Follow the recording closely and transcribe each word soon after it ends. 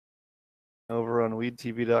over on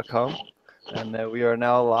weedtv.com. And we are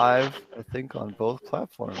now live, I think, on both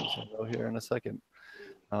platforms. I'll go here in a second.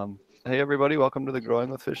 Hey, everybody. Welcome to the Growing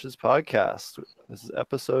with Fishes podcast. This is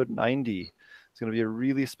episode 90. It's going to be a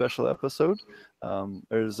really special episode.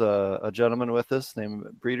 There's a gentleman with us named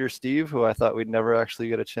Breeder Steve, who I thought we'd never actually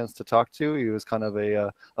get a chance to talk to. He was kind of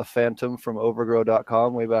a phantom from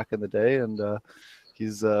overgrow.com way back in the day, and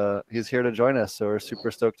he's here to join us. So we're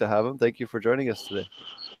super stoked to have him. Thank you for joining us today.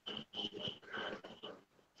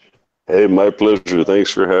 Hey, my pleasure.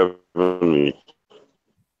 Thanks for having me.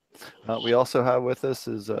 We also have with us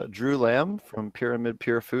is Drew Lamb from Pyramid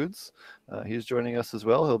Pure Foods. He's joining us as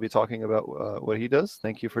well. He'll be talking about what he does.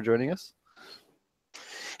 Thank you for joining us.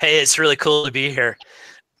 Hey, it's really cool to be here,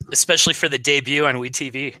 especially for the debut on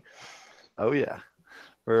WeedTV. Oh yeah,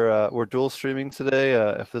 we're dual streaming today.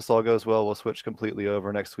 If this all goes well, we'll switch completely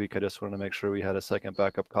over next week. I just wanted to make sure we had a second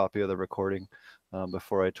backup copy of the recording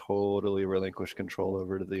before I totally relinquish control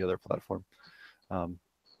over to the other platform.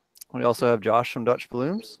 We also have Josh from Dutch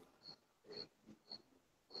Blooms.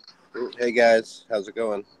 Hey guys, how's it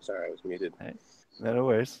going? Sorry, I was muted. Hey, no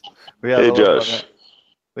worries. Hey Josh.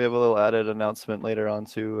 We have a little added announcement later on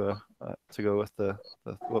to go with the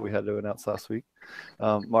what we had to announce last week.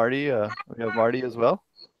 Marty, we have Marty as well.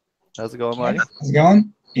 How's it going, Marty? How's it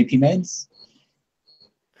going? AP Meds.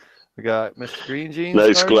 We got Mr. Green Jeans.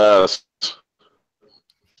 Nice glass.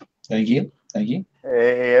 Thank you. Thank you.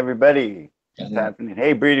 Hey, everybody. What's happening?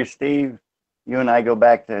 Hey, Breeder Steve. You and I go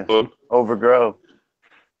back to Overgrow.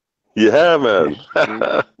 Yeah, man.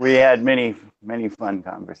 We had many fun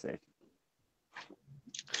conversations.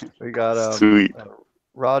 We got Sweet.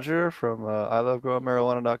 Roger from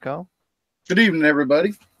ilovegrowingmarijuana.com. Good evening,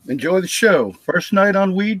 everybody. Enjoy the show. First night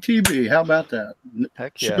on Weed TV. How about that?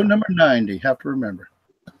 Heck yeah. Show number 90. Have to remember.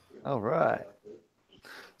 All right.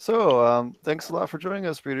 So thanks a lot for joining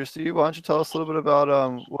us, Breeder Steve. Why don't you tell us a little bit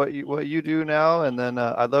about what you do now, and then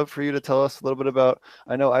I'd love for you to tell us a little bit about.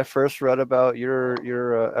 I know I first read about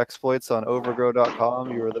your exploits on overgrow.com.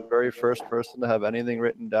 You were the very first person to have anything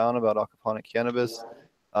written down about aquaponic cannabis.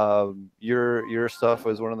 Your stuff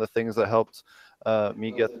was one of the things that helped me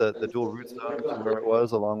get the dual root zone to where it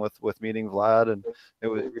was, along with meeting Vlad, and it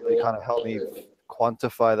really kind of helped me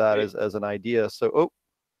quantify that as an idea. So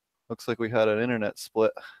looks like we had an internet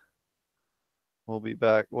split. We'll be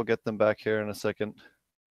back. We'll get them back here in a second.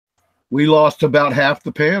 We lost about half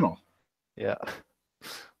the panel. Yeah,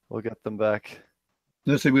 we'll get them back.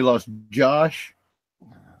 Let's see, we lost Josh,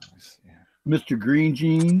 Mr. Green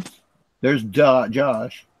Jeans. There's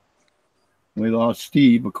Josh. We lost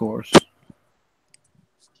Steve, of course.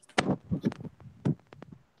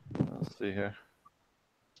 Let's see here.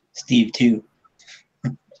 Steve, too.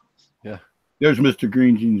 Yeah. There's Mr.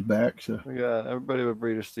 Green Jeans back. So we got everybody but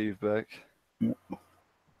Breeder Steve back. Yeah.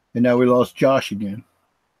 And now we lost Josh again.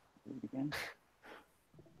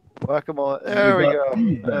 Whack-a-mole. There we go.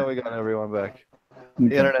 Now we got everyone back. Okay.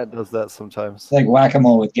 The internet does that sometimes. It's like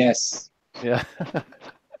whack-a-mole with guests. Yeah.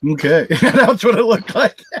 Okay. That's what it looked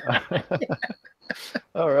like.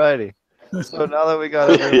 All righty. So now that we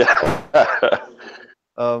got everyone. Yeah.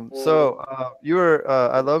 You were.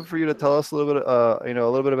 I'd love for you to tell us a little bit. A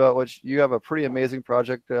little bit about what you have a pretty amazing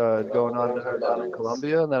project going on down in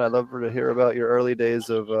Colombia, and then I'd love to hear about your early days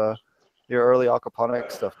of your early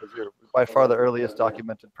aquaponic stuff, because you're by far the earliest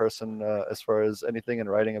documented person as far as anything in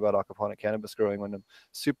writing about aquaponic cannabis growing. When I'm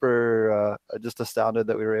super just astounded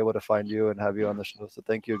that we were able to find you and have you on the show. So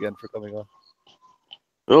thank you again for coming on.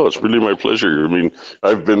 Oh, it's really my pleasure. I mean,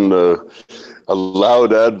 I've been a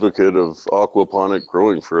loud advocate of aquaponic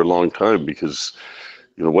growing for a long time because,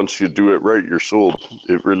 once you do it right, you're sold.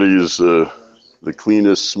 It really is the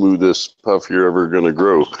cleanest, smoothest puff you're ever going to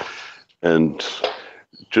grow, and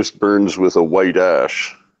just burns with a white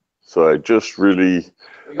ash. So I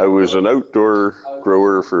was an outdoor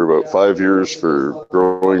grower for about 5 years for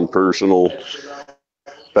growing personal,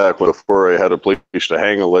 back before I had a place to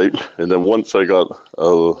hang a light. And then once I got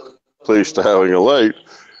a place to hang a light,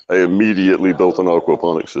 I immediately built an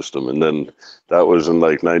aquaponic system. And then that was in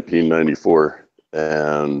like 1994.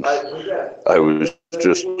 And I was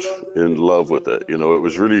just in love with it. It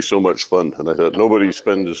was really so much fun. And I thought nobody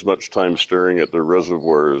spend as much time staring at the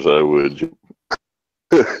reservoir as I would.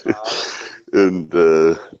 And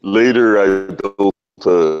later I built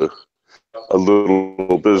a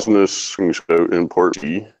little business out in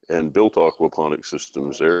Portugal and built aquaponic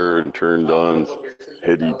systems there and turned on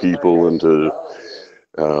heady people into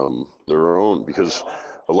their own, because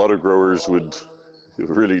a lot of growers would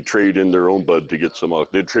really trade in their own bud to get some.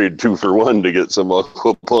 They'd trade 2 for 1 to get some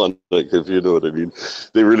aquaponic, if you know what I mean.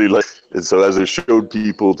 They really like it. So as I showed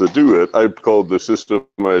people to do it, I called the system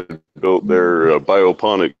I built there a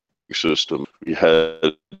bioponic system. We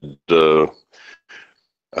had a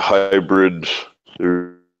hybrid.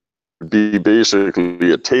 There would be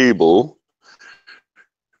basically a table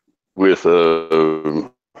with a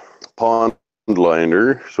pond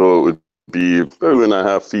liner, so it would be about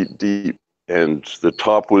 1.5 feet deep, and the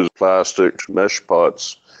top was plastic mesh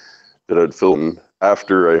pots that I'd fill in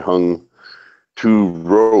after I hung 2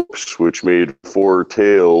 ropes, which made 4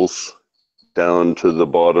 tails down to the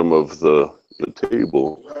bottom of the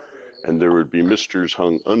table, and there would be misters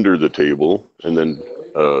hung under the table, and then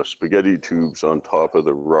spaghetti tubes on top of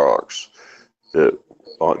the rocks that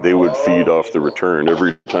they would feed off the return.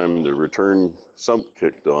 Every time the return sump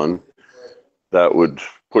kicked on, that would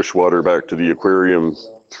push water back to the aquarium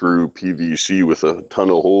through PVC with a ton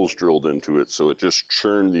of holes drilled into it. So it just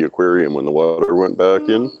churned the aquarium when the water went back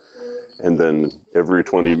in. And then every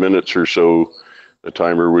 20 minutes or so, the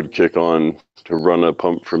timer would kick on to run a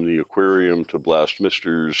pump from the aquarium to blast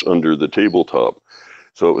misters under the tabletop.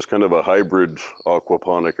 So it was kind of a hybrid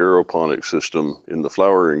aquaponic aeroponic system in the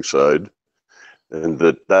flowering side. And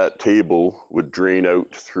that table would drain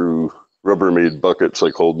out through Rubbermaid buckets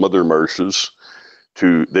I called mother marshes.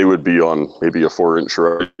 They would be on maybe a 4-inch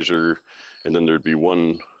riser, and then there'd be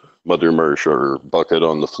one mother marsh or bucket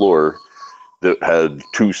on the floor that had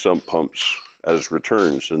 2 sump pumps as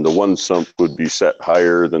returns, and the one sump would be set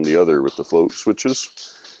higher than the other with the float switches,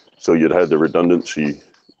 so you'd had the redundancy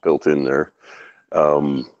built in there.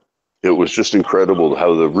 It was just incredible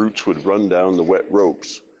how the roots would run down the wet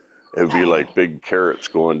ropes. It would be like big carrots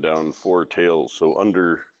going down 4 tails. So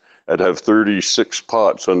I'd have 36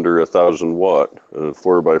 pots under 1,000 watt,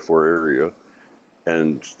 4x4 area,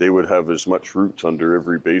 and they would have as much roots under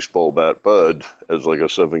every baseball bat bud as like a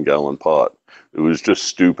 7-gallon pot. It was just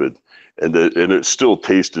stupid, and it still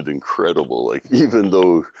tasted incredible. Like, even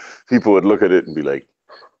though people would look at it and be like,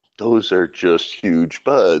 "Those are just huge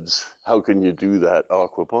buds. How can you do that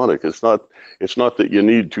aquaponic?" It's not that you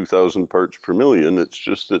need 2,000 parts per million. It's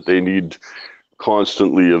just that they need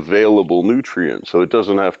constantly available nutrients. So it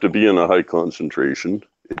doesn't have to be in a high concentration.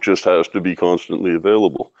 It just has to be constantly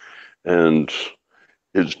available. And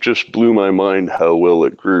it just blew my mind how well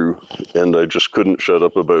it grew. And I just couldn't shut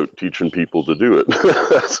up about teaching people to do it.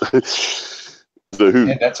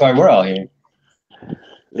 Yeah, that's why we're all here.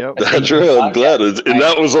 Yep. That's right. I'm glad. And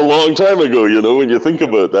that was a long time ago, you know, when you think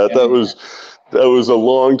about that. That was a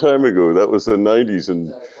long time ago. That was the 90s.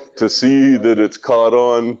 And to see that it's caught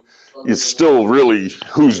on, it's still really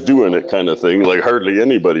who's doing it kind of thing, like hardly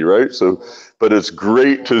anybody, right? So, but it's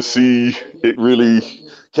great to see it really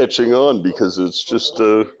catching on, because it's just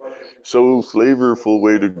a so flavorful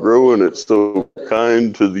way to grow, and it's so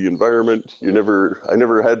kind to the environment. I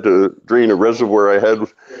never had to drain a reservoir I had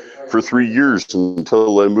for 3 years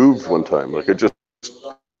until I moved one time. Like, there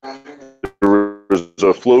was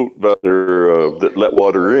a float back there that let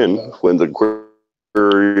water in when the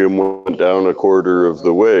aquarium went down a quarter of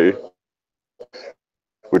the way,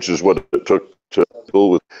 which is what it took to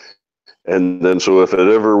deal with. And then, so if it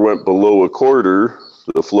ever went below a quarter,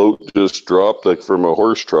 the float just dropped like from a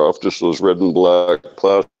horse trough, just those red and black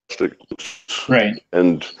plastic. Right.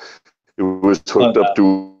 And it was hooked up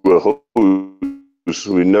to a hose.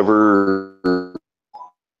 We never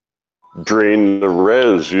drained the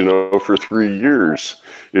res, you know, for 3 years.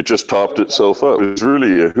 It just topped itself up. It was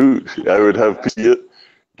really a hoot. I would have people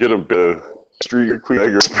get a street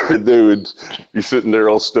quick. They would be sitting there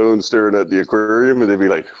all stoned staring at the aquarium, and they'd be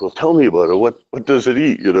like, "Well, tell me about it. What does it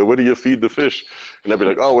eat? You know, what do you feed the fish?" And I'd be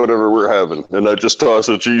like, "Oh, whatever we're having." And I'd just toss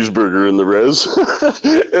a cheeseburger in the res.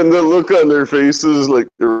 And the look on their faces, like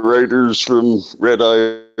the writers from Red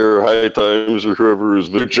Eye or High Times or whoever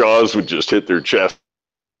was, their jaws would just hit their chest.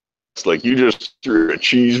 It's like, you just threw a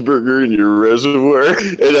cheeseburger in your reservoir,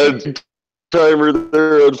 and I'd timer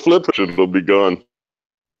there, I'd flip it, and it'll be gone.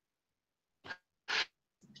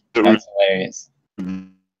 That's hilarious.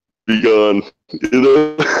 Be gone, you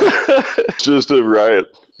know. Just a riot.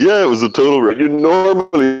 Yeah, it was a total riot.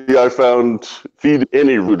 Normally, I found feed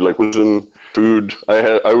any food, like was in food.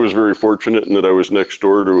 I was very fortunate in that I was next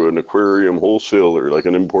door to an aquarium wholesaler, like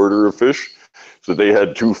an importer of fish. So they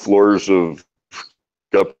had 2 floors of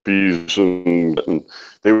guppies, and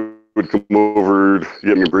they would come over,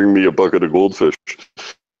 bring me a bucket of goldfish.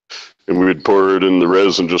 And we'd pour it in the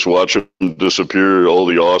res and just watch them disappear, all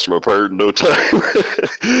the awesome apart in no time.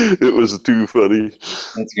 It was too funny.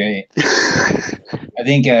 That's great. I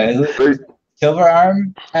think Silver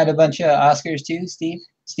Arm had a bunch of Oscars too, Steve.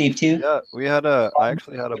 Steve too? Yeah, we had I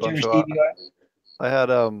actually had a bunch Whichever of Steve you are. I had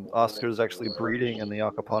Oscars actually breeding in the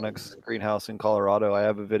aquaponics greenhouse in Colorado. I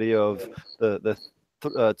have a video of the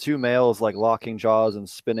two males like locking jaws and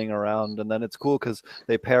spinning around, and then it's cool because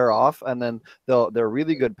they pair off, and then they're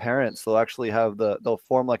really good parents. They'll actually they'll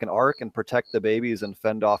form like an arc and protect the babies and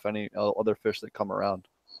fend off any other fish that come around.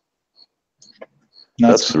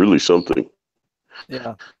 That's really something.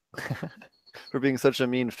 Yeah. For being such a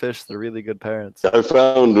mean fish, they're really good parents. I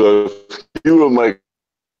found a few of my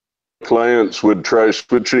clients would try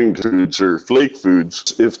switching to foods or flake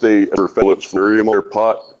foods if they ever felt their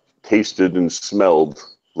pot tasted and smelled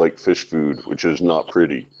like fish food, which is not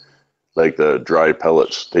pretty. Like the dry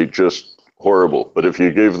pellets, they just horrible. But if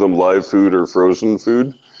you gave them live food or frozen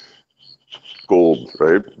food, gold,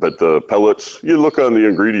 right? But the pellets, you look on the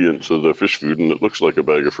ingredients of the fish food and it looks like a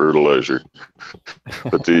bag of fertilizer.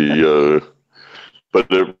 But but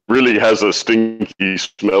it really has a stinky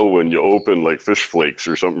smell when you open like fish flakes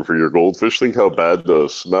or something for your goldfish. Think how bad the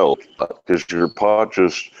smell, because your pot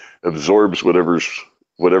just absorbs whatever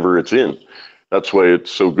it's in. That's why it's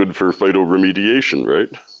so good for phytoremediation, right?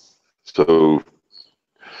 So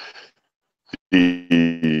they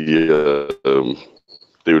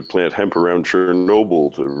would plant hemp around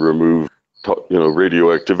Chernobyl to remove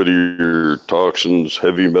radioactivity or toxins,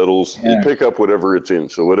 heavy metals. Yeah. You pick up whatever it's in.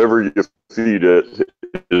 So whatever you feed it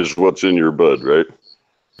is what's in your bud, right?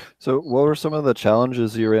 So what were some of the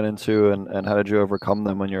challenges you ran into, and how did you overcome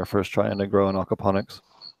them when you were first trying to grow in aquaponics?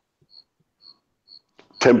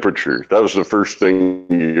 Temperature. That was the first thing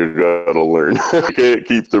you gotta learn. You can't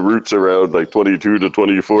keep the roots around like 22 to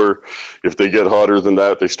 24. If they get hotter than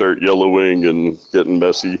that, they start yellowing and getting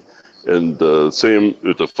messy. And same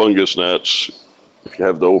with the fungus gnats. If you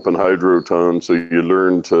have the open hydroton, so you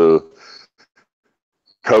learn to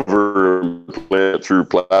cover and plant through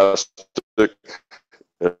plastic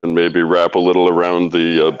and maybe wrap a little around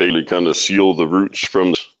the bait, kind of seal the roots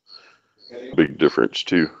from the big difference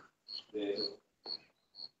too.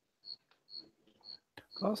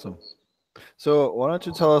 Awesome. So why don't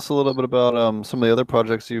you tell us a little bit about some of the other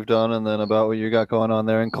projects you've done, and then about what you got going on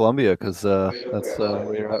there in Colombia, because that's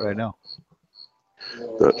where you're at right now.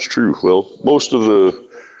 That's true. Well, most of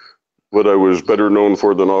what I was better known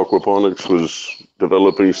for than aquaponics was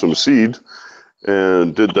developing some seed,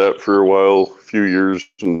 and did that for a while, a few years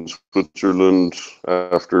in Switzerland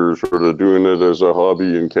after sort of doing it as a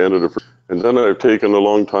hobby in Canada. And then I've taken a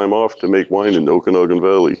long time off to make wine in Okanagan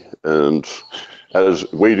Valley, and as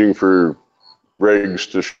waiting for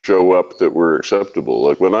regs to show up that were acceptable.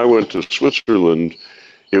 Like when I went to Switzerland,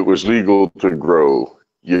 it was legal to grow.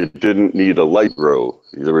 You didn't need a light grow.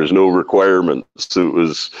 There was no requirements. It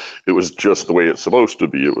was just the way it's supposed to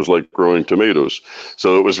be. It was like growing tomatoes.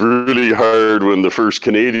 So it was really hard when the first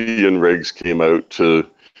Canadian regs came out to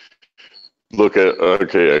look at,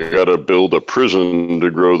 okay, I got to build a prison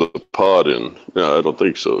to grow the pod in. No, I don't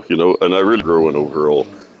think so, and I really growing overall.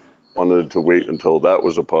 Wanted to wait until that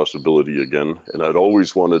was a possibility again. And I'd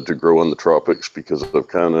always wanted to grow in the tropics because I'm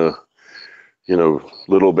kind of, a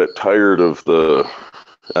little bit tired of the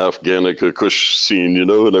Afghanica Kush scene, and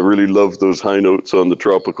I really love those high notes on the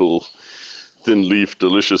tropical thin leaf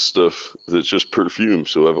delicious stuff that's just perfume.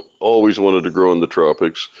 So I've always wanted to grow in the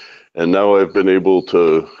tropics. And now I've been able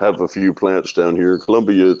to have a few plants down here. In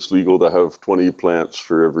Colombia, it's legal to have 20 plants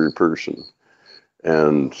for every person.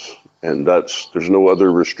 And there's no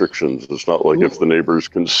other restrictions. It's not like if the neighbors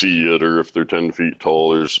can see it or if they're 10 feet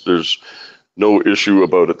tall, there's no issue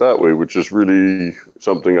about it that way, which is really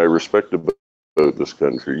something I respect about this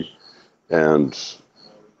country. And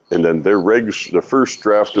then their regs, the first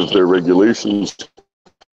draft of their regulations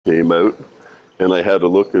came out, and I had a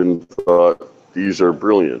look and thought, these are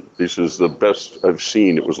brilliant. This is the best I've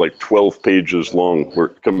seen. It was like 12 pages long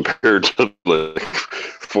compared to like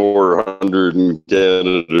 400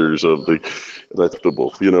 candidators of the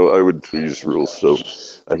acceptable. I would these rules. So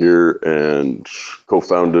I here and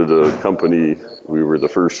co-founded a company. We were the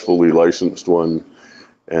first fully licensed one,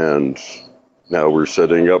 and now we're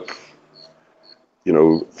setting up,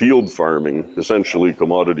 field farming, essentially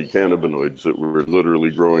commodity cannabinoids that we're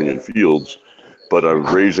literally growing in fields, but I'm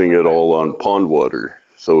raising it all on pond water.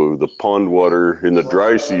 So the pond water in the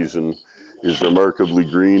dry season is remarkably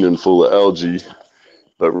green and full of algae.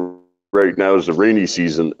 But right now is the rainy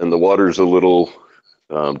season, and the water's a little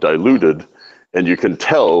diluted, and you can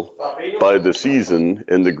tell by the season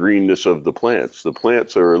and the greenness of the plants. The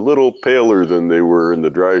plants are a little paler than they were in the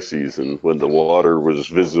dry season when the water was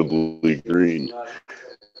visibly green.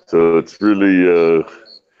 So it's really,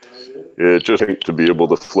 it's just to be able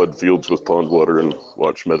to flood fields with pond water and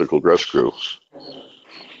watch medical grass grow.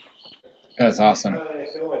 That's awesome.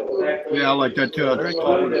 Yeah, I like that too. I was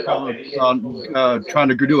talking with a fellow trying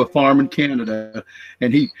to do a farm in Canada,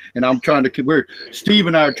 and I'm trying to. Steve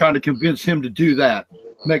and I are trying to convince him to do that,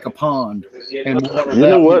 make a pond, and water You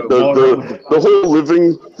know that. what? The whole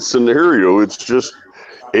living scenario, it's just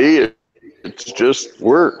it just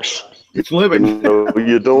works. It's living. You know,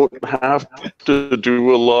 you don't have to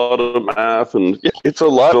do a lot of math, and it's a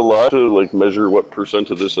lot to like measure what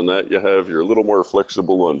percent of this and that you have. You're a little more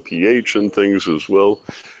flexible on pH and things as well.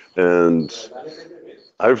 And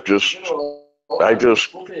I just,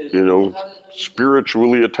 you know,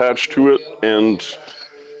 spiritually attached to it and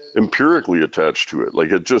empirically attached to it.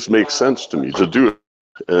 Like, it just makes sense to me to do it.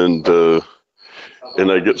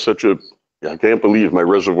 And I get such a, I can't believe my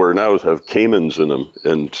reservoir now have caimans in them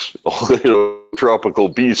and all, you know, tropical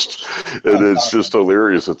beasts. And it's just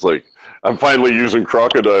hilarious. It's like, I'm finally using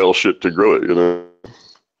crocodile shit to grow it, you know?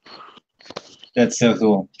 That's so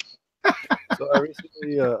cool. So I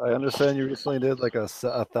understand you recently did like a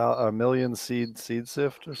million seed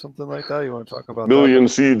sift or something like that. You want to talk about Million that?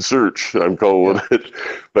 seed search, I'm calling it.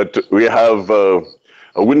 But we have a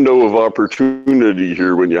window of opportunity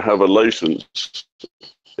here when you have a license.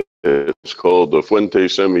 It's called the Fuente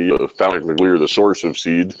Semilla, technically the source of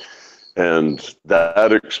seed, and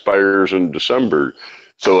that expires in December.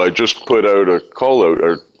 So I just put out a call out,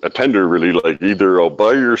 or a tender really, like either I'll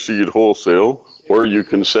buy your seed wholesale or you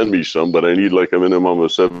can send me some, but I need like a minimum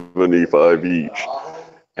of 75 each.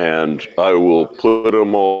 And I will put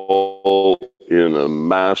them all in a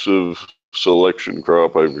massive selection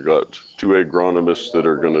crop. I've got 2 agronomists that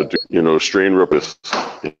are going to do, you know, strain rep with,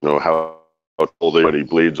 you know, how many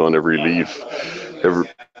blades on every leaf,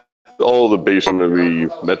 all the base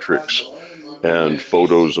metrics and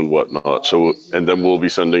photos and whatnot. So, and then we'll be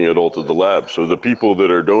sending it all to the lab. So the people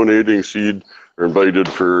that are donating seed are invited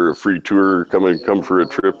for a free tour, come for a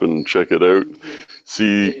trip and check it out.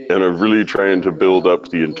 See, and I'm really trying to build up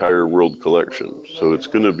the entire world collection. So it's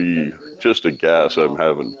going to be just a gas I'm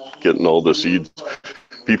having, getting all the seeds.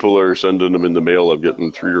 People are sending them in the mail. I'm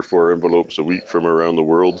getting 3 or 4 envelopes a week from around the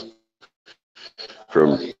world.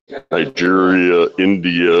 From Nigeria,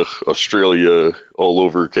 India, Australia, all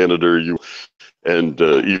over Canada, and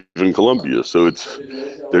even Colombia. So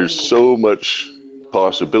there's so much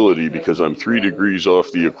possibility because I'm 3 degrees off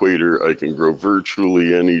the equator. I can grow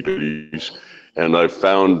virtually any trees, and I've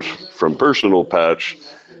found from personal patch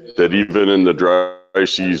that even in the dry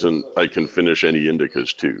season, I can finish any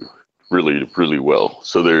indicas too, really, really well.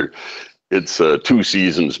 So it's 2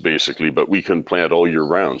 seasons basically, but we can plant all year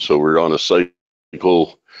round. So we're on a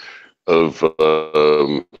cycle of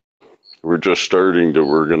we're just starting to,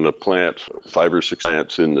 we're going to plant 5 or 6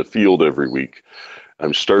 plants in the field every week.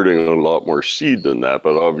 I'm starting a lot more seed than that,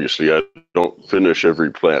 but obviously I don't finish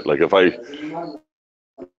every plant. Like if I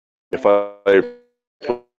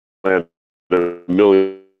plant 1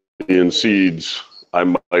 million seeds, I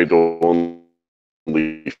might only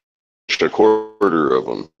finish a quarter of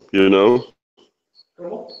them, you know?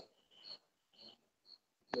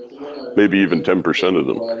 Maybe even 10% of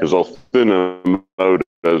them, because I'll thin them out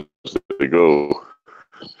as they go.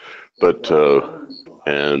 But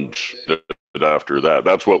and after that,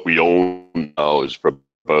 that's what we own now, is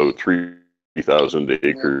about 3,000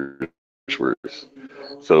 acres worth.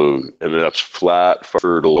 So, and that's flat,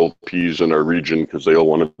 fertile peas in our region because they all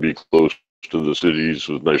want to be close to the cities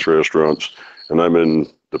with nice restaurants. And I'm in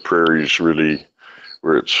the prairies, really,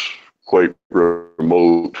 where it's quite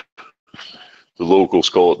remote. The locals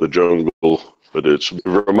call it the jungle, but it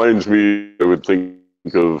reminds me, I would think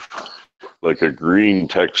of like a green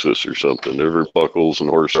Texas or something. There are buckles and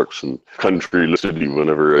horse trucks and country city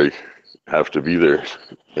whenever I have to be there.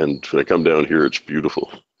 And when I come down here, it's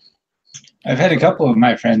beautiful. I've had a couple of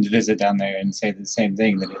my friends visit down there and say the same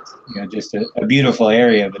thing, that it's, you know, just a beautiful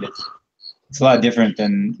area, but it's a lot different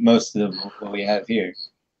than most of what we have here.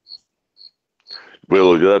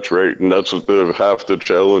 Well, that's right, and that's half the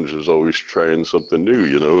challenge is always trying something new,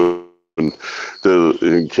 you know. And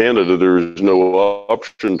in Canada, there is no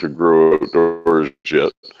option to grow outdoors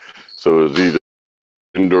yet, so it's either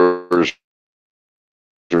indoors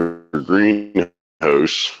or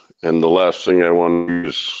greenhouse. And the last thing I want to do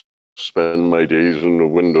is spend my days in a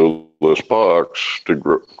windowless box to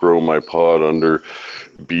grow my pot under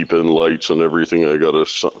beeping lights and everything. I gotta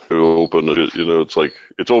open it, you know. It's like,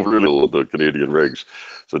 it's over the Canadian regs.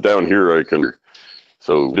 So down here I can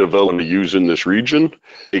develop to use in this region,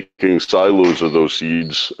 taking silos of those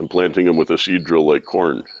seeds and planting them with a seed drill like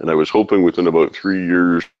corn. And I was hoping within about 3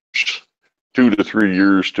 years, 2 to 3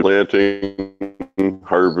 years, to planting,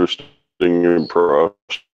 harvesting, and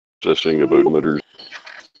processing about meters.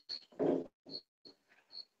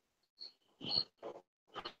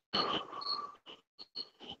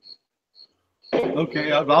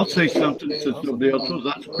 Okay, I'll say something since nobody else was.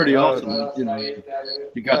 That's pretty awesome. You know,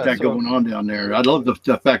 you got that going on down there. I love the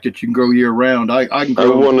fact that you can grow year round. I can I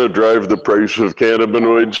grow. want to drive the price of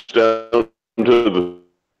cannabinoids down to the.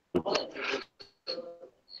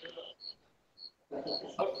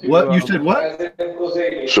 What? You said what?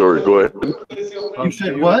 Sorry, go ahead. You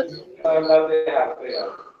said what?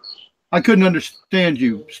 I couldn't understand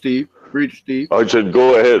you, Steve. Breeder Steve. I said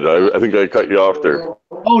go ahead. I think I cut you off there.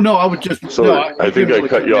 Oh no, I would just. Sorry, No, I think I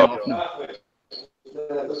cut you off. No.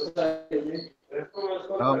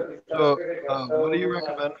 What do you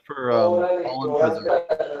recommend for pollen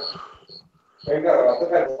preservation?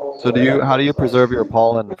 So how do you preserve your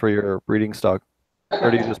pollen for your breeding stock?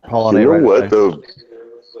 Or do you just pollinate You know right what? away?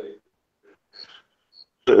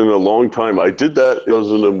 In a long time, I did that in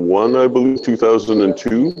 2001, I believe,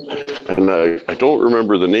 2002, and I don't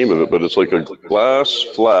remember the name of it, but it's like a glass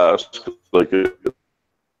flask,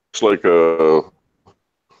 it's like a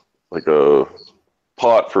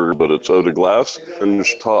pot but it's out of glass, and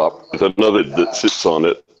there's top with another that sits on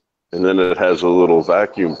it, and then it has a little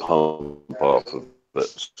vacuum pump off of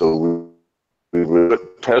it. So we would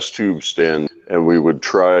put test tube stand, and we would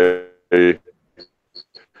try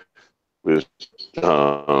with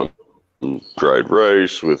dried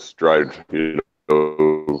rice, with dried,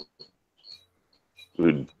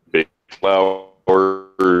 we'd bake flour,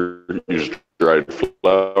 use dried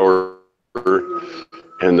flour,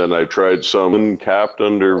 and then I tried some capped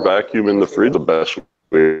under vacuum in the fridge, the best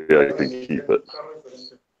way I could keep it.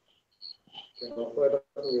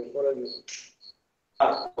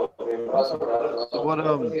 So what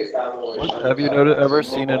have you ever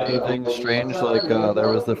seen anything strange like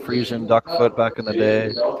there was the Frisian duckfoot back in the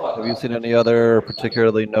day? Have you seen any other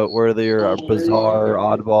particularly noteworthy or bizarre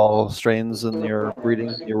oddball strains in your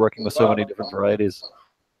breeding? You're working with so many different varieties.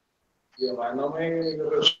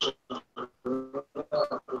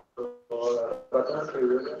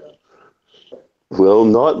 Well,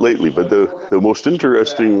 not lately, but the most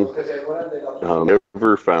interesting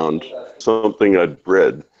ever found something I'd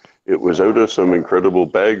bred. It was out of some incredible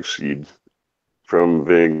bag seed from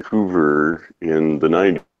Vancouver in the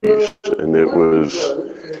 90s, and it was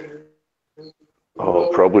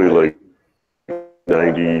probably like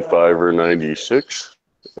 95 or 96,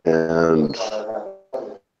 and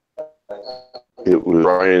it was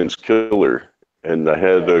Ryan's Killer. And I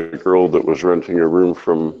had a girl that was renting a room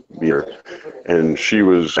from me, and she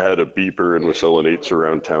had a beeper and was selling 8s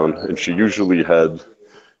around town. And she usually had,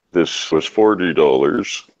 this was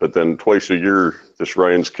 $40, but then twice a year, this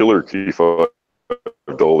Ryan's Killer key $5.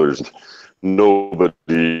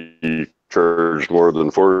 Nobody charged more than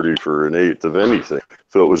 40 for an 1/8 of anything.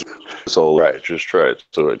 So it was all right, just try it.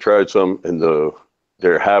 So I tried some, and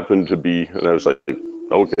there happened to be, and I was like,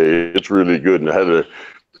 okay, it's really good. And I had a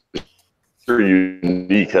very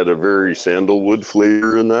unique, had a very sandalwood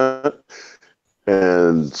flavor in that.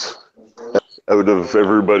 And out of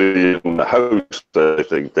everybody in the house, I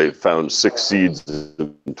think they found 6 seeds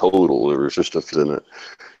in total. There was just a few in it.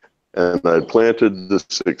 And I planted the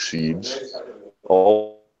 6 seeds.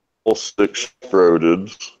 All 6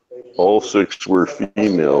 sprouted. All 6 were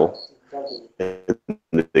female. And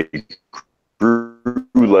they grew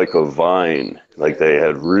like a vine. Like they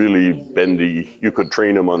had really bendy, you could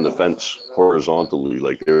train them on the fence horizontally,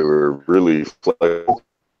 like they were really flexible.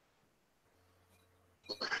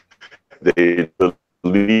 The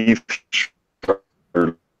leaf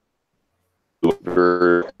started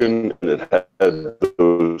and it had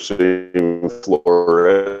those same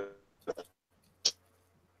florets,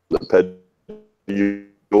 the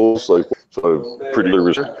petioles, like, so pretty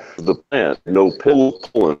the plant, no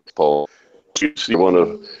pollen, Paul. You want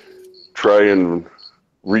to try and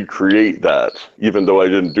recreate that. Even though I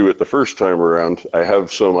didn't do it the first time around, I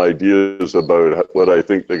have some ideas about what I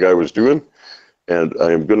think the guy was doing, and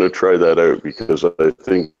I am going to try that out because I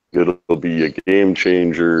think it'll be a game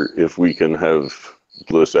changer if we can have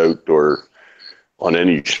this outdoor on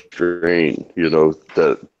any strain,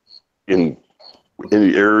 that in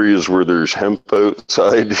the areas where there's hemp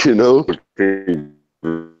outside,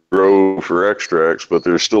 grow for extracts, but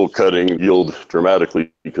they're still cutting yield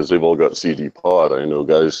dramatically because they've all got CD pod. I know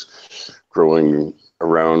guys growing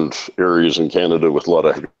around areas in Canada with a lot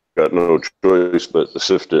of, got no choice but to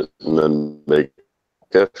sift it and then make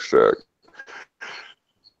extract.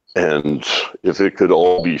 And if it could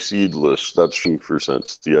all be seedless, that's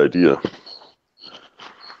 100% the idea.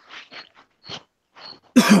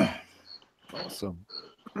 Awesome.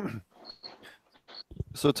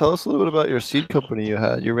 So tell us a little bit about your seed company you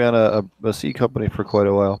had. You ran a seed company for quite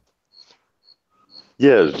a while.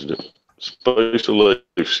 Yeah, Spice of Life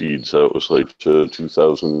Seeds. That was like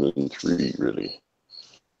 2003, really.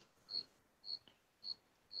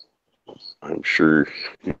 I'm sure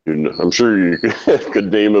you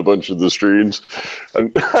could name a bunch of the strains.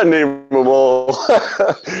 I name them all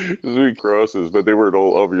as we crosses, but they weren't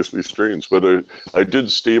all obviously strains. But I did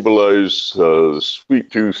stabilize Sweet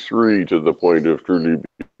Tooth 3 to the point of truly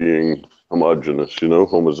being homogeneous,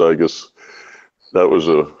 homozygous. That was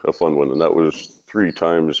a fun one, and that was 3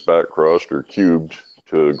 times back crossed or cubed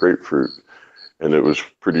to grapefruit. And it was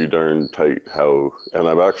pretty darn tight and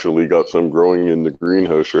I've actually got some growing in the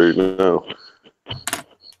greenhouse right now.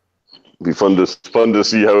 Be fun to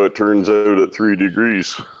see how it turns out at 3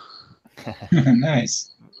 degrees.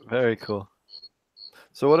 Nice. Very cool.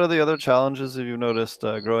 So what are the other challenges have you noticed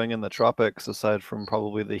growing in the tropics, aside from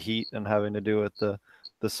probably the heat and having to do with the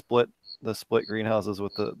split greenhouses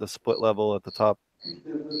with the split level at the top?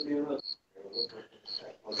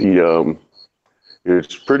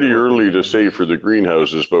 It's pretty early to say for the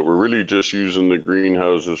greenhouses, but we're really just using the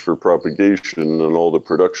greenhouses for propagation, and all the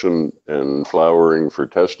production and flowering for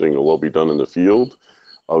testing will all be done in the field.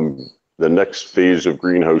 The next phase of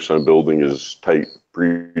greenhouse I'm building is tight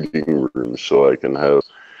breeding rooms, so I can have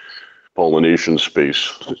pollination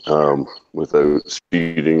space without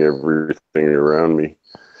speeding everything around me.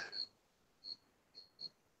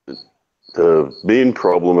 The main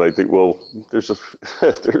problem, I think, well, there's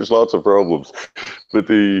lots of problems, but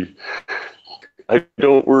I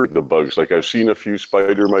don't worry the bugs. Like, I've seen a few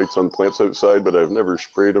spider mites on plants outside, but I've never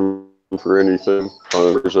sprayed them for anything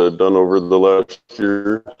as I've done over the last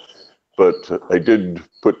year. But I did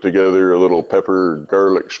put together a little pepper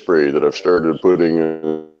garlic spray that I've started putting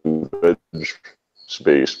in veg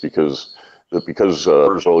space because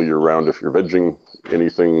there's all year round. If you're vegging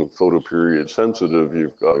anything photoperiod sensitive,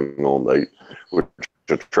 you've got all night, which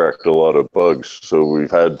attract a lot of bugs. So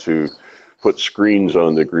we've had to put screens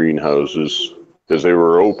on the greenhouses because they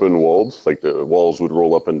were open walled, like the walls would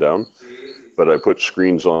roll up and down. But I put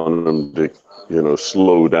screens on them to,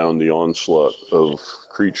 slow down the onslaught of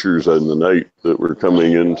creatures in the night that were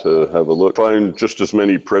coming in to have a look. Find just as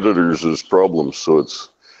many predators as problems. So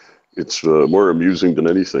it's more amusing than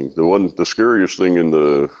anything. The scariest thing in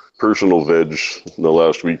the personal veg in the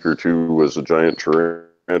last week or two was a giant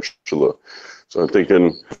tarantula. So I'm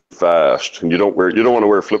thinking fast, and you don't want to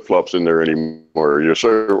wear flip flops in there anymore. You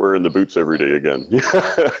start wearing the boots every day again,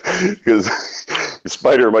 because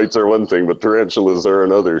spider mites are one thing, but tarantulas are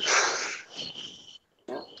another.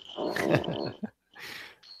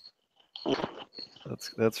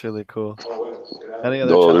 That's really cool.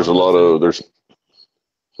 There's a lot of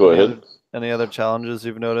Go ahead. Any other challenges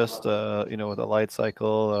you've noticed, with the light cycle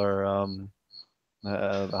or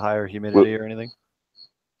the higher humidity or anything?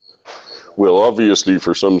 Well, obviously,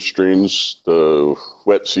 for some strains, the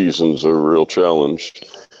wet season's a real challenge,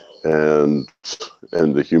 and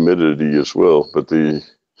the humidity as well. But the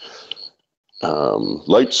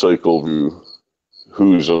light cycle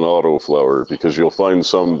who's an autoflower, because you'll find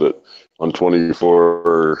some that on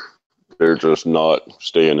 24 they're just not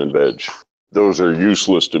staying in veg. Those are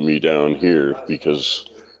useless to me down here because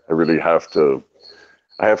I really have to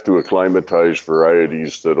acclimatize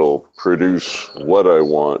varieties that'll produce what I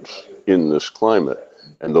want in this climate.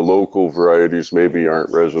 And the local varieties maybe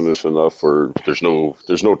aren't resinous enough, or there's no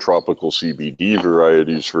tropical CBD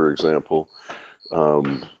varieties, for example.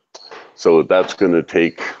 So that's going to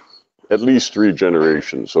take at least 3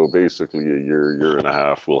 generations. So basically a year and a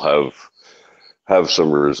half, we'll have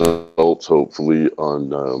some results, hopefully,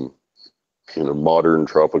 on modern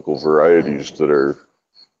tropical varieties that are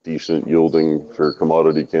decent yielding for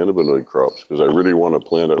commodity cannabinoid crops, because I really want to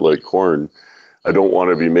plant it like corn. I don't want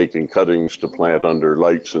to be making cuttings to plant under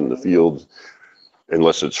lights in the field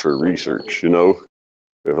unless it's for research,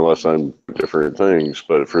 unless I'm different things.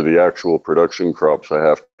 But for the actual production crops, I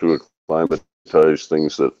have to acclimatize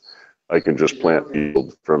things that I can just plant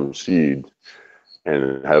field from seed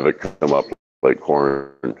and have it come up like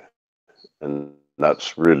corn. And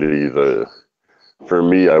that's really for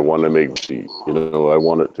me, I want to make seed. I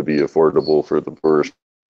want it to be affordable for the poorest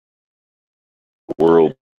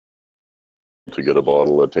world to get a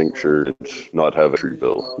bottle of tincture and not have a tree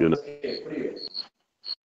bill,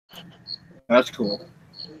 That's cool.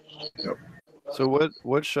 Yep. So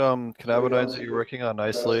which cannabinoids are you working on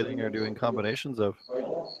isolating or doing combinations of?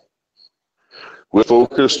 We're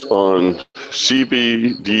focused on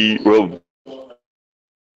CBD. Well,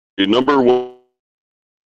 the number one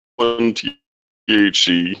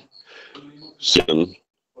THC,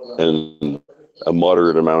 and a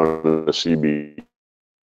moderate amount of CBD.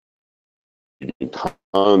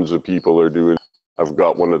 Tons of people are doing. I've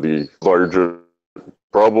got one of the largest,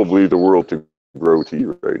 probably the world, to grow tea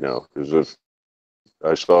right now. Because if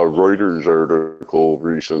I saw a Reuters article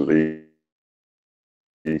recently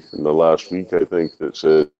in the last week, I think, that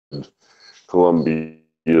said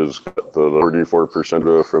Colombia's got the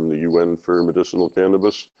 34% from the UN for medicinal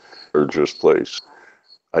cannabis, largest place.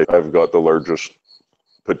 I've got the largest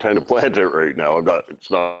potential plant it right now.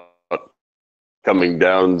 It's not coming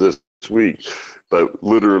down this week, but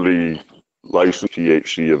literally licensed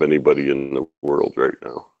THC of anybody in the world right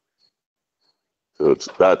now. So it's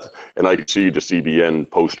that, and I can see the CBN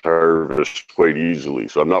post-harvest quite easily.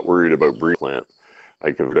 So I'm not worried about breeding plant.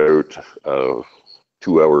 I can out a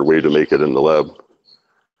 2-hour way to make it in the lab.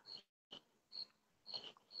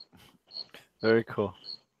 Very cool.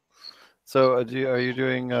 So are you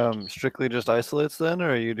doing strictly just isolates then,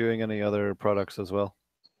 or are you doing any other products as well?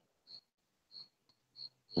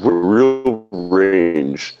 Real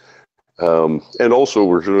range. And also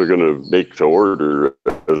we're going to make to order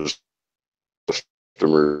as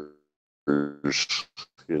customers,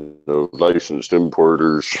 licensed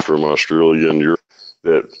importers from Australia and Europe,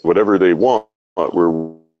 that whatever they want,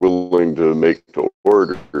 we're willing to make to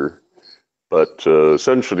order. But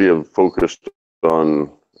essentially I'm focused on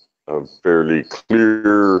a fairly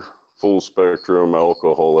clear, full spectrum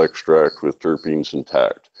alcohol extract with terpenes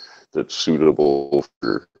intact that's suitable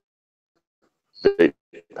for vape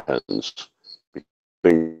pens.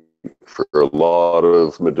 For a lot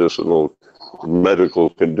of medical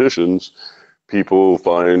conditions, people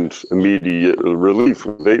find immediate relief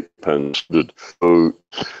with vape pens. So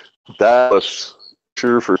that's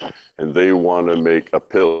sure and they want to make a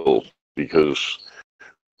pill, because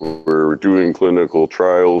we're doing clinical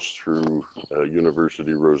trials through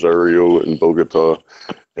University Rosario in Bogota,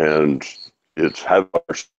 and it's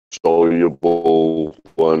soluble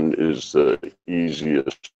one is the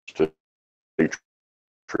easiest to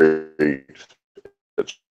trade.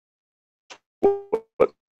 It's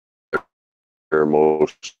what they're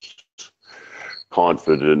most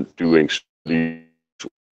confident doing studies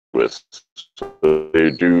with. So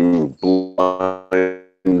they do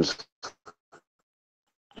blinds.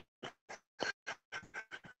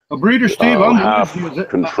 Breeder Steve, I'm half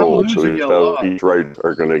controlled, so each right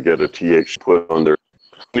are going to get a TH put on their.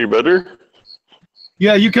 Any better?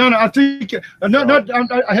 Yeah, you kind of. I think I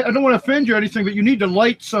don't want to offend you or anything, but you need to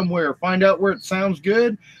light somewhere. Find out where it sounds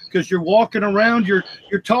good, because you're walking around, you're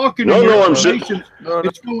talking. No, I'm sitting.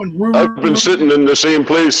 It's going. I've been sitting in the same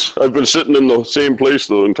place. I've been sitting in the same place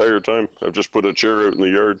the entire time. I've just put a chair out in the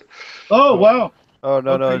yard. Oh wow. Oh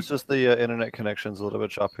no, it's just the internet connection's a little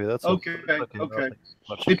bit choppy. That's okay. Okay.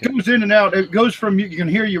 It goes in and out. It goes from you can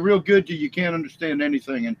hear you real good to you can't understand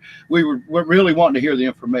anything, and we're really wanting to hear the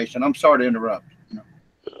information. I'm sorry to interrupt.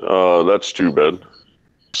 That's too bad.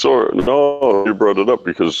 So no, you brought it up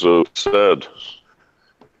because sad.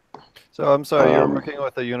 So I'm sorry, you're working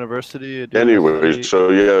with a university. Anyways,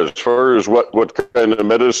 so yeah, as far as what kind of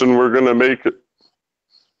medicine we're gonna make.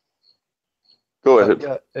 Go ahead.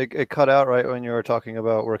 Yeah, it cut out right when you were talking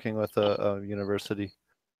about working with a university.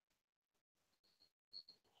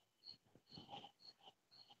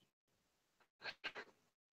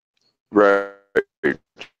 Right.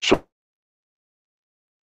 So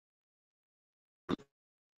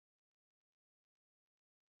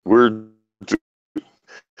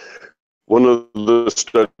one of the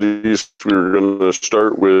studies we're going to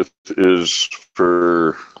start with is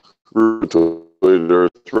for rheumatoid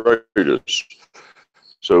arthritis.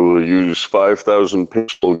 So we'll use 5,000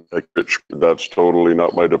 pixel. That's totally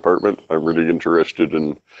not my department. I'm really interested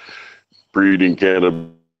in breeding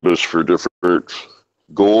cannabis for different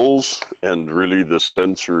goals, and really the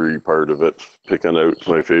sensory part of it, picking out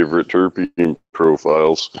my favorite terpene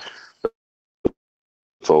profiles.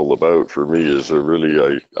 It's all about for me is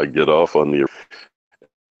I get off on the,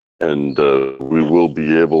 and we will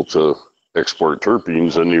be able to export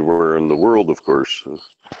terpenes anywhere in the world, of course.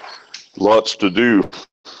 Lots to do.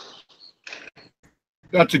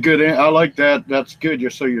 That's a good. I like that. That's good. You're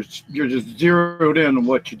just zeroed in on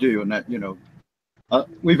what you do, and that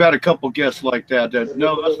we've had a couple guests like that.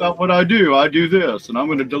 No, that's not what I do. I do this, and I'm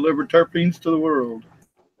going to deliver terpenes to the world.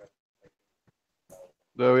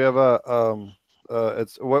 So we have a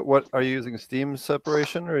it's what are you using, steam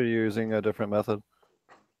separation, or are you using a different method?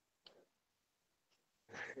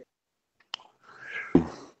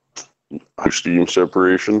 Steam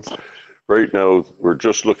separation. Right now, we're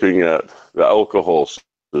just looking at the alcohol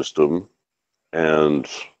system, and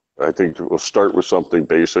I think we'll start with something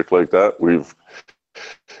basic like that. We're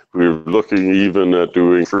looking even at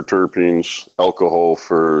doing for terpenes, alcohol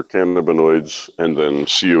for cannabinoids, and then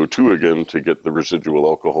CO2 again to get the residual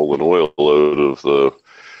alcohol and oil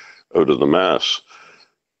out of the mass.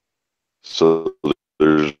 So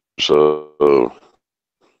there's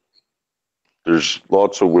there's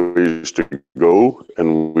lots of ways to go,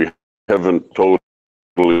 and we haven't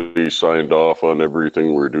totally signed off on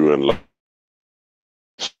everything we're doing.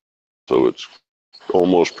 So it's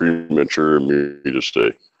almost premature of me to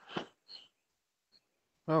say.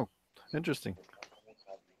 Oh, interesting.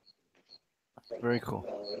 Very cool.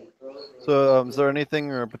 So, is there anything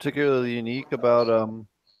particularly unique about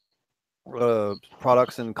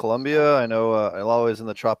products in Colombia? I know always in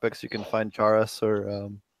the tropics you can find charas or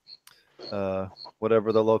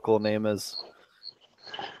whatever the local name is.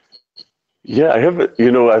 Yeah, I haven't.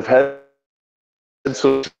 I've had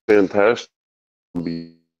some fantastic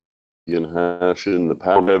Colombian hash in the past.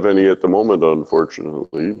 I don't have any at the moment,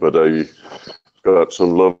 unfortunately, but I got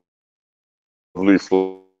some lovely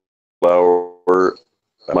flour,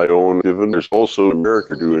 my own given. There's also in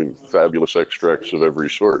America doing fabulous extracts of every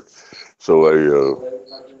sort. So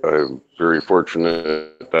I'm very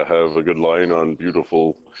fortunate to have a good line on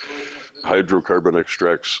beautiful hydrocarbon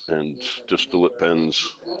extracts and distillate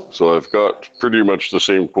pens. So I've got pretty much the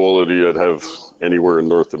same quality I'd have anywhere in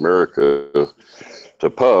North America to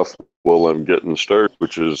puff while I'm getting started,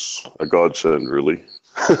 which is a godsend, really.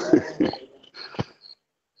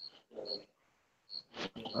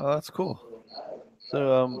 Oh, that's cool.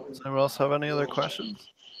 So, does anyone else have any other questions?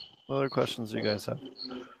 What other questions do you guys have?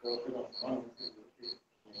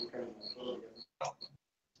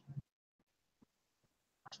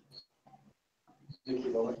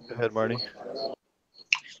 Go ahead, Marty.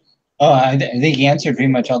 Oh, I think he answered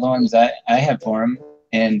pretty much all the ones I have for him.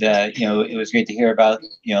 And, it was great to hear about,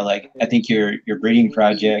 like, I think your breeding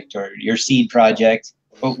project or your seed project.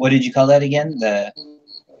 What did you call that again? The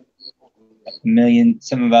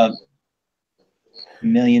something about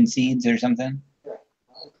million seeds or something?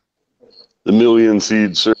 The Million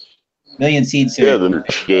Seeds. Million Seeds. Yeah, the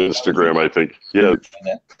Instagram, I think. Yeah.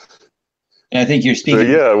 And I think you're speaking. So,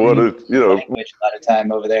 yeah, language a lot of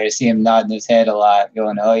time over there. I see him nodding his head a lot,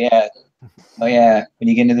 going, "Oh yeah, oh yeah." When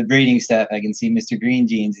you get into the breeding stuff, I can see Mr. Green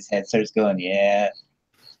Jeans. His head starts going, "Yeah."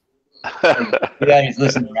 You guys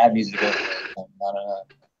listen to rap music. I don't know.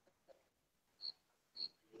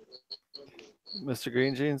 Mr.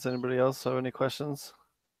 Green Jeans, anybody else have any questions?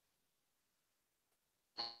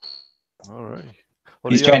 All right.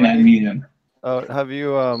 Well, He's trying to unmute him. Have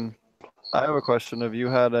you? I have a question. Have you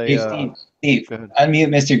had a? Hey, Steve, unmute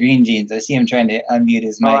Mr. Green Jeans. I see him trying to unmute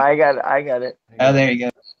his mic. Oh, I got it. Oh, there you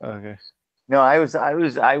go. Okay. No, I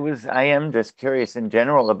am just curious in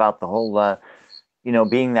general about the whole,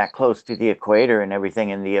 being that close to the equator and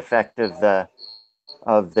everything, and the effect of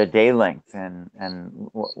the day length and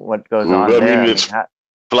what goes on there. I mean, it's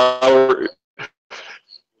flower.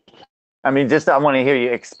 I mean, just I want to hear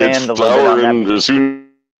you expand a little flower bit on that. as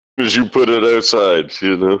soon as you put it outside,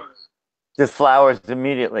 Just flowers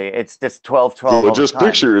immediately. It's just 12-12. Well, just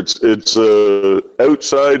picture it's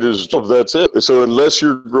outside is that's it. So unless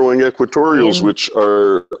you're growing equatorials, which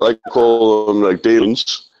are I call them like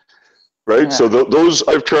daylings, right? Yeah. So those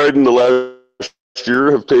I've tried in the last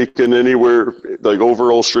year have taken anywhere like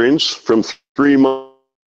overall strains from 3 months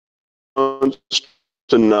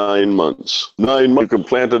to 9 months. 9 months you can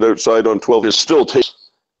plant it outside on 12. It still takes,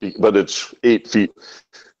 but it's 8 feet.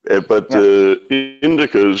 But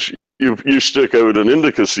indicas. You stick out an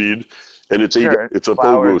indica seed, and it's it's a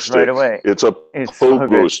pogo stick. Right away. It's a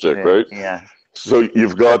pogo stick, right? Yeah. So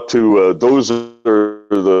you've got to. Those are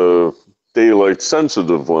the daylight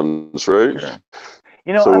sensitive ones, right? Sure.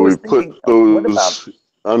 So we put those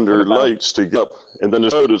under lights to get up, and then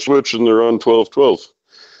it's out a switch, and they're on 12-12.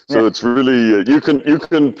 So it's really you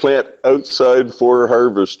can plant outside for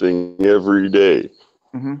harvesting every day.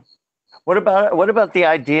 Mm-hmm. What about the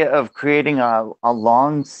idea of creating a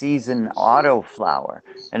long season autoflower,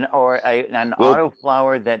 an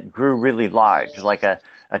autoflower that grew really large, like a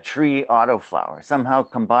tree autoflower, somehow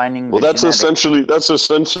combining? Well, that's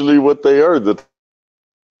essentially what they are.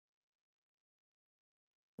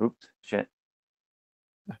 Oops, shit.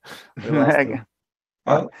 I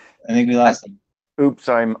think we lost him. Oops,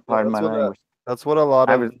 sorry, pardon my language. That's what a lot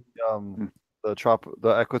of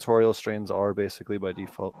the equatorial strains are basically by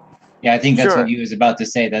default. Yeah, I think that's what he was about to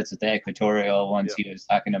say. That's what the equatorial ones he was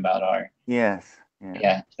talking about are. Yes.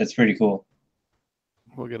 Yeah, that's pretty cool.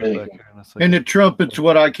 We'll get it back here in a second. And the trumpets,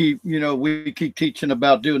 what I keep, we keep teaching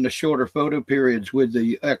about doing the shorter photo periods with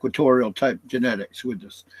the equatorial type genetics with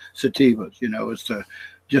the sativas, is to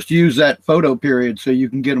just use that photo period so you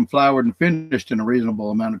can get them flowered and finished in a reasonable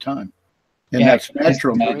amount of time. And Yeah, that's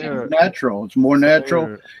natural. imagine. Natural. It's more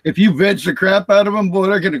natural. If you veg the crap out of them, boy,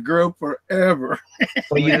 they're going to grow forever.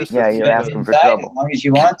 Well, you Yeah, you're veg asking for inside trouble. as long as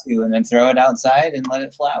you want to, and then throw it outside and let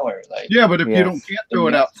it flower. Like Yeah, but if you Yes. can't throw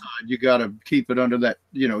it outside, you got to keep it under that.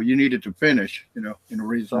 You know, you need it to finish. You know, in a Some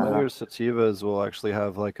reasonable. of your sativas will actually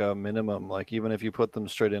have like a minimum, like even if you put them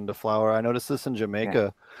straight into flower. I noticed this in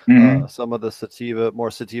Jamaica. Mhm. Some of the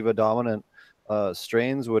more sativa dominant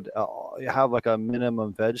strains would have like a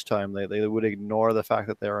minimum veg time. They would ignore the fact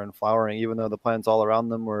that they were in flowering, even though the plants all around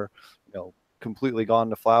them were, completely gone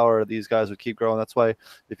to flower. These guys would keep growing. That's why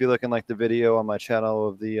if you look in like the video on my channel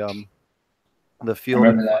of the field and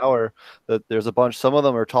remember that. flower, that there's a bunch. Some of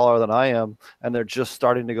them are taller than I am, and they're just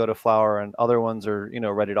starting to go to flower, and other ones are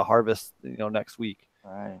ready to harvest next week.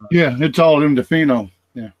 Right. Yeah, it's all in the pheno.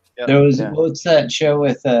 Yeah. There was Yeah. what's that show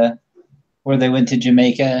with where they went to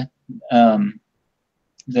Jamaica?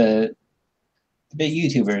 The big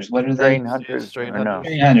YouTubers. What are they? Strain hunters. Strain or no? hunters.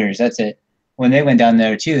 Strain hunters. That's it. When they went down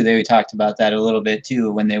there too, they talked about that a little bit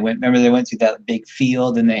too. When they went, remember they went through that big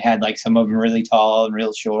field and they had like some of them really tall and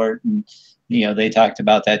real short, and they talked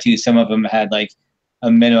about that too. Some of them had like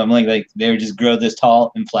a minimum, like they would just grow this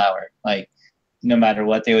tall and flower, like no matter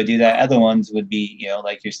what they would do that. Other ones would be,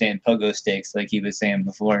 like you're saying, pogo sticks, like he was saying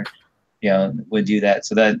before, would do that.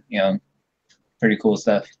 So that, pretty cool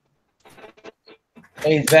stuff.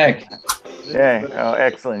 Hey, he's back. Yeah. Oh,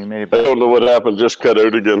 excellent. You made it I back. don't know what happened. Just cut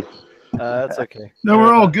out again. That's okay. No,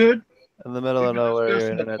 we're all good. In the middle of nowhere.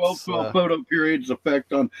 Discussing the Internet's, 12 photo period's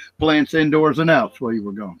effect on plants indoors and outs while you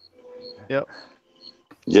were gone. Yeah.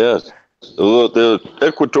 The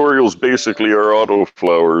equatorials basically are auto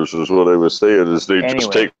flowers, is what I was saying. Is they Anyway.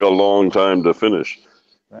 just take a long time to finish.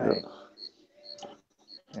 Right.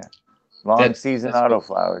 Yeah. Long That's- season that's cool.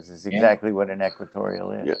 autoflowers is exactly what an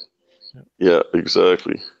equatorial is. Yeah. Yeah,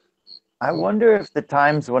 exactly. I wonder if the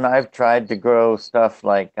times when I've tried to grow stuff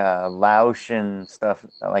like Laotian stuff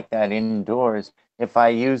like that indoors, if I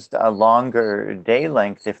used a longer day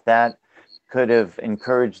length, if that could have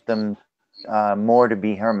encouraged them more to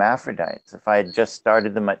be hermaphrodites. If I had just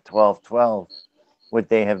started them at 12-12, would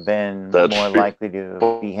they have been That's more likely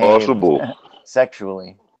to behave possible.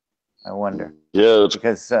 sexually? I wonder. Yeah,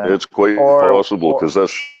 Because it's quite or- possible or- because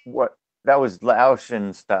that's what that was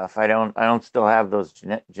Laotian stuff. I don't still have those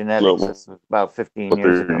genetics. No. This was about 15 what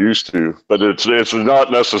years they're ago. used to. But it's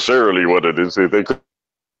not necessarily what it is. They could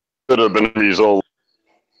have been these all.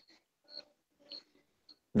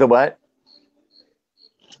 The what?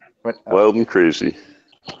 What? Wild and crazy.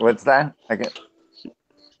 What's that? I get.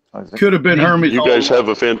 Oh, is it- Could have been Hermes. You all guys along. have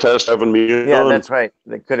a fantastic having me Yeah, on. that's right.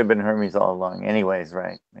 They could have been Hermes all along. Anyways,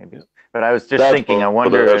 right? Maybe. But I was just That's- thinking. I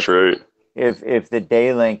wonder That's right. if the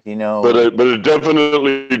day length, But it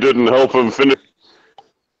definitely didn't help him finish.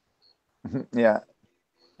 yeah.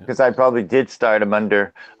 Because I probably did start them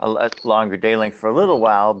under a longer day length for a little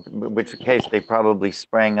while, which case they probably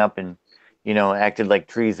sprang up and, acted like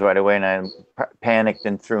trees right away, and I panicked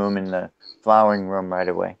and threw them in the flowering room right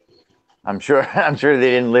away. I'm sure they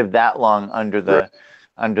didn't live that long under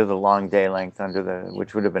the long day length,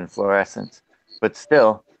 which would have been fluorescence, but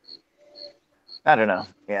still, I don't know.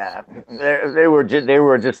 Yeah, they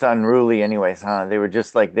were just unruly, anyways, huh? They were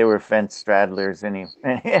just like they were fence straddlers, anyway.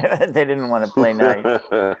 They didn't want to play nice.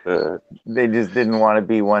 They just didn't want to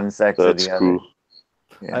be one sex or That's the other. cool.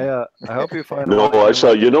 Yeah. I hope you find. No, one I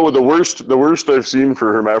saw. The worst I've seen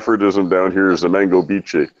for hermaphrodism down here is the mango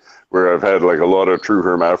biche, where I've had like a lot of true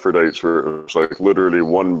hermaphrodites, where it was like literally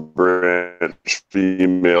one branch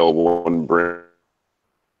female, one branch.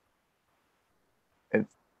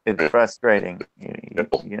 It's frustrating. You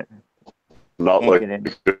Not can't like get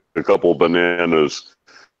in. a couple bananas,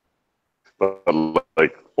 but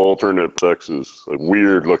like alternate sexes, like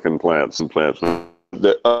weird looking plants. Of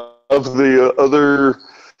the other,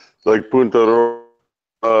 like Punta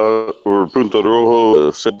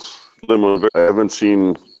Rojo, I haven't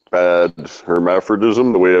seen bad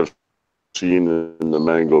hermaphrodism the way I've seen in the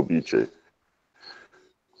mango biche.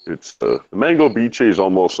 It's the mango biche is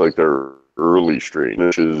almost like their early strain,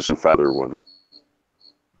 which is a fatter one.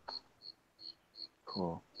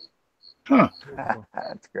 Cool. Huh.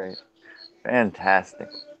 That's great. Fantastic.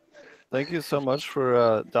 Thank you so much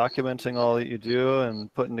for documenting all that you do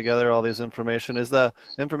and putting together all these information. Is the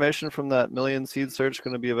information from that million seed search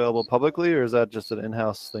going to be available publicly, or is that just an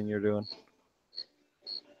in-house thing you're doing?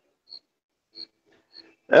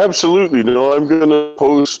 Absolutely. No, I'm going to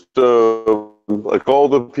post, like all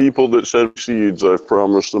the people that sent seeds, I've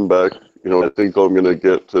promised them back. I think I'm going to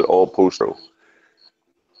get to all post.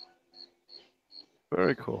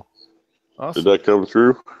 Very cool. Did Awesome. that come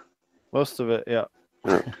through? Most of it, yeah.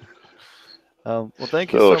 Yeah. Well,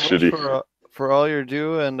 thank you Oh, so shitty. much for all your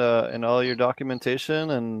do and all your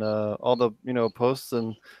documentation and all the posts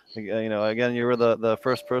and again, you were the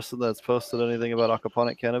first person that's posted anything about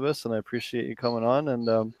aquaponic cannabis, and I appreciate you coming on,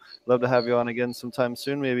 and love to have you on again sometime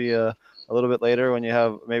soon, maybe a little bit later when you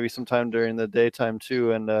have maybe some time during the daytime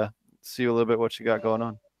too, and see a little bit what you got going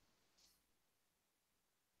on.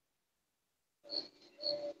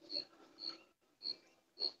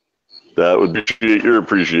 That would appreciate your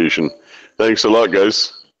appreciation. Thanks a lot,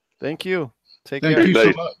 guys. Thank you. Take Thank care. you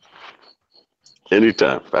so much.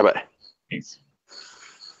 Anytime. Bye-bye. Thanks.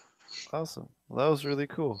 Awesome. Well, that was really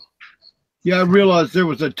cool. Yeah, I realized there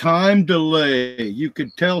was a time delay. You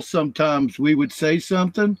could tell sometimes we would say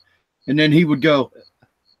something, and then he would go,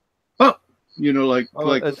 "Oh," like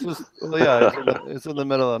it's just yeah, it's in the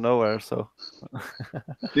middle of nowhere. So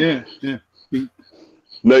yeah.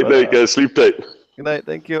 Night, guys. Sleep tight. Good night.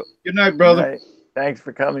 Thank you. Good night, brother. Right. Thanks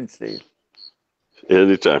for coming, Steve.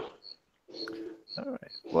 Anytime. All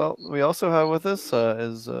right. Well, we also have with us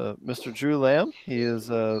is Mr. Drew Lamb. He is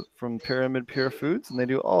from Pyramid Pure Foods, and they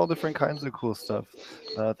do all different kinds of cool stuff.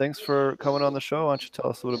 Thanks for coming on the show. Why don't you tell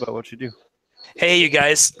us a little about what you do? Hey, you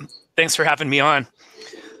guys. Thanks for having me on.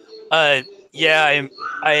 Yeah,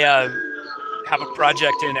 I have a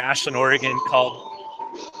project in Ashland, Oregon called...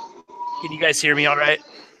 Can you guys hear me all right?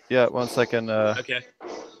 Yeah, 1 second. Okay.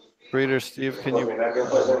 Breeder Steve, can you...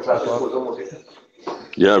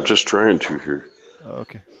 Yeah, I'm just trying to here. Oh,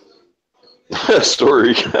 okay.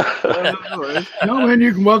 Sorry. No, man,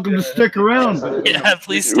 you're welcome to stick around. Yeah,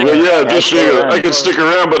 please stick Well, around. yeah, just saying, I can stick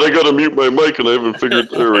around, but I got to mute my mic, and I haven't figured.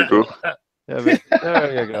 There we go. Yeah,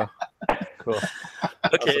 there you go. Cool.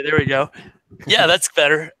 Okay, there we go. Yeah, that's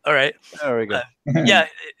better. All right. There we go. Yeah.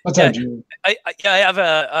 What's up, Drew? I have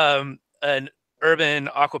an urban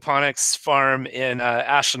aquaponics farm in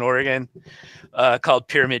Ashland, Oregon, called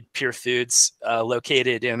Pyramid Pure Foods,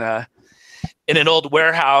 located in an old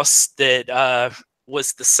warehouse that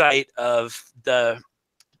was the site of the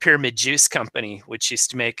Pyramid Juice Company, which used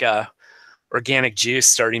to make organic juice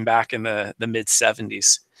starting back in the mid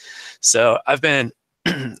 70s. So I've been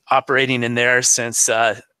operating in there since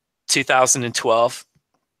 2012,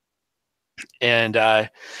 and I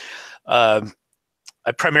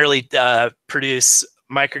primarily produce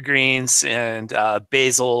microgreens and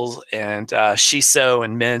basil and shiso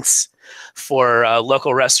and mints for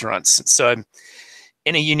local restaurants. So I'm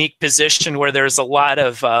in a unique position where there's a lot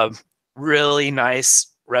of really nice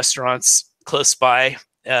restaurants close by.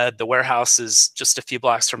 The warehouse is just a few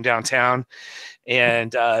blocks from downtown,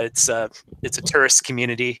 and it's a tourist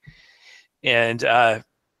community, and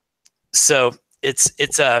so it's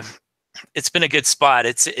been a good spot.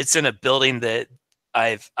 It's in a building that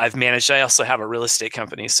I've managed. I also have a real estate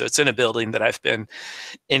company, so it's in a building that I've been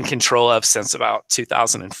in control of since about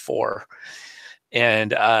 2004. And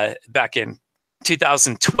back in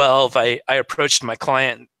 2012, I approached my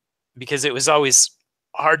client because it was always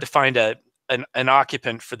hard to find an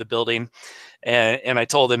occupant for the building, and I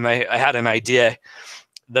told him I had an idea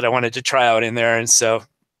that I wanted to try out in there. And so,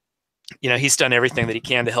 he's done everything that he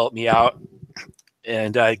can to help me out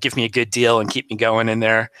and give me a good deal and keep me going in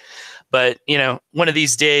there. But, one of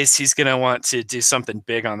these days he's going to want to do something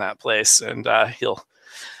big on that place, and he'll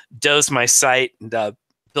doze my site and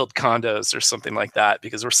build condos or something like that,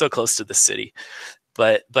 because we're so close to the city.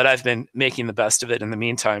 But I've been making the best of it in the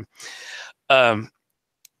meantime.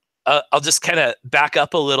 I'll just kind of back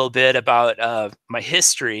up a little bit about my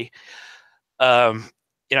history. I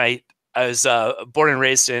was born and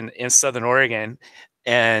raised in Southern Oregon,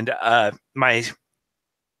 and my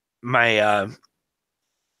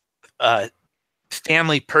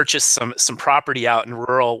family purchased some property out in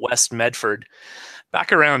rural West Medford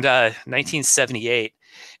back around 1978.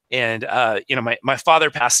 And my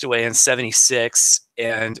father passed away in 76,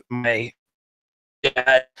 and my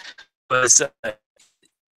dad was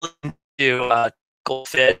to Gold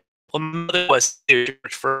Fit. Well, my mother was to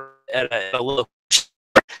church for at a local,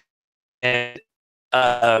 and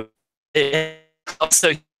it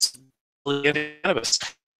also cannabis.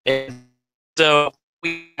 And so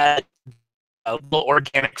we had a little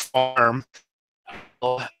organic farm, a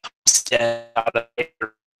little homestead out of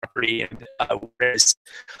acre property, and raised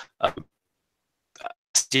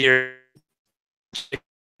steer,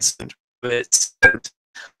 chickens, and rabbits, and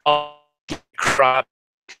all crop.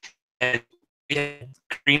 And we had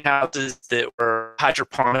greenhouses that were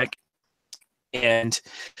hydroponic, and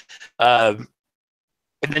then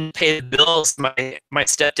pay the bills. My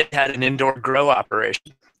stepdad had an indoor grow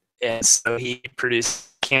operation, and so he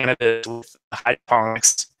produced cannabis with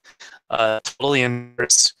hydroponics, totally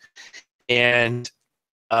indoors. And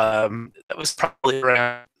that was probably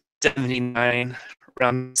around 79,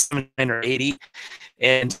 around 79 or 80.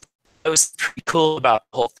 And it was pretty cool about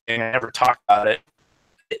the whole thing. I never talked about it.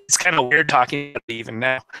 It's kind of weird talking about it even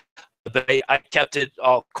now. But I kept it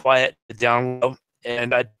all quiet, down low,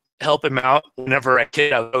 and I'd help him out whenever I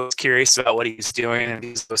could. I was curious about what he was doing, and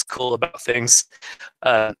he was cool about things.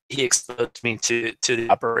 He exposed me to the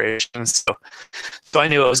operations, so I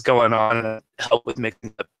knew what was going on, and I'd help with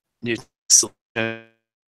making the new solution.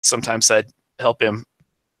 Sometimes I'd help him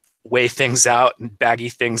weigh things out and baggy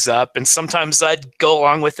things up, and sometimes I'd go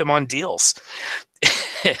along with him on deals.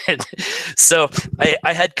 And so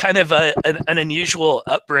I had kind of an unusual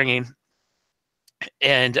upbringing,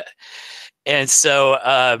 and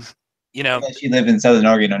so you know, she lived in Southern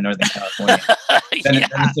Oregon or Northern California.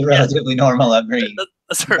 That's a relatively normal upbringing.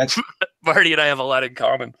 Marty and I have a lot in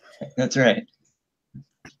common. That's right.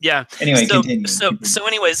 Yeah. Anyway, so, continue. So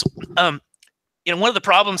anyways, you know, one of the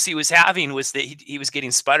problems he was having was that he was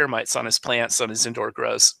getting spider mites on his plants, on his indoor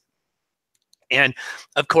grows, and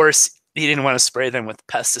of course he didn't want to spray them with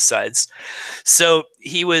pesticides. So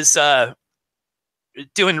he was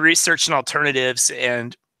doing research and alternatives,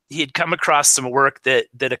 and he had come across some work that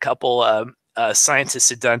a couple scientists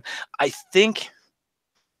had done. I think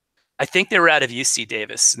they were out of UC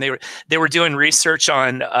Davis, and they were doing research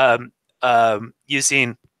on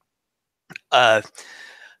using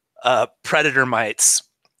predator mites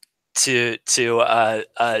to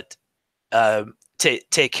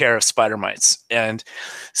take care of spider mites. And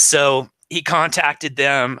so he contacted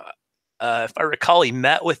them. If I recall, he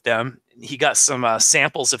met with them. He got some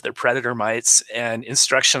samples of their predator mites and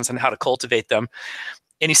instructions on how to cultivate them.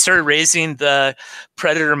 And he started raising the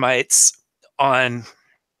predator mites on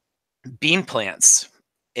bean plants,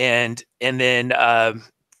 and then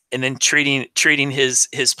treating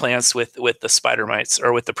his plants with the spider mites,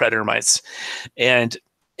 or with the predator mites. And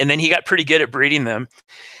then he got pretty good at breeding them.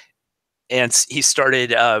 And he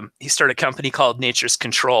started a company called Nature's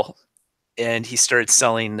Control, and he started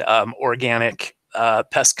selling organic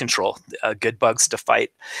pest control, good bugs to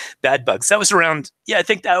fight bad bugs. That was around, I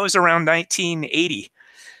think that was around 1980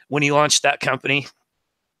 when he launched that company.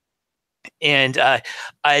 And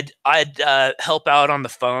I'd help out on the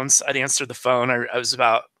phones. I'd answer the phone. I was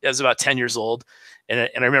about 10 years old, and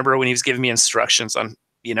I remember when he was giving me instructions on,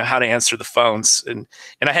 you know, how to answer the phones, and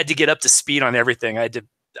I had to get up to speed on everything. I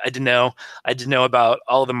had to know about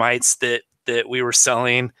all the mites that we were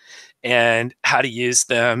selling, and how to use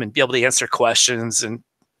them, and be able to answer questions. And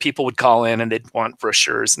people would call in and they'd want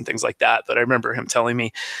brochures and things like that. But I remember him telling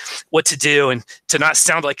me what to do and to not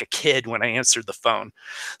sound like a kid when I answered the phone.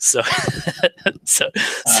 So, nice.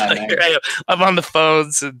 Here I am. I'm on the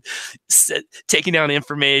phones and taking down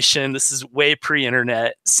information. This is way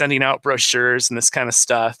pre-internet, sending out brochures and this kind of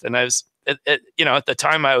stuff. And I was, at the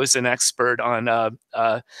time, I was an expert on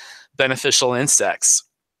beneficial insects.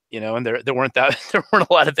 And there weren't a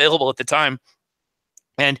lot available at the time.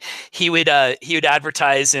 And he would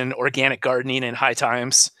advertise in organic gardening in High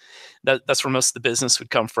Times. That's where most of the business would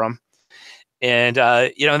come from. And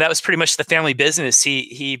that was pretty much the family business.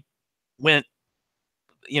 He went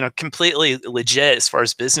completely legit as far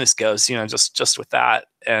as business goes. Just with that.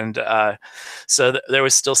 And so there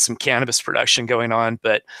was still some cannabis production going on,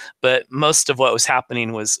 but most of what was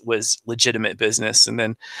happening was legitimate business. And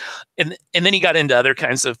then he got into other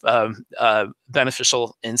kinds of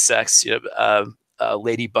beneficial insects,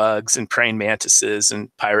 ladybugs and praying mantises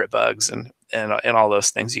and pirate bugs and all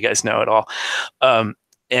those things. You guys know it all.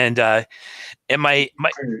 And my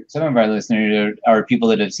some of our listeners are people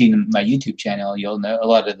that have seen my YouTube channel. You'll know a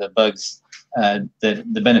lot of the bugs,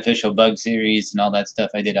 the beneficial bug series and all that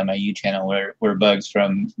stuff I did on my YouTube channel were bugs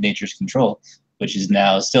from Nature's Control, which is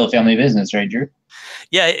now still a family business, right, Drew?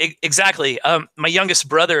 Yeah, exactly. My youngest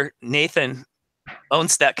brother, Nathan,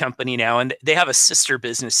 owns that company now, and they have a sister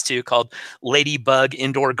business too called Ladybug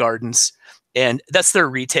Indoor Gardens, and that's their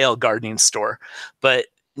retail gardening store. But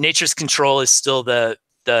Nature's Control is still the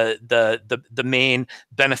main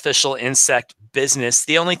beneficial insect business.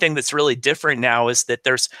 The only thing that's really different now is that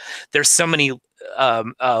there's so many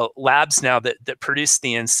labs now that produce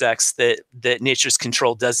the insects that Nature's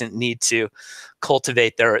Control doesn't need to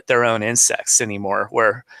cultivate their own insects anymore.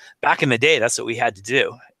 Where back in the day, that's what we had to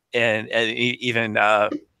do. And even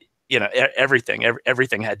everything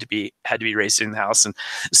had to be raised in the house, and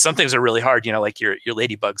some things are really hard. Like your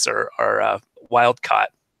ladybugs are wild caught,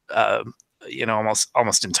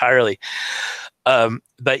 almost entirely.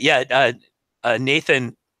 But yeah,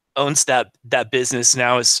 Nathan owns that business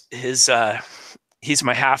now. He's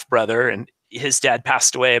my half brother, and his dad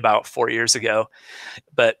passed away about 4 years ago.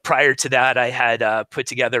 But prior to that, I had put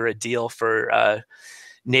together a deal for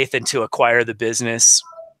Nathan to acquire the business.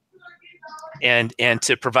 and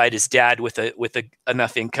to provide his dad with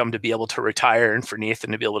enough income to be able to retire, and for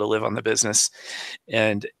Nathan to be able to live on the business.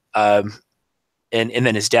 And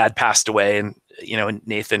then his dad passed away, and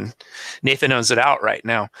Nathan owns it outright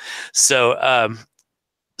now. So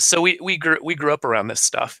we grew up around this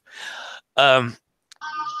stuff.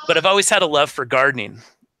 But I've always had a love for gardening,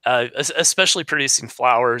 especially producing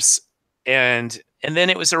flowers. And then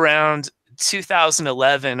it was around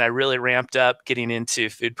 2011 I really ramped up getting into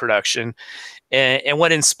food production. And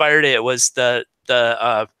what inspired it was the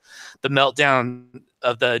meltdown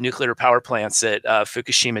of the nuclear power plants at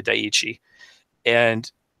Fukushima Daiichi.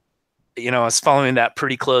 And I was following that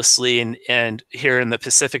pretty closely, and here in the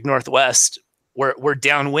Pacific Northwest, we're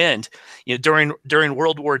downwind. During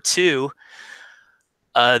World War II,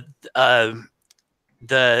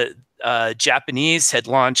 the Japanese had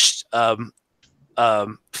launched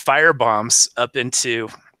fire bombs up into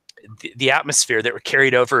the atmosphere that were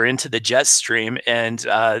carried over into the jet stream, and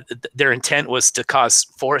their intent was to cause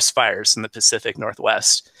forest fires in the Pacific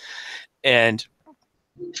Northwest. And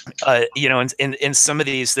in some of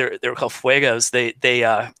these, they were called fuegos. They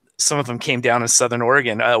some of them came down in Southern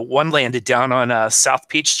Oregon. One landed down on South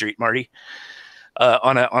Peach Street, Marty,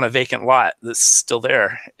 on a vacant lot that's still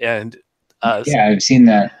there. And yeah, I've seen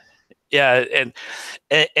that. Yeah,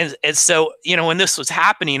 and so when this was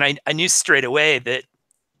happening, I knew straight away that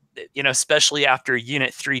especially after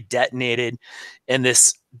Unit 3 detonated, and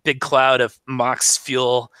this big cloud of MOX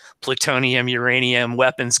fuel, plutonium, uranium,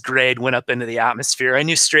 weapons grade went up into the atmosphere, I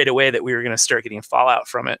knew straight away that we were going to start getting fallout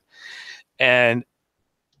from it. And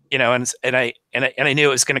and I knew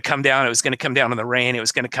it was going to come down. It was going to come down in the rain. It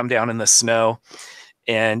was going to come down in the snow,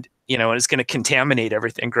 and it was going to contaminate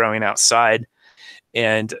everything growing outside.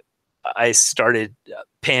 And I started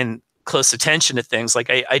paying close attention to things. Like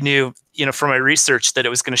I knew, from my research, that it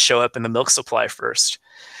was going to show up in the milk supply first.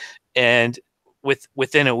 And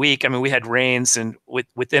within a week, we had rains, and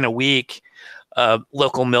within a week,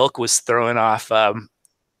 local milk was throwing off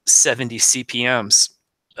 70 CPMs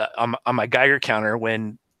on my Geiger counter,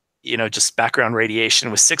 when just background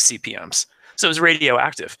radiation was 6 CPMs. So it was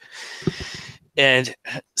radioactive. And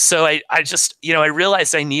so I just, I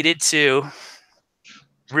realized I needed to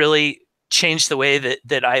really change the way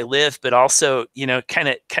that I live, but also, kind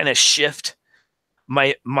of shift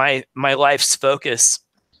my life's focus,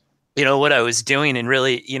 what I was doing, and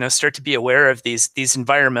really, start to be aware of these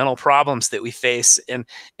environmental problems that we face, and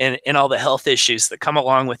all the health issues that come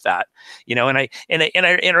along with that, and I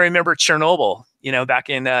remember Chernobyl, back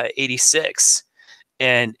in '86,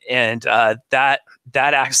 and that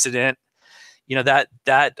accident,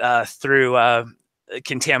 that through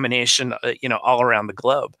contamination, all around the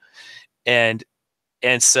globe. And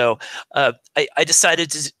so I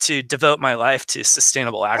decided to devote my life to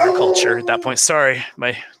sustainable agriculture at that point. Sorry,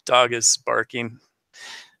 my dog is barking.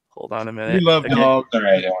 Hold on a minute. We love dogs. All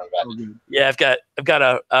right, don't worry about it. Yeah, I've got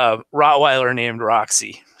a Rottweiler named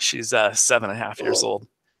Roxy. She's 7.5 years old.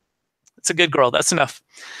 It's a good girl. That's enough.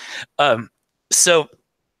 So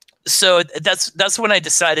that's when I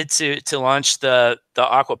decided to launch the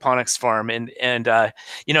aquaponics farm, and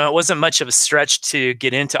it wasn't much of a stretch to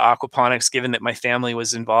get into aquaponics, given that my family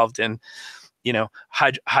was involved in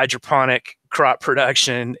hydroponic crop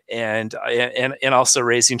production and also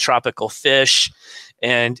raising tropical fish.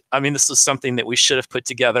 And this was something that we should have put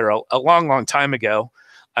together a long time ago.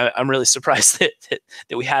 I'm really surprised that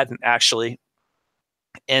we hadn't, actually.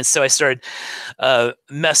 And so I started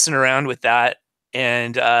messing around with that.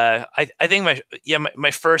 And I think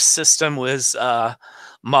my first system was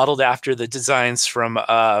modeled after the designs from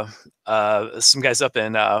some guys up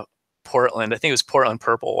in Portland. I think it was Portland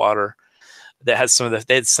Purple Water that had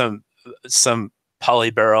they had some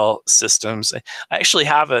polybarrel systems. I actually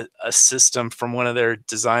have a system from one of their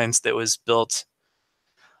designs that was built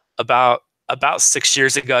about 6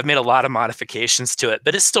 years ago. I've made a lot of modifications to it,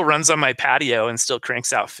 but it still runs on my patio and still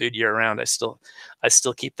cranks out food year round. I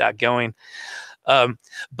still keep that going.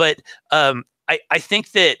 But I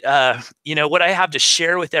think that, what I have to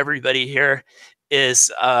share with everybody here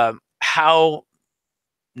is how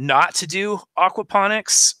not to do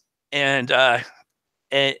aquaponics, and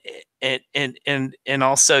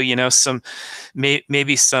also, some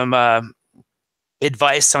maybe some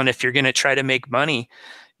advice on if you're going to try to make money,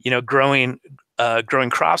 growing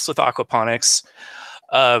crops with aquaponics.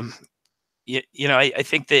 I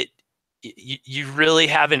think that you really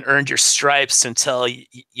haven't earned your stripes until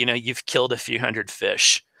you've killed a few hundred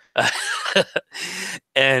fish.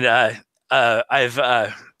 And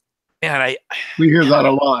we hear that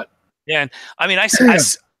a lot. And I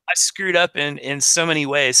screwed up in so many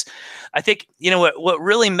ways. I think what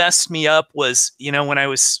really messed me up was when I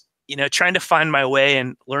was trying to find my way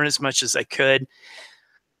and learn as much as I could.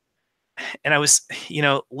 And I was,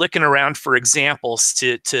 looking around for examples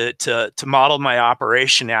to model my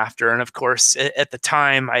operation after. And of course, at the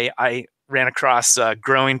time, I ran across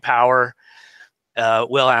Growing Power,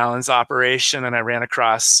 Will Allen's operation, and I ran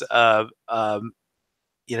across, these.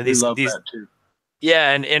 That too.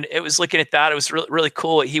 Yeah, and it was looking at that. It was really, really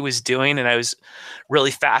cool what he was doing, and I was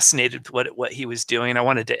really fascinated with what he was doing. I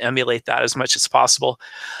wanted to emulate that as much as possible.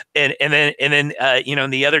 And then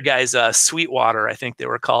the other guys, Sweetwater, I think they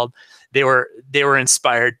were called. They were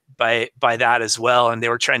inspired by that as well, and they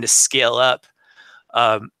were trying to scale up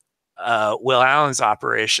Will Allen's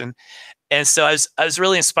operation. And so I was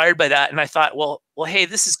really inspired by that, and I thought, well, hey,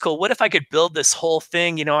 this is cool. What if I could build this whole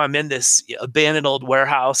thing? I'm in this abandoned old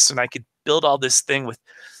warehouse, and I could build all this thing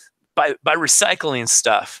by recycling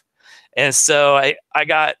stuff. And so I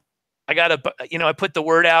put the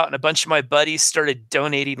word out, and a bunch of my buddies started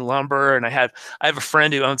donating lumber. And I have a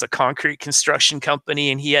friend who owns a concrete construction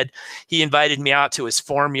company, and he invited me out to his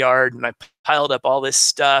farm yard, and I piled up all this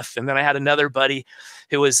stuff. And then I had another buddy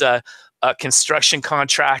who was a construction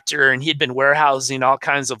contractor, and he'd been warehousing all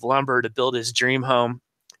kinds of lumber to build his dream home.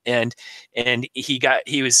 And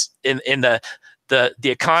he was in the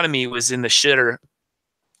economy was in the shitter,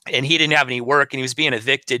 and he didn't have any work, and he was being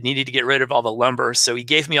evicted, needed to get rid of all the lumber. So he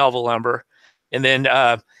gave me all the lumber, and then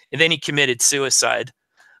he committed suicide.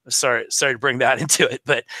 Sorry to bring that into it,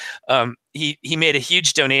 but he made a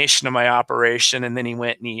huge donation to my operation, and then he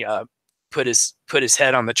went and he put his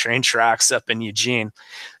head on the train tracks up in Eugene.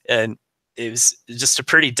 And it was just a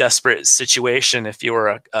pretty desperate situation if you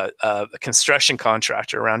were a construction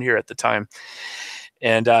contractor around here at the time.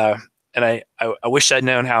 And I wish I'd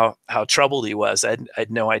known how troubled he was. I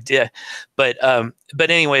had no idea. But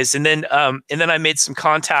anyways, and then I made some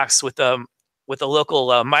contacts with a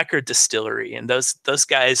local micro distillery, and those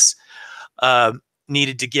guys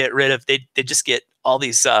needed to get rid of. They just get all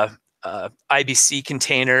these IBC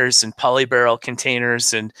containers and polybarrel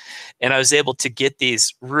containers, and I was able to get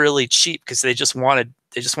these really cheap because they just wanted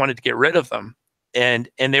to get rid of them, and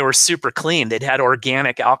they were super clean. They'd had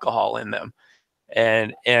organic alcohol in them,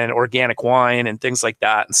 and organic wine and things like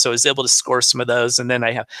that. And so I was able to score some of those. And then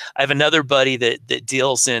I have another buddy that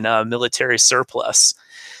deals in military surplus,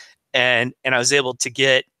 and I was able to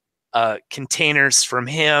get containers from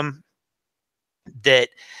him that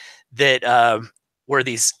were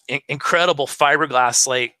these incredible fiberglass,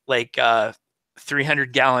 like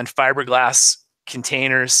 300-gallon fiberglass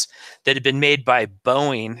containers that had been made by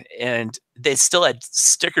Boeing, and they still had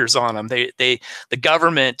stickers on them. The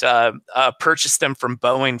government purchased them from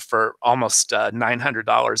Boeing for almost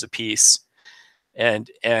 $900 a piece, and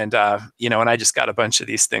I just got a bunch of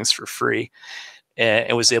these things for free,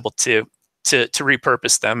 and was able to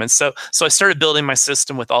repurpose them. And so I started building my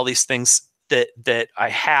system with all these things that I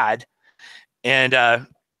had, and then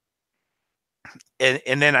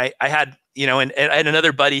I had. And I had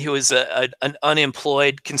another buddy who was an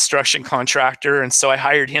unemployed construction contractor. And so I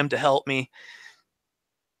hired him to help me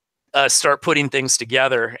start putting things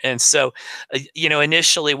together. And so,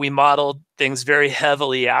 initially we modeled things very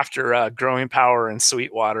heavily after Growing Power and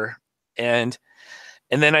Sweetwater. And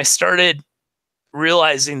then I started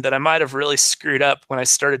realizing that I might have really screwed up when I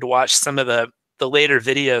started to watch some of the later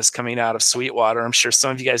videos coming out of Sweetwater. I'm sure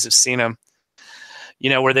some of you guys have seen them,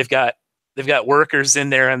 where they've got workers in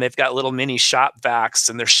there, and they've got little mini shop vacs,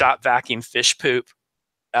 and they're shop vacuuming fish poop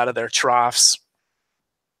out of their troughs.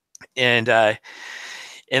 And then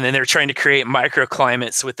they're trying to create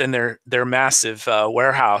microclimates within their massive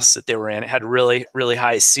warehouse that they were in. It had really, really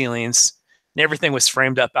high ceilings, and everything was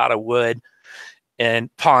framed up out of wood and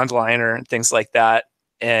pond liner and things like that.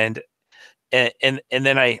 And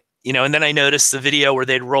then I noticed the video where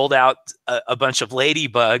they'd rolled out a bunch of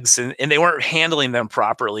ladybugs, and they weren't handling them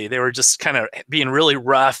properly. They were just kind of being really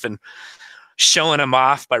rough and showing them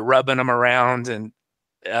off by rubbing them around. And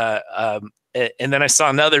then I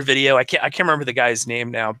saw another video. I can't remember the guy's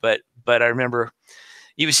name now, but I remember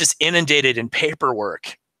he was just inundated in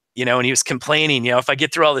paperwork, and he was complaining, if I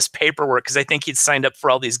get through all this paperwork, because I think he'd signed up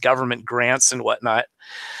for all these government grants and whatnot.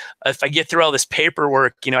 If I get through all this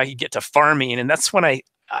paperwork, I could get to farming. And that's when I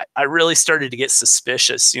really started to get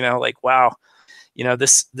suspicious, like, wow,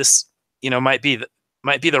 this might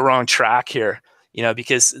be the wrong track here,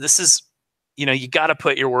 because this is, you got to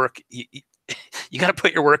put your work, you got to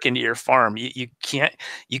put your work into your farm. You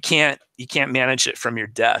can't manage it from your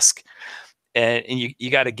desk, and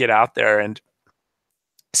you got to get out there. And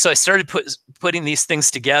so I started putting these things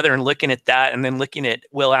together and looking at that, and then looking at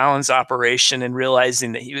Will Allen's operation and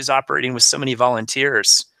realizing that he was operating with so many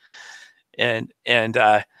volunteers. and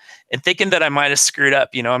thinking that I might have screwed up.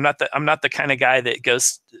 I'm not the kind of guy that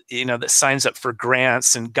goes, that signs up for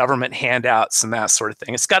grants and government handouts and that sort of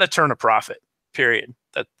thing. It's got to turn a profit, period.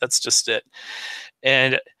 That's just it.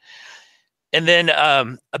 And then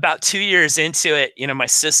about 2 years into it, my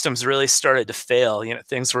systems really started to fail.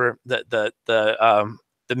 Things were the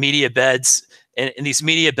media beds, and these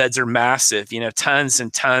media beds are massive. Tons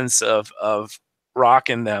and tons of rock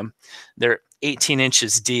in them. They're 18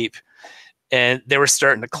 inches deep, and they were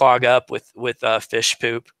starting to clog up with fish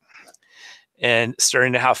poop, and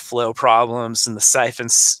starting to have flow problems, and the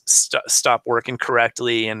siphons stop working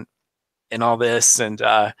correctly, and all this, and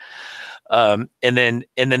then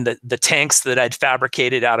the tanks that I'd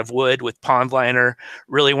fabricated out of wood with pond liner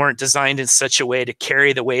really weren't designed in such a way to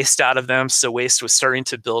carry the waste out of them. So waste was starting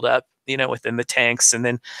to build up, within the tanks. And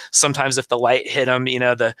then sometimes if the light hit them,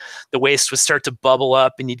 the waste would start to bubble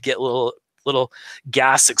up, and you'd get little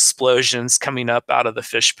gas explosions coming up out of the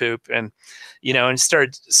fish poop, and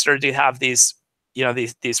started to have these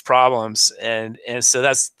these problems. And so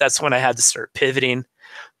that's when I had to start pivoting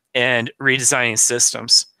and redesigning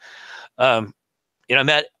systems. I'm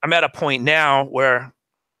at a point now where,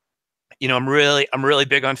 I'm really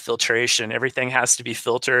big on filtration. Everything has to be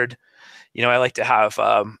filtered. I like to have,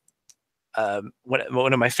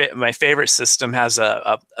 one of my favorite system has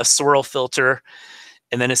a swirl filter,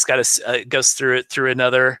 and then it's got it goes through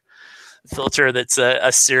another filter that's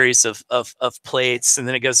a series of plates, and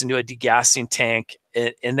then it goes into a degassing tank,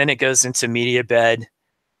 and then it goes into media bed,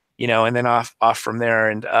 and then off from there.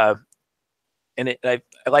 And I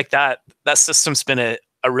like that. That system's been a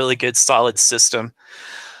really good, solid system.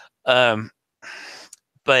 But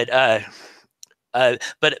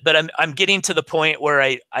I'm getting to the point where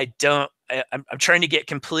I'm trying to get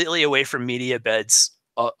completely away from media beds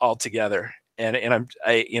altogether. And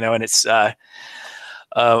it's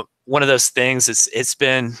one of those things. It's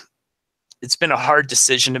been a hard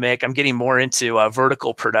decision to make. I'm getting more into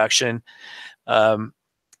vertical production, and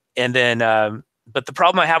then. But the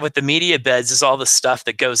problem I have with the media beds is all the stuff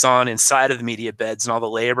that goes on inside of the media beds and all the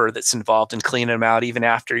labor that's involved in cleaning them out. Even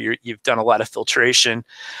after you've done a lot of filtration,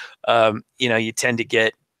 you tend to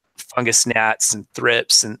get fungus gnats and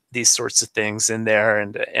thrips and these sorts of things in there.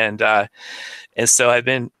 And so I've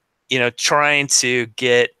been, trying to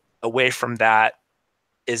get away from that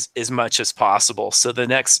as much as possible. So the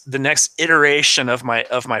next iteration of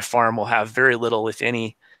my farm will have very little, if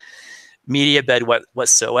any, media bed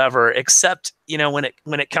whatsoever, except when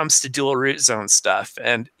it comes to dual root zone stuff.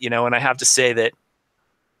 And and I have to say that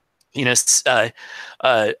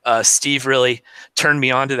Steve really turned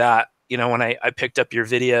me on to that when I picked up your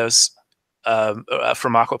videos from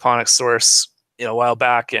Aquaponics Source a while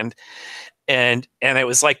back, and it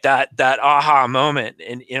was like that aha moment.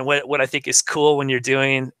 And what I think is cool when you're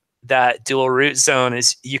doing that dual root zone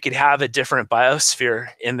is you could have a different biosphere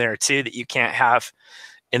in there too that you can't have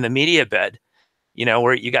in the media bed,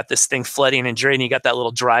 where you got this thing flooding and draining, you got that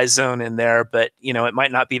little dry zone in there, but it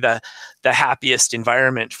might not be the happiest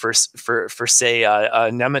environment for say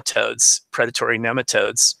nematodes, predatory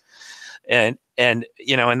nematodes, and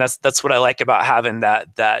that's what I like about having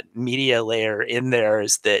that media layer in there,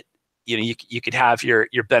 is that you could have your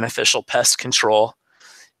beneficial pest control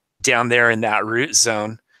down there in that root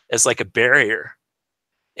zone as like a barrier.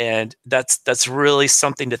 And that's really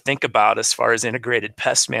something to think about as far as integrated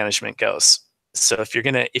pest management goes. So if you're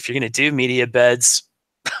gonna do media beds,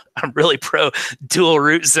 I'm really pro dual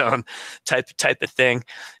root zone type of thing,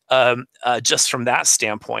 just from that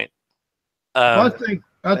standpoint.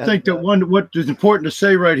 I think that what is important to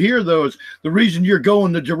say right here, though, is the reason you're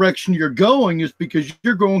going the direction you're going is because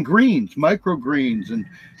you're growing greens, microgreens, and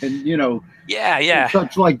and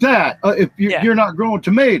such like that. If you're not growing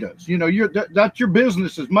tomatoes, that's your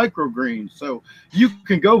business is microgreens, so you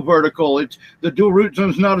can go vertical. It's the dual root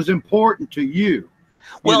zone is not as important to you.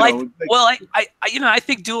 I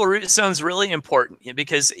think dual root zone is really important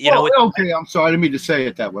because okay, I'm sorry, I didn't mean to say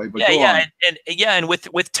it that way, but and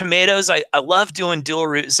with tomatoes, I love doing dual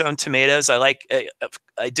root zone tomatoes. I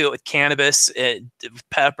do it with cannabis,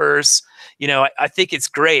 peppers. I think it's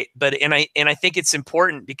great, but I think it's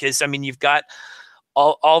important because you've got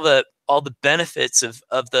all the benefits of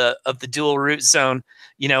the dual root zone,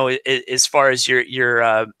 as far as your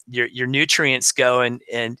nutrients go, and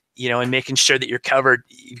making sure that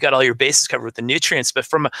you've got all your bases covered with the nutrients. But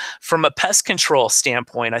from a pest control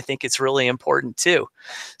standpoint, I think it's really important too.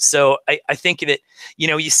 So I think that,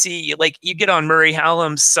 you see, like you get on Murray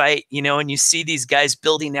Hallam's site, and you see these guys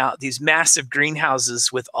building out these massive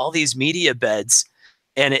greenhouses with all these media beds.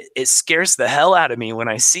 And it scares the hell out of me when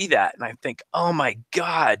I see that. And I think, oh my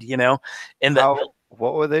God, and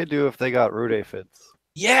what would they do if they got root aphids?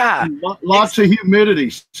 Yeah. Lots of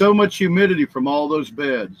humidity, so much humidity from all those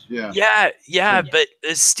beds. Yeah. Yeah. But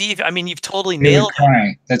Steve, I mean, you've totally They would nailed it.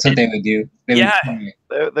 cry. That's what they would do. They would cry.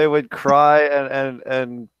 They would cry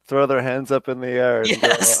and throw their hands up in the air and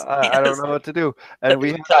Yes, go, I don't know what to do. And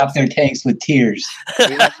we Top their tanks with tears.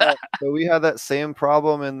 we had that same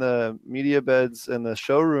problem in the media beds in the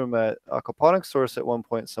showroom at Aquaponics Source at one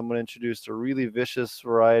point. Someone introduced a really vicious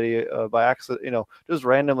variety by accident, just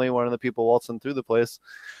randomly. One of the people waltzing through the place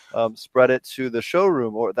spread it to the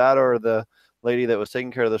showroom, or the lady that was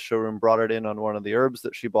taking care of the showroom brought it in on one of the herbs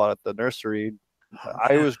that she bought at the nursery.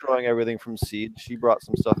 I was growing everything from seed. She brought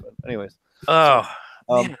some stuff in. Anyways.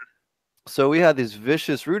 So we had these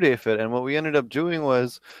vicious root aphid, and what we ended up doing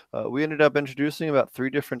was we ended up introducing about 3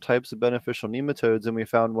 different types of beneficial nematodes, and we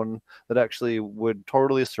found one that actually would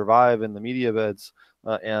totally survive in the media beds,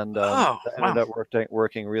 and that ended up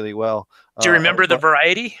working really well. Do you remember the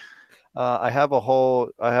variety? I have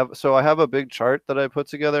a big chart that I put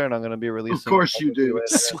together, and I'm going to be releasing. Of course you do.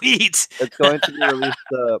 Sweet. It's going to be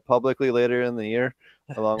released publicly later in the year,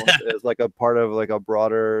 along with as like a part of like a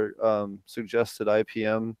broader suggested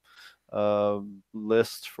IPM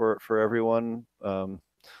list for everyone.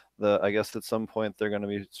 I guess at some point they're going to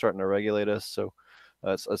be starting to regulate us, so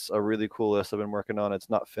it's a really cool list I've been working on. It's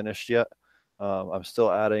not finished yet. I'm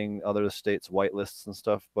still adding other states' white lists and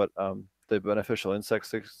stuff, but the beneficial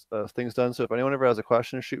insects things done. So if anyone ever has a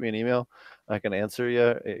question, shoot me an email. I can answer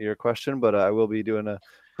your question, but I will be doing a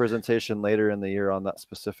presentation later in the year on that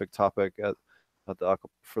specific topic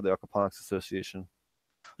for the Aquaponics Association.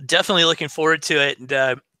 Definitely looking forward to it, and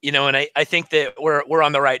and I think that we're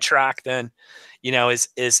on the right track then, as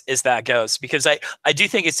that goes, because I do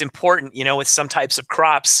think it's important, with some types of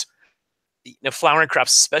crops, flowering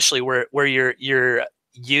crops especially, where you're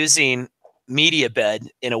using media bed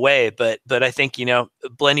in a way, but I think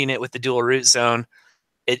blending it with the dual root zone,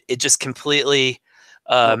 it just completely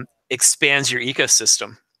expands your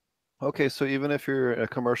ecosystem. Okay, so even if you're a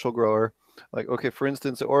commercial grower, for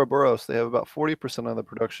instance, at Ouroboros, they have about 40% of the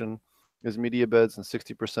production is media beds and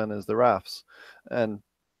 60% is the rafts, and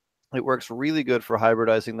it works really good for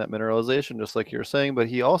hybridizing that mineralization, just like you're saying. But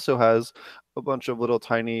he also has a bunch of little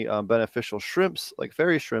tiny beneficial shrimps, like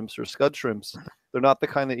fairy shrimps or scud shrimps. They're not the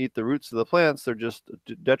kind that eat the roots of the plants. They're just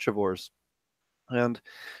detrivores. And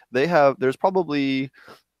there's probably,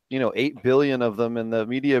 8 billion of them in the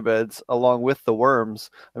media beds along with the worms.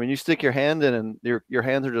 I mean, you stick your hand in and your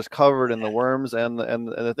hands are just covered in the worms and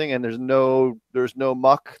the thing, and there's no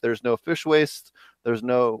muck, there's no fish waste. There's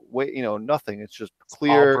no nothing. It's just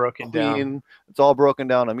clear, broken clean. down. It's all broken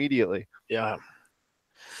down immediately. Yeah,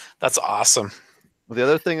 that's awesome. The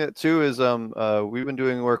other thing that too is we've been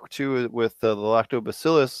doing work too with the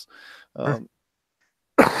lactobacillus.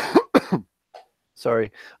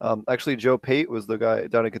 Sorry, actually Joe Pate was the guy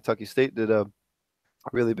down at Kentucky State, did a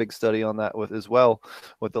really big study on that with the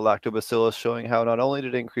lactobacillus, showing how not only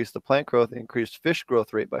did it increase the plant growth, it increased fish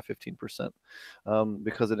growth rate by 15%,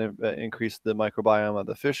 because it increased the microbiome of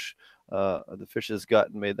the fish's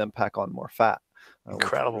gut and made them pack on more fat.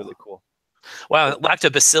 Incredible. Really cool. Wow,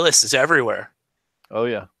 lactobacillus is everywhere. Oh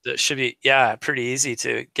yeah. It should be pretty easy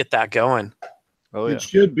to get that going. Oh yeah. It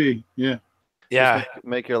should be. Yeah. Yeah.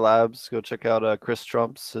 Make your labs. Go check out Chris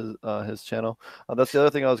Trump's his channel. That's the other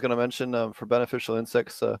thing I was going to mention for beneficial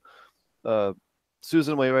insects.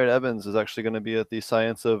 Susan Wainwright Evans is actually going to be at the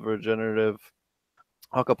Science of Regenerative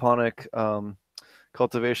Aquaponic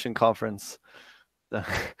Cultivation Conference.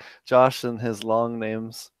 Josh and his long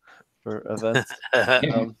names for events.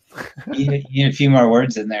 You need a few more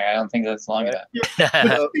words in there. I don't think that's long enough.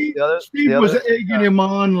 Steve was egging him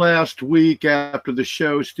on last week after the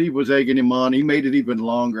show. Steve was egging him on. He made it even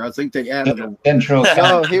longer. I think they added a central.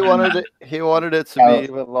 No, he wanted it to be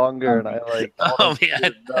even longer, and I Oh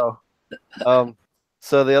man. No.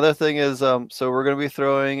 So the other thing is, so we're going to be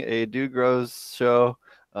throwing a Dude Grows show.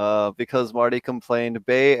 Because Marty complained,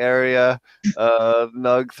 Bay Area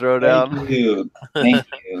nug throwdown. Thank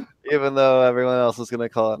you. Even though everyone else is going to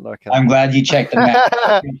call it NorCal. I'm glad you checked the map.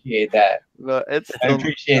 I appreciate that. No, I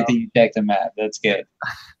appreciate that you checked the map. That's good.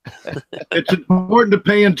 It's important to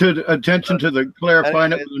pay attention to the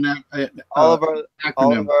clarifying it with an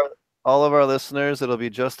acronym. All of our listeners, it'll be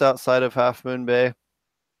just outside of Half Moon Bay.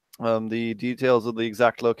 The details of the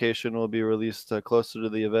exact location will be released closer to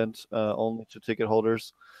the event, only to ticket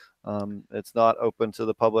holders. It's not open to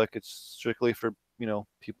the public. It's strictly for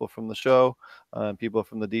people from the show, people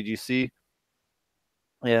from the DGC.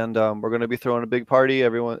 And we're going to be throwing a big party.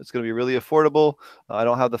 It's going to be really affordable. I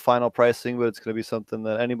don't have the final pricing, but it's going to be something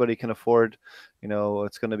that anybody can afford.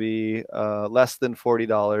 It's going to be less than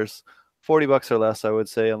 $40. $40 or less, I would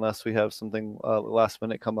say, unless we have something last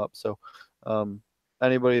minute come up. So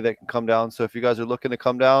anybody that can come down. So if you guys are looking to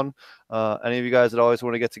come down, any of you guys that always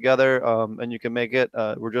want to get together and you can make it,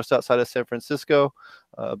 we're just outside of San Francisco.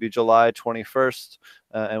 It'll be July 21st,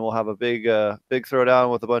 and we'll have a big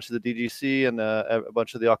throwdown with a bunch of the DGC and a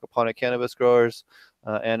bunch of the aquaponic cannabis growers.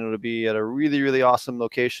 And it'll be at a really, really awesome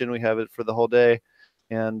location. We have it for the whole day.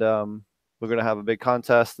 And we're going to have a big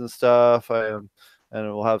contest and stuff. And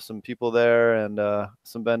we'll have some people there and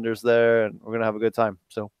some vendors there, and we're going to have a good time.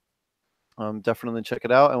 So definitely check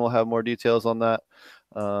it out, and we'll have more details on that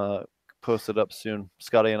posted up soon.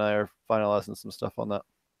 Scotty and I are finalizing some stuff on that.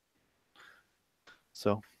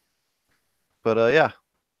 So, but yeah.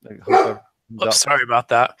 Oops, sorry about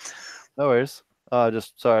that. No worries.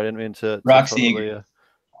 Just sorry, I didn't mean to Roxy. totally,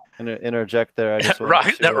 interject there. I just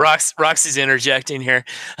Roxy's interjecting here.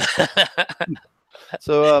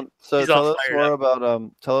 So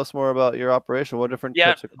tell us more about your operation. What different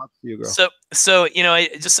types of crops do you grow? So I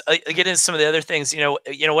get into some of the other things.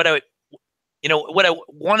 What I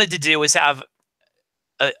wanted to do was have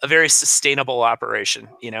a very sustainable operation.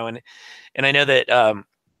 And I know that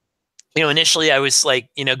initially I was like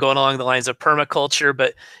going along the lines of permaculture,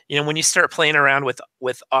 but when you start playing around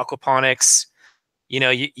with aquaponics,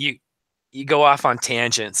 you go off on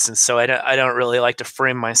tangents, and so I don't really like to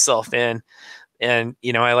frame myself in. And,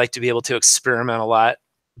 I like to be able to experiment a lot,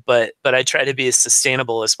 but I try to be as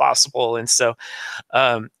sustainable as possible. And so,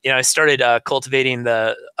 I started cultivating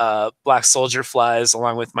the black soldier flies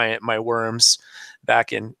along with my worms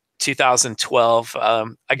back in 2012.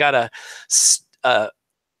 I got a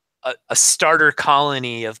starter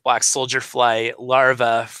colony of black soldier fly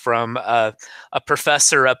larvae from a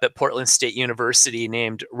professor up at Portland State University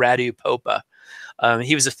named Radu Popa.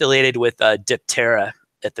 He was affiliated with Diptera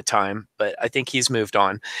at the time, but I think he's moved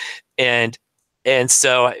on. And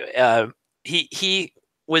so he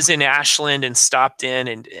was in Ashland and stopped in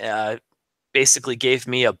and basically gave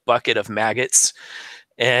me a bucket of maggots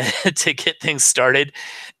and to get things started.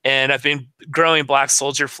 And I've been growing black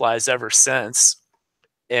soldier flies ever since.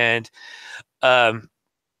 And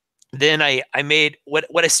then I made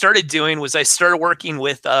what I started doing was I started working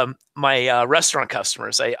with my restaurant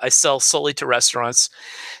customers. I sell solely to restaurants.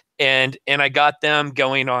 And I got them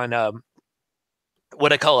going on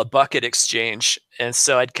what I call a bucket exchange. And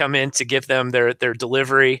so I'd come in to give them their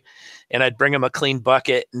delivery, and I'd bring them a clean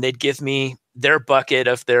bucket, and they'd give me their bucket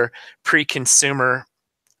of their pre-consumer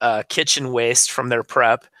kitchen waste from their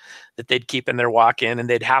prep that they'd keep in their walk-in, and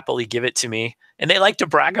they'd happily give it to me. And they like to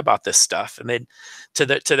brag about this stuff, and they'd to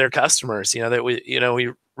their customers, that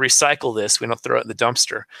we recycle this, we don't throw it in the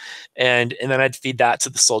dumpster. And then I'd feed that to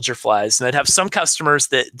the soldier flies, and I'd have some customers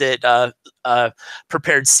that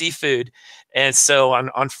prepared seafood. And so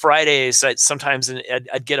on Fridays,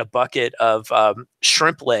 I'd get a bucket of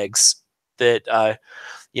shrimp legs that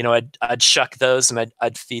I'd shuck those, and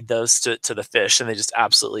I'd feed those to the fish, and they just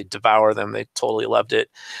absolutely devour them. They totally loved it.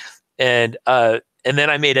 And then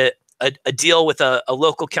I made a deal with a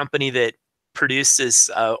local company that produces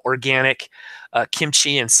organic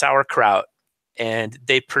kimchi and sauerkraut, and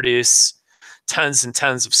they produce tons and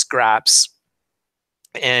tons of scraps,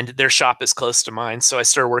 and their shop is close to mine. So I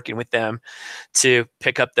started working with them to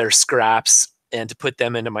pick up their scraps and to put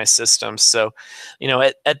them into my system. So, at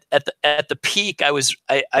the peak, I was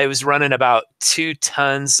running about 2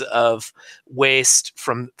 tons of waste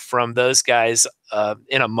from those guys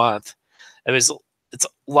in a month. It's a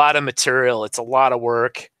lot of material. It's a lot of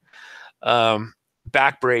work.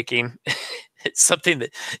 Backbreaking. It's something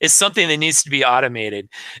that needs to be automated.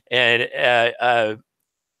 And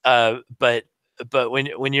but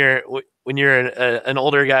when you're an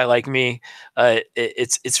older guy like me,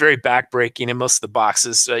 it's very backbreaking, and most of the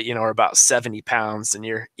boxes are about 70 pounds, and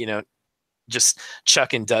you're just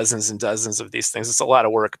chucking dozens and dozens of these things. It's a lot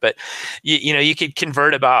of work, but you could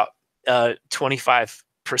convert about 25%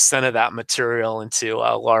 of that material into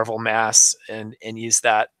larval mass and use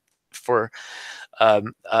that for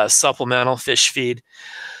supplemental fish feed.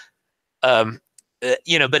 But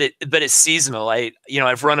it's seasonal.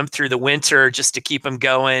 I've run them through the winter just to keep them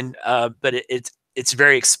going. But it's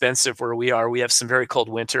very expensive where we are. We have some very cold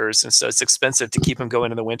winters, and so it's expensive to keep them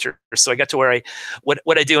going in the winter. So I got to where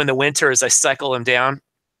what I do in the winter is I cycle them down,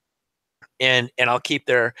 and I'll keep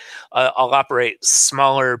I'll operate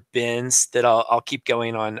smaller bins that I'll keep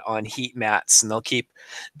going on heat mats, and they'll keep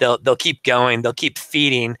going. They'll keep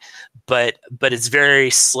feeding, but it's very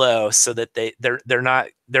slow, so that they're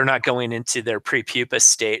not going into their pre-pupa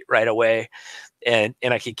state right away, and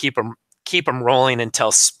I can keep them rolling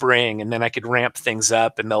until spring, and then I could ramp things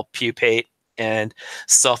up, and they'll pupate and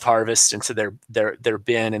self-harvest into their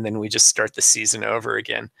bin, and then we just start the season over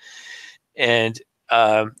again. And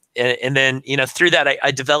then, you know, through that,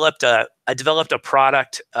 I developed a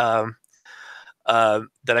product that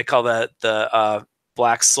I call the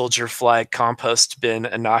Black Soldier Fly Compost Bin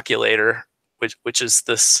Inoculator, which is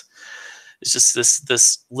this. It's just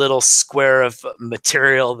this little square of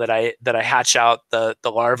material that I hatch out the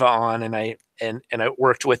larva on, and I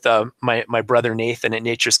worked with my brother Nathan at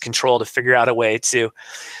Nature's Control to figure out a way to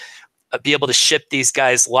be able to ship these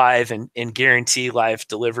guys live and guarantee live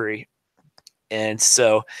delivery. And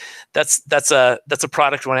so that's a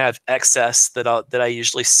product when I have excess that I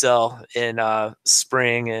usually sell in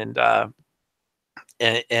spring and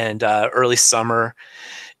early summer,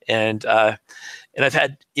 and I've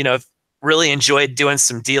had, you know, really enjoyed doing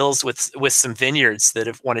some deals with some vineyards that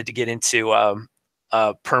have wanted to get into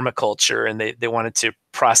permaculture, and they wanted to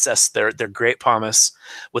process their grape pomace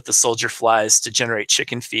with the soldier flies to generate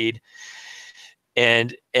chicken feed.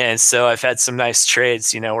 And so I've had some nice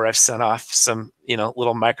trades, you know, where I've sent off some, you know,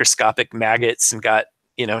 little microscopic maggots and got,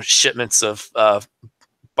 you know, shipments of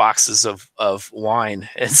boxes of wine.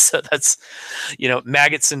 And so that's, you know,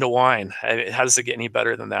 maggots into wine. How does it get any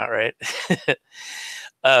better than that, right?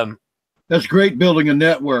 That's great, building a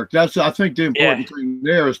network. That's, I think, the important thing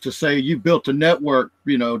there is to say you built a network,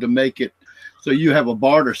 you know, to make it so you have a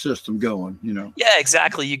barter system going, you know. Yeah,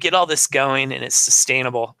 exactly. You get all this going and it's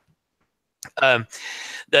sustainable. With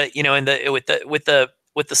the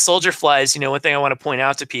soldier flies, you know, one thing I want to point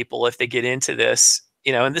out to people if they get into this,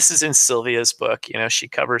 you know, and this is in Sylvia's book, you know, she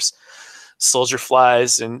covers soldier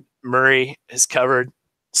flies, and Murray has covered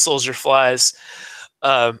soldier flies.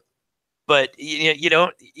 But you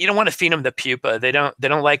don't want to feed them the pupa. They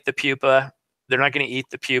don't like the pupa. They're not going to eat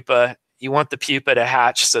the pupa. You want the pupa to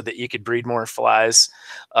hatch so that you could breed more flies.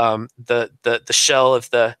 The shell of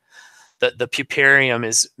the puparium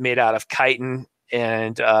is made out of chitin,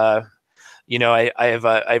 and you know, I have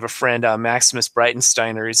a friend, Maximus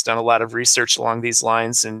Breitensteiner, who's done a lot of research along these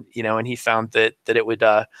lines, and you know, and he found that it would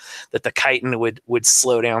that the chitin would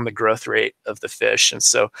slow down the growth rate of the fish. And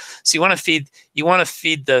so you want to feed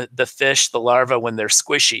the fish the larva when they're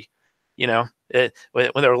squishy, you know,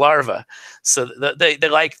 when they're larvae. So they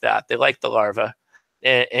like that. They like the larva,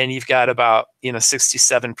 and you've got about, you know,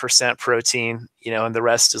 67% protein, you know, and the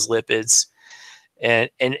rest is lipids. And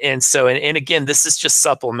so again, this is just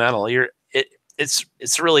supplemental.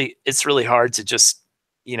 It's really hard to just,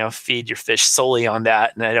 you know, feed your fish solely on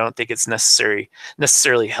that, and I don't think it's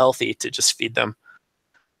necessarily healthy to just feed them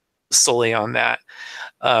solely on that.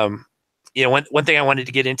 You know, one thing I wanted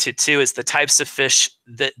to get into too is the types of fish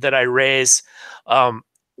that I raise.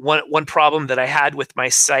 One problem that I had with my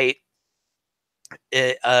site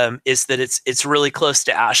is that it's really close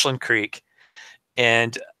to Ashland Creek,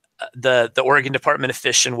 and the Oregon Department of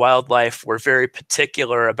Fish and Wildlife were very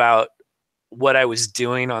particular about what I was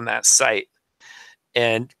doing on that site,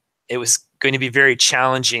 and it was going to be very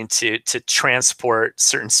challenging to transport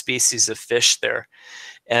certain species of fish there,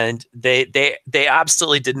 and they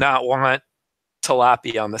absolutely did not want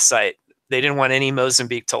tilapia on the site. They didn't want any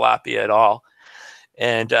Mozambique tilapia at all,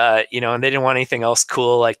 and you know, and they didn't want anything else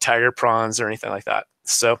cool like tiger prawns or anything like that.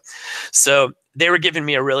 So they were giving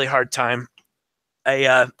me a really hard time.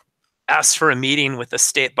 I asked for a meeting with a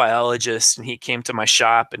state biologist, and he came to my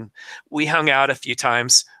shop, and we hung out a few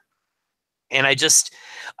times, and I just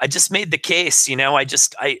made the case, you know, I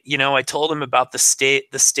told him about the state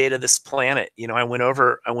of this planet. You know, I went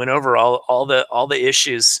over all the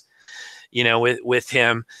issues, you know, with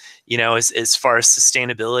him, you know, as far as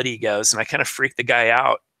sustainability goes, and I kind of freaked the guy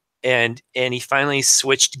out, and he finally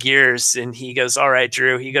switched gears, and he goes, "All right,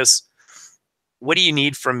 Drew," he goes, "what do you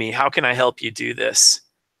need from me? How can I help you do this?"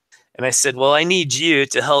 And I said, "Well, I need you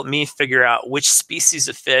to help me figure out which species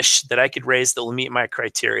of fish that I could raise that will meet my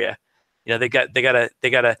criteria. You know, they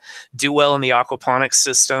gotta do well in the aquaponics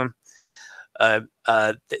system.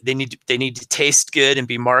 They need to taste good and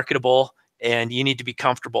be marketable, and you need to be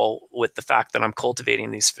comfortable with the fact that I'm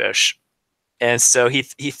cultivating these fish." And so he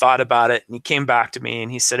thought about it, and he came back to me, and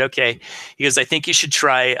he said, "Okay," he goes, "I think you should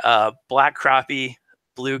try black crappie,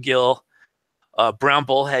 bluegill, brown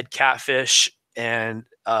bullhead catfish, and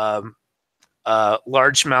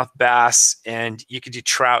largemouth bass, and you could do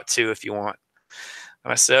trout too if you want."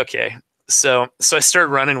 And I said, "Okay." So I started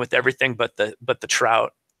running with everything but the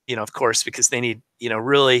trout, you know, of course, because they need, you know,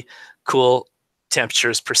 really cool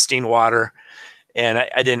temperatures, pristine water, and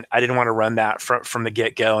I didn't want to run that from the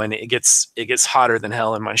get go, and it gets hotter than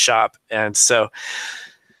hell in my shop, and so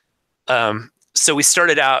we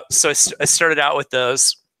started out. So I started out with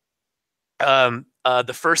those.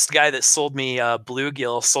 the first guy that sold me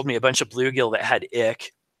bluegill sold me a bunch of bluegill that had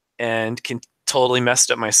ick, and totally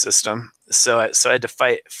messed up my system. So I had to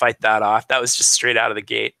fight that off. That was just straight out of the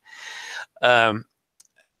gate.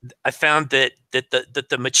 I found that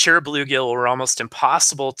the mature bluegill were almost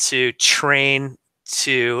impossible to train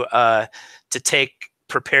to take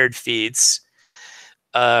prepared feeds,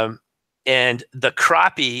 and the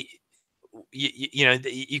crappie,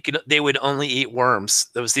 they would only eat worms.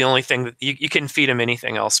 That was the only thing that you couldn't feed them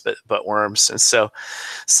anything else but worms. And so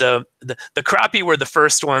the crappie were the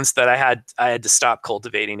first ones that I had to stop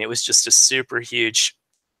cultivating. It was just a super huge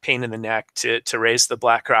pain in the neck to raise the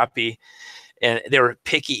black crappie, and they were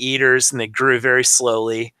picky eaters and they grew very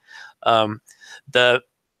slowly. The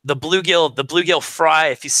bluegill fry,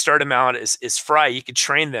 if you start them out as fry, you could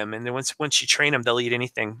train them, and then once you train them, they'll eat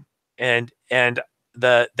anything. And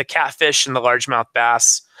the catfish and the largemouth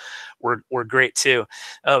bass were great too.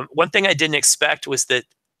 One thing I didn't expect was that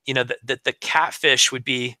that the catfish would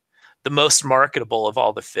be the most marketable of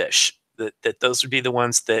all the fish. That those would be the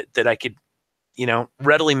ones that I could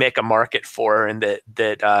readily make a market for, and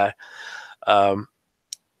that I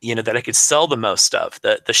could sell the most of.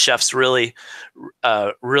 The chefs really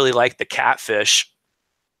like the catfish.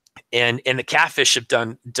 And the catfish have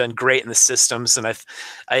done great in the systems, and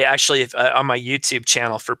I actually on my YouTube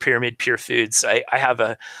channel for Pyramid Pure Foods, I have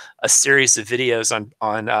a series of videos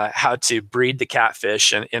on how to breed the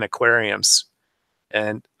catfish in aquariums.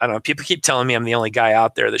 And I don't know, people keep telling me I'm the only guy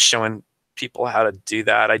out there that's showing people how to do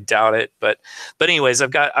that. I doubt it, but anyways,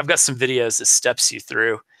 I've got some videos that steps you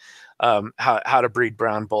through how to breed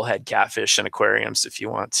brown bullhead catfish in aquariums if you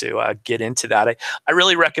want to get into that. I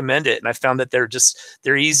really recommend it. And I found that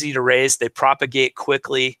they're easy to raise. They propagate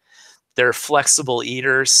quickly. They're flexible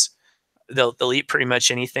eaters. They'll eat pretty much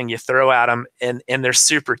anything you throw at them, and they're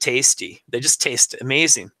super tasty. They just taste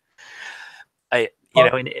amazing. Go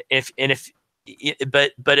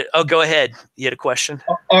ahead. You had a question?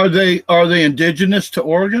 Are they indigenous to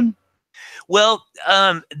Oregon? Well,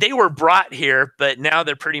 they were brought here, but now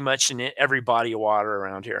they're pretty much in every body of water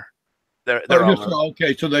around here. They're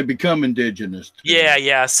okay, so they become indigenous.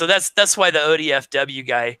 Yeah. So that's why the ODFW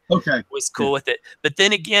guy was cool with it. But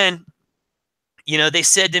then again, they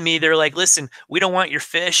said to me, they're like, listen, we don't want your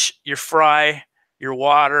fish, your fry, your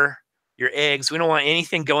water, your eggs. We don't want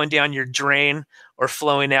anything going down your drain or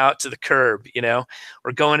flowing out to the curb,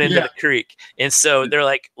 or going into the creek. And so they're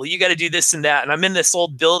like, well, you got to do this and that. And I'm in this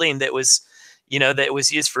old building that was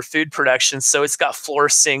used for food production. So it's got floor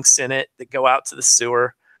sinks in it that go out to the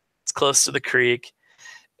sewer. It's close to the creek.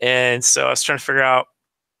 And so I was trying to figure out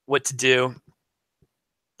what to do.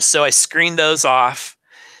 So I screened those off,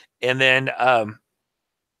 and then I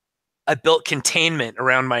built containment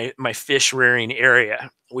around my fish rearing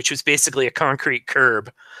area, which was basically a concrete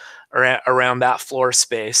curb around that floor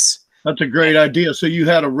space. That's a great idea. So you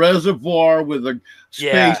had a reservoir with a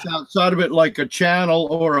space outside of it, like a channel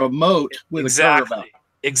or a moat with a curb out.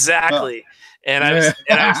 Exactly. And I was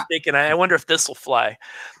thinking, I wonder if this will fly.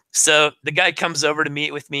 So the guy comes over to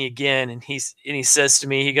meet with me again, and he says to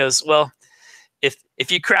me, he goes, well, if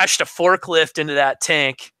you crashed a forklift into that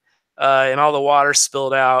tank and all the water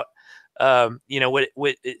spilled out,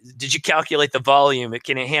 what did you calculate the volume?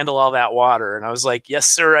 Can it handle all that water? And I was like, yes,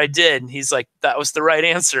 sir, I did. And he's like, that was the right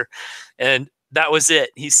answer. And that was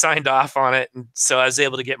it. He signed off on it. And so I was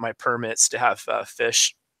able to get my permits to have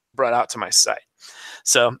fish brought out to my site.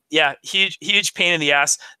 So yeah, huge pain in the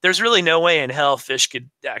ass. There's really no way in hell fish could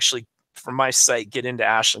actually, from my site, get into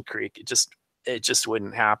Ashland Creek. It just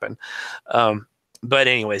wouldn't happen. But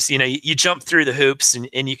anyways, you jump through the hoops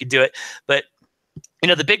and you could do it. But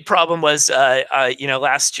the big problem was,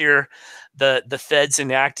 last year, the feds the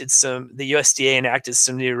USDA enacted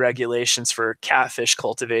some new regulations for catfish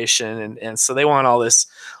cultivation. And so they want all this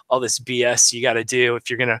BS you got to do if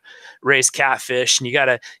you're going to raise catfish, and you got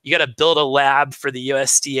to build a lab for the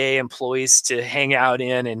USDA employees to hang out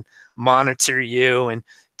in and monitor you and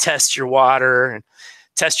test your water and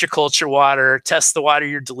test your culture water, test the water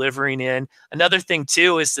you're delivering in. Another thing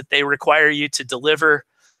too is that they require you to deliver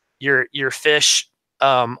your fish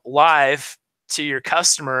live to your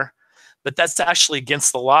customer, but that's actually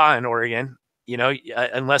against the law in Oregon,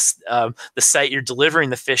 unless the site you're delivering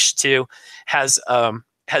the fish to has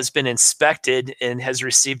been inspected and has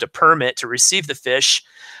received a permit to receive the fish.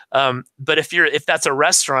 But if that's a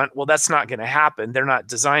restaurant, well, that's not going to happen. They're not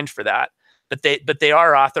designed for that, but they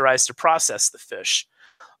are authorized to process the fish.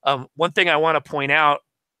 One thing I want to point out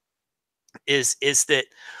is that,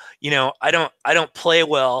 I don't play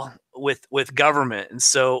well with government. And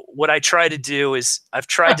so what I try to do is I've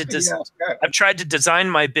tried to design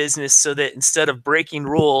my business so that instead of breaking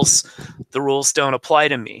rules, the rules don't apply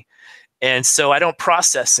to me. And so I don't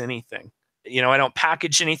process anything. You know, I don't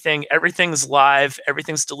package anything. Everything's live.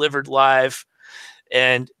 Everything's delivered live.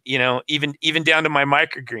 And, you know, even down to my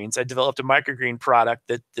microgreens, I developed a microgreen product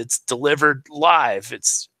that's delivered live.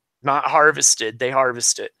 It's not harvested. They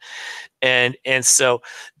harvest it. And so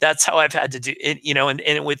that's how I've had to do it, you know,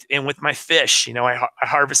 and with my fish, you know, I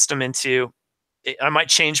harvest them into, I might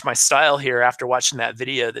change my style here after watching that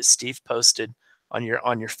video that Steve posted on your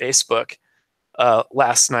Facebook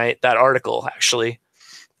last night, that article actually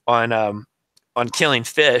on killing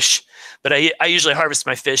fish. But I usually harvest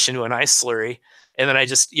my fish into an ice slurry, and then I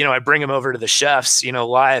just, you know, I bring them over to the chefs, you know,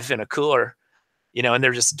 live in a cooler, you know, and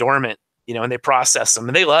they're just dormant, you know, and they process them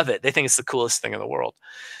and they love it. They think it's the coolest thing in the world.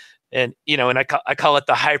 And, you know, and I call it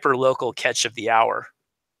the hyper local catch of the hour.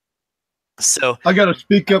 So I got to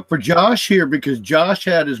speak up for Josh here, because Josh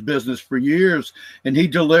had his business for years and he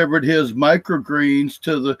delivered his microgreens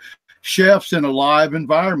to the chefs in a live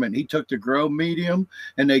environment. He took the grow medium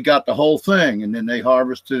and they got the whole thing, and then they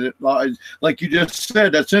harvested it live. Like you just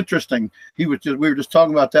said, that's interesting. We were just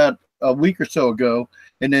talking about that a week or so ago,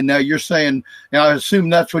 and then now you're saying, now I assume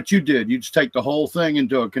that's what you did. You just take the whole thing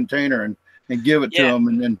into a container and give it to them,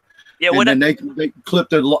 and then they clip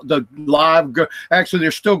the live. Actually, they're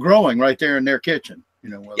still growing right there in their kitchen. You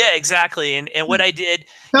know. Yeah, exactly. And what I did,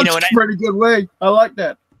 that's, you know, a pretty good way. I like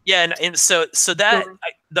that. Yeah, and so that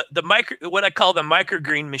what I call the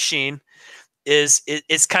microgreen machine is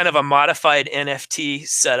it's kind of a modified NFT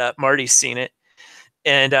setup. Marty's seen it,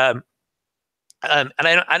 and I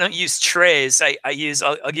don't use trays.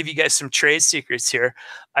 I'll give you guys some trade secrets here.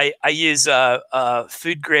 I use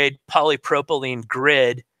food grade polypropylene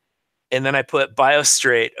grid, and then I put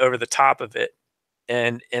BioStraight over the top of it,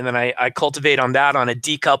 and then I cultivate on that on a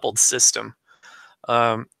decoupled system.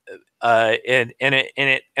 And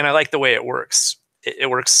I like the way it works. It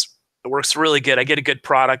works really good. I get a good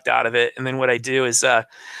product out of it. And then what I do is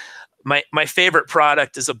my favorite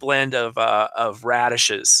product is a blend of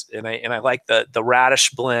radishes, and I like the radish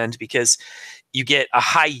blend because you get a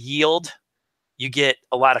high yield, you get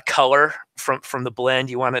a lot of color from the blend.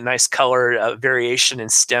 You want a nice color variation in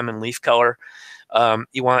stem and leaf color.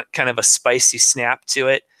 You want kind of a spicy snap to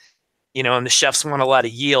it, you know, and the chefs want a lot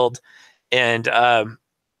of yield, and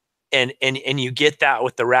you get that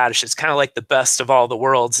with the radish. It's kind of like the best of all the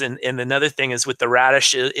worlds. And another thing is with the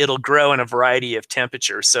radish, it'll grow in a variety of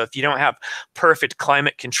temperatures. So if you don't have perfect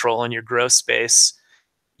climate control in your grow space,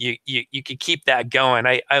 you can keep that going.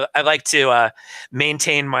 I like to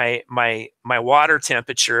maintain my water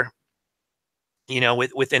temperature, you know,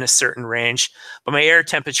 within a certain range, but my air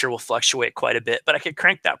temperature will fluctuate quite a bit. But I could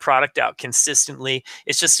crank that product out consistently.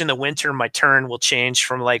 It's just in the winter, my turn will change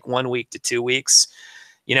from like 1 week to 2 weeks.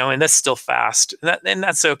 You know, and that's still fast, and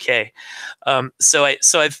that's okay. So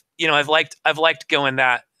I've liked going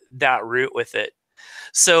that route with it.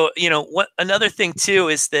 So, you know, what another thing too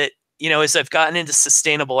is that, you know, as I've gotten into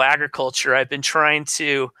sustainable agriculture, I've been trying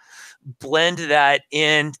to blend that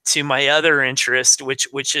into my other interest,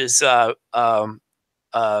 which is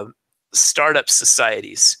startup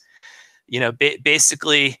societies. You know,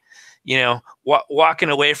 basically, you know, walking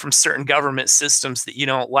away from certain government systems that you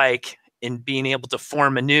don't like, and being able to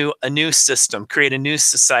form a new system, create a new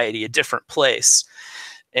society, a different place.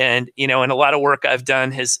 And, you know, and a lot of work I've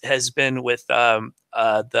done has been with the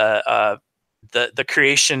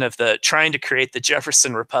creation of trying to create the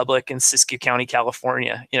Jefferson Republic in Siskiyou County,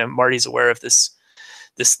 California. You know, Marty's aware of this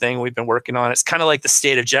thing we've been working on. It's kind of like the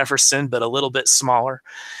state of Jefferson, but a little bit smaller.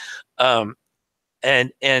 And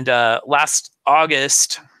last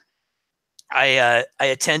August, I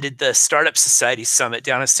attended the Startup Society Summit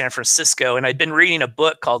down in San Francisco, and I'd been reading a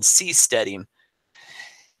book called Seasteading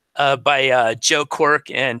by Joe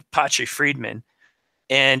Quirk and Patri Friedman,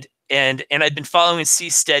 and I'd been following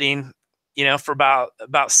seasteading, you know, for about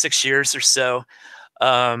 6 years or so,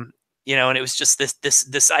 you know, and it was just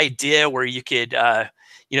this idea where you could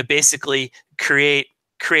you know, basically create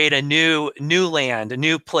a new land, a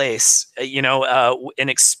new place, you know, an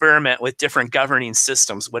experiment with different governing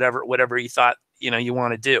systems, whatever you thought, you know, you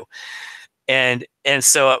want to do. And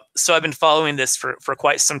so I've been following this for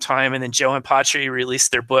quite some time. And then Joe and Patri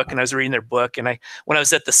released their book, and I was reading their book. And when I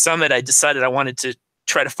was at the summit, I decided I wanted to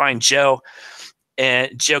try to find Joe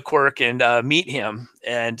Quirk and meet him.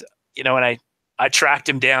 And, you know, and I tracked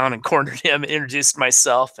him down and cornered him, introduced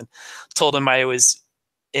myself, and told him I was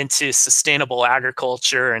into sustainable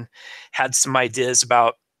agriculture and had some ideas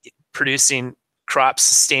about producing crops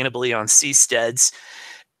sustainably on seasteads.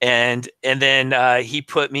 and then he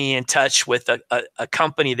put me in touch with a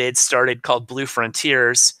company they'd started called Blue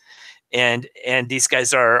Frontiers, and these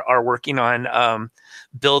guys are working on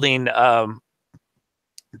building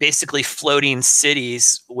basically floating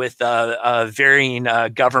cities with varying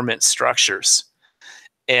government structures.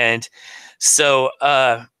 And so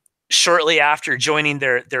shortly after joining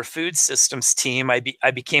their food systems team,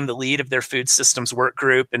 I became the lead of their food systems work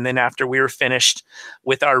group. And then after we were finished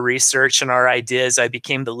with our research and our ideas, I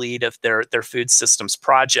became the lead of their food systems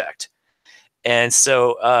project. And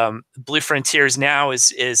so Blue Frontiers now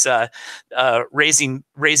is raising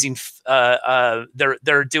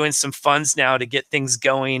they're doing some funds now to get things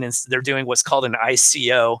going, and they're doing what's called an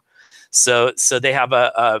ICO. So they have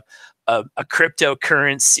a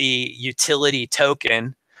cryptocurrency utility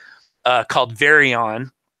token called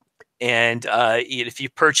Varion, and if you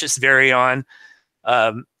purchase Varion,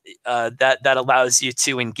 that allows you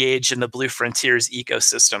to engage in the Blue Frontiers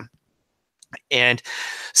ecosystem. And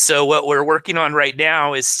so what we're working on right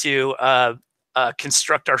now is to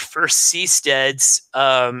construct our first seasteads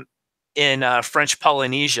in French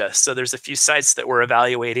Polynesia. So there's a few sites that we're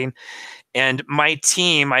evaluating. And my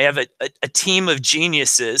team, I have a team of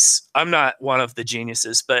geniuses. I'm not one of the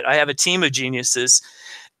geniuses, but I have a team of geniuses.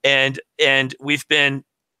 And we've been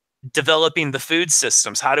developing the food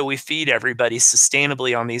systems. How do we feed everybody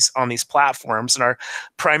sustainably on these platforms? And our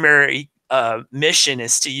primary mission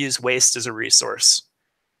is to use waste as a resource.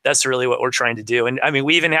 That's really what we're trying to do. And I mean,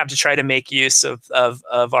 we even have to try to make use of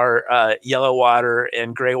our yellow water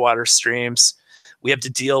and gray water streams. We have to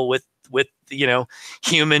deal with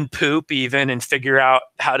human poop even, and figure out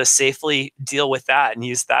how to safely deal with that and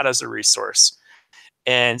use that as a resource.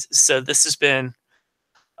 And so this has been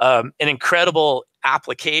an incredible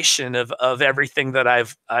application of everything that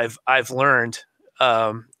I've learned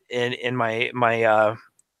in my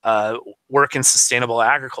work in sustainable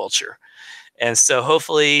agriculture. And so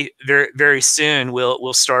hopefully very, very soon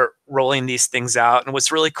we'll start rolling these things out. And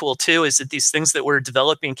what's really cool too is that these things that we're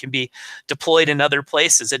developing can be deployed in other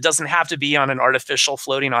places. It doesn't have to be on an artificial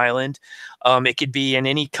floating island. It could be in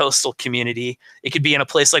any coastal community. It could be in a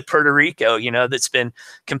place like Puerto Rico, that's been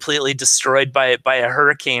completely destroyed by a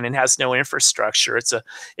hurricane and has no infrastructure. It's a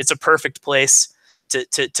perfect place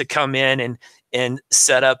to come in and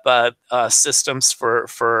set up systems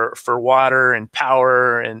for water and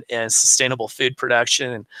power and sustainable food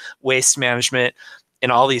production and waste management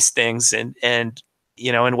and all these things. And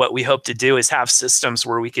what we hope to do is have systems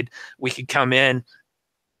where we could come in,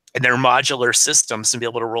 and they're modular systems, and be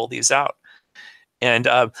able to roll these out. And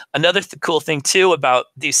another cool thing too about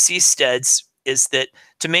these seasteads is that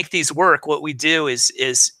to make these work, what we do is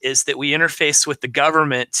that we interface with the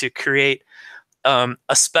government to create a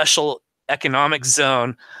special economic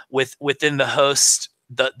zone within the host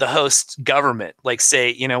government. Like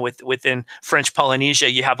say, within French Polynesia,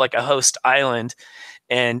 you have like a host island,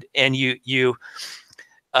 and you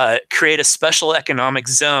create a special economic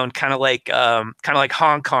zone, kind of like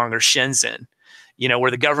Hong Kong or Shenzhen,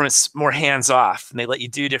 where the government's more hands off and they let you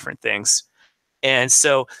do different things. And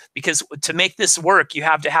so, because to make this work, you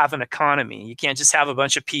have to have an economy. You can't just have a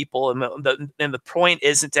bunch of people. And the point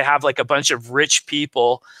isn't to have like a bunch of rich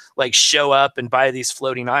people like show up and buy these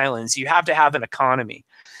floating islands. You have to have an economy.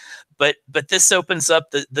 But this opens up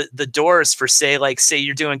the doors for say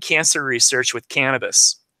you're doing cancer research with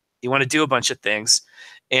cannabis. You want to do a bunch of things.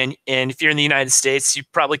 And if you're in the United States, you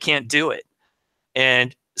probably can't do it.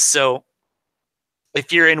 And so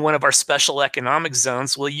if you're in one of our special economic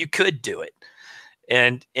zones, well, you could do it.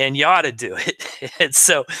 And you ought to do it. And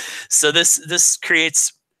so this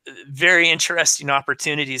creates very interesting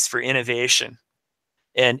opportunities for innovation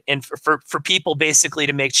and for people basically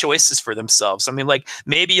to make choices for themselves. I mean, like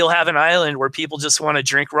maybe you'll have an island where people just want to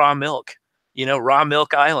drink raw milk, raw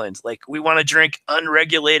milk island. Like we want to drink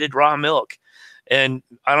unregulated raw milk. And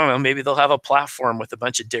I don't know, maybe they'll have a platform with a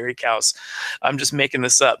bunch of dairy cows. I'm just making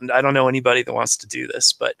this up. I don't know anybody that wants to do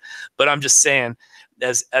this, but I'm just saying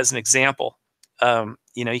as an example.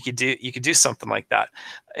 You could do something like that.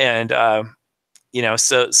 And,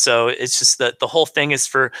 so it's just that the whole thing is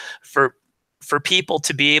for people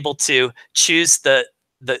to be able to choose the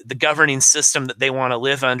governing system that they want to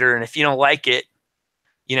live under. And if you don't like it,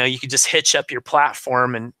 you could just hitch up your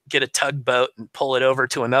platform and get a tugboat and pull it over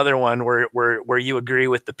to another one where you agree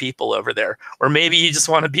with the people over there. Or maybe you just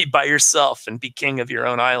want to be by yourself and be king of your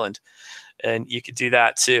own island. And you could do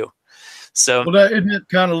that too. So, well, isn't it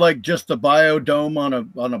kind of like just a biodome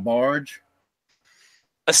on a barge?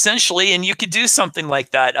 Essentially, and you could do something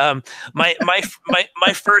like that. My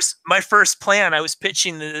first plan, I was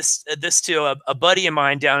pitching this to a buddy of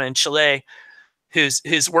mine down in Chile,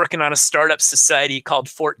 who's working on a startup society called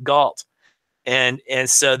Fort Galt, and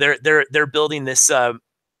so they're building this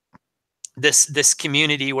this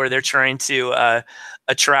community where they're trying to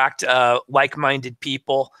attract like-minded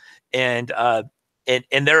people, and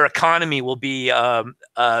their economy will be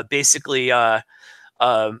basically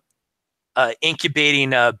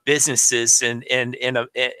incubating businesses in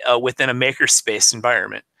a within a makerspace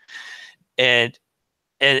environment, and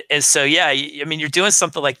so yeah, I mean, you're doing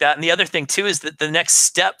something like that. And the other thing too is that the next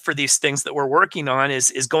step for these things that we're working on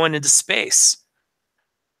is going into space.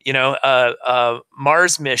 You know,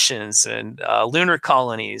 Mars missions and lunar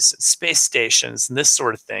colonies, and space stations, and this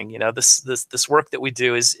sort of thing. You know, this work that we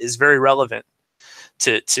do is very relevant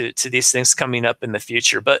to these things coming up in the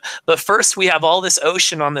future. But first, we have all this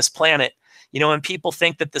ocean on this planet. You know, and people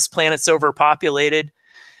think that this planet's overpopulated,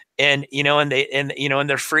 and you know, and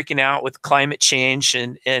they're freaking out with climate change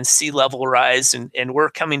and sea level rise, and we're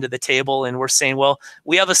coming to the table and we're saying, well,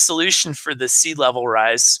 we have a solution for the sea level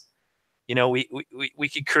rise. You know, we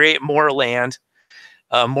could create more land,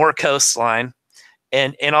 more coastline,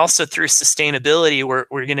 and also through sustainability,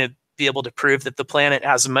 we're going to be able to prove that the planet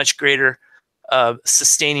has a much greater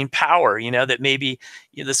sustaining power. You know, that maybe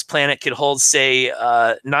this planet could hold, say,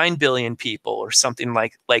 9 billion people or something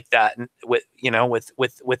like that, and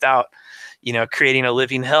without creating a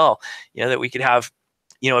living hell. You know, that we could have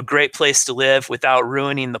a great place to live without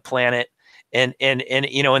ruining the planet, and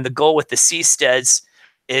the goal with the seasteads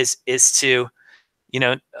is to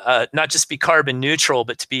not just be carbon neutral,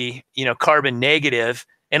 but to be carbon negative,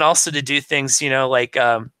 and also to do things like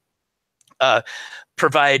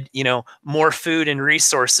provide more food and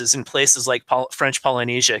resources in places like French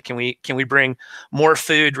Polynesia. Can we bring more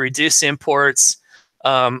food, reduce imports?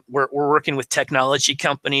 We're working with technology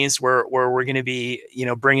companies where we're going to be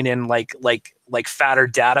bringing in like fatter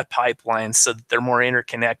data pipelines so that they're more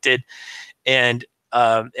interconnected, and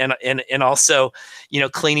also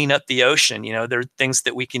cleaning up the ocean. There are things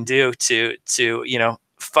that we can do to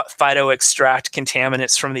phyto extract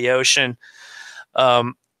contaminants from the ocean,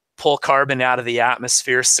 pull carbon out of the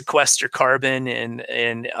atmosphere, sequester carbon in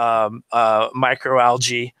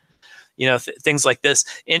microalgae, things like this.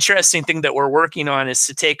 Interesting thing that we're working on is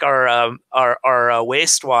to take our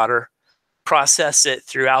wastewater, process it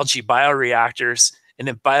through algae bioreactors, and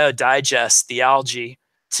then biodigest the algae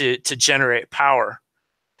to generate power.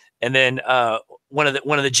 And then one of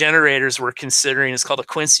the generators we're considering is called a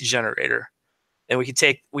Quincy generator, and we could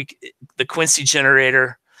take the Quincy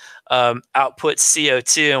generator output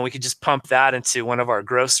CO2, and we could just pump that into one of our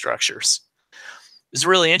growth structures. It was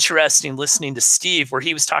really interesting listening to Steve, where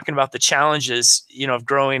he was talking about the challenges, of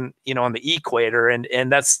growing, on the equator, and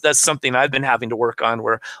that's something I've been having to work on.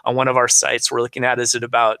 Where on one of our sites, we're looking at is at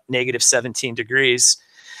about -17 degrees,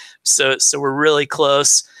 so we're really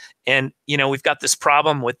close, and we've got this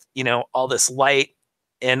problem with all this light,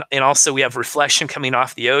 and also we have reflection coming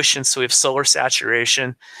off the ocean, so we have solar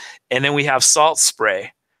saturation, and then we have salt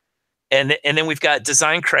spray. And then we've got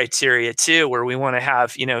design criteria too, where we want to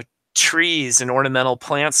have trees and ornamental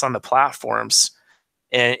plants on the platforms,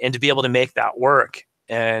 and to be able to make that work.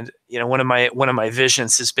 And one of my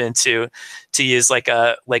visions has been to use like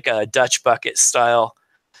a Dutch bucket style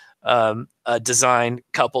design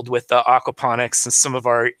coupled with the aquaponics and some of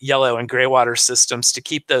our yellow and gray water systems to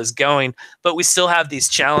keep those going. But we still have these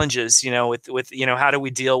challenges, with how do we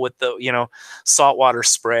deal with the saltwater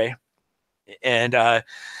spray, and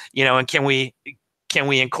and can we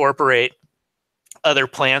incorporate other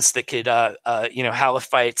plants that could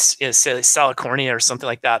halophytes, say salicornia or something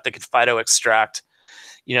like that could phyto extract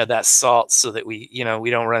that salt, so that we we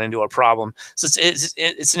don't run into a problem. So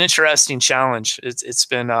it's an interesting challenge. It's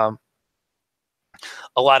been a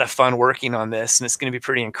lot of fun working on this, and it's going to be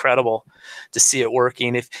pretty incredible to see it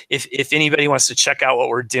working. If anybody wants to check out what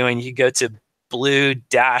we're doing, you go to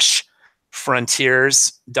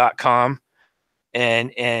blue-frontiers.com.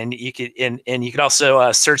 And you could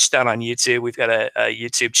also search that on YouTube. We've got a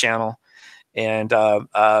YouTube channel, and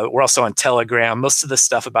we're also on Telegram. Most of the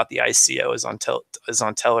stuff about the ICO is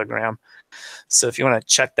on Telegram. So if you want to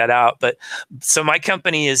check that out, so my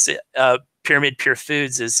company is Pyramid Pure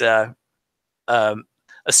Foods is a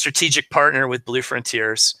strategic partner with Blue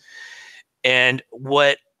Frontiers, and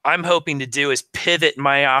what I'm hoping to do is pivot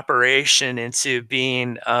my operation into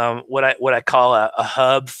being what I call a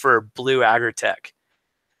hub for blue agritech,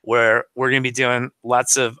 where we're going to be doing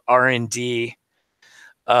lots of R&D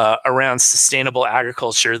around sustainable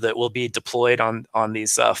agriculture that will be deployed on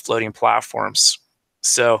these floating platforms.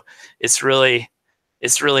 So it's really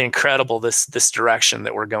incredible, this direction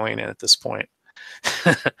that we're going in at this point.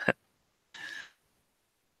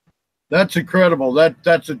 That's incredible.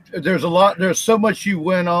 There's a lot. There's so much you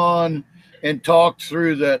went on and talked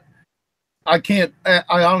through that I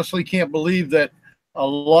honestly can't believe that a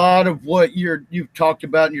lot of what you've talked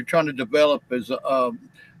about and you're trying to develop is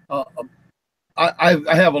I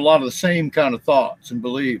have a lot of the same kind of thoughts and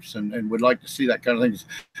beliefs and would like to see that kind of things.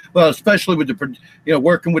 Well, especially with the,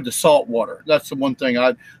 working with the salt water. That's the one thing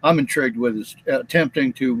I'm intrigued with is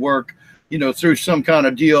attempting to work, through some kind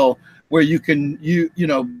of deal where you can,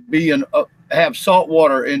 have salt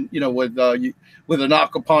water in, with an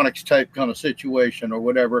aquaponics type kind of situation or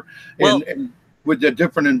whatever. Well, and with a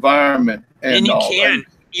different environment. And you all. can,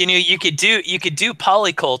 you could do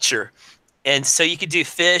polyculture. And so you could do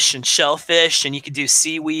fish and shellfish, and you could do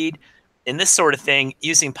seaweed and this sort of thing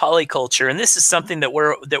using polyculture. And this is something that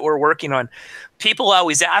we're working on. People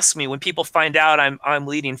always ask me when people find out I'm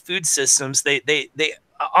leading food systems, they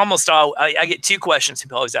almost all, I get two questions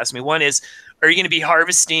people always ask me. One is, are you going to be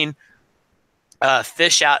harvesting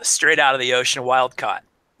fish straight out of the ocean, wild caught?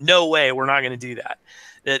 No way, we're not going to do that.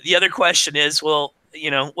 The other question is, well,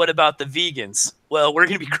 what about the vegans? Well, we're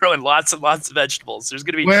going to be growing lots and lots of vegetables. There's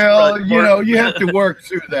going to be you have to work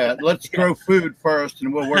through that. Let's grow food first,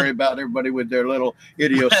 and we'll worry about everybody with their little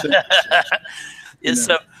idiosyncrasies.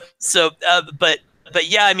 Yeah, but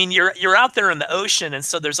yeah, I mean, you're out there in the ocean, and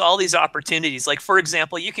so there's all these opportunities. Like, for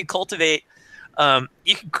example, you could cultivate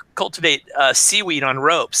seaweed on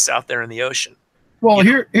ropes out there in the ocean. Well,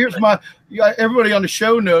 here's everybody on the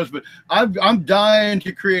show knows, but I'm dying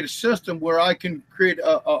to create a system where I can create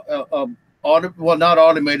not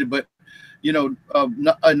automated, but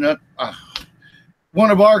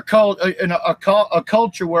one of our a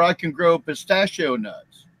culture where I can grow pistachio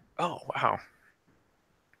nuts. Oh, wow.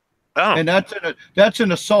 Oh. And that's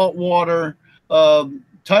in a saltwater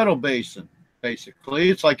tidal basin.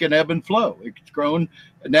 Basically, it's like an ebb and flow. It's grown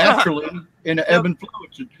naturally in an ebb and flow.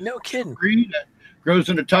 No kidding. Green that grows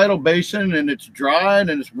in a tidal basin, and it's dry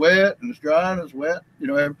and it's wet, and it's dry and it's wet.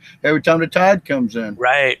 Every time the tide comes in.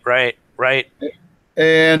 Right.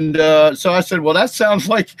 And so I said, well, that sounds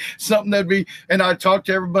like something that'd be. And I talked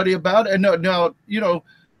to everybody about it. And now,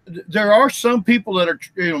 there are some people that are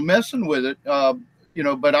messing with it.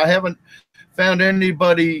 But I haven't found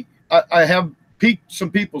anybody. I have piqued some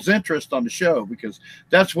people's interest on the show because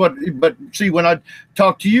that's what. But see, when I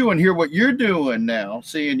talk to you and hear what you're doing now,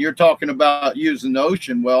 and you're talking about using the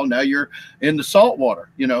ocean. Well, now you're in the saltwater.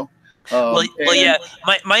 Well, yeah.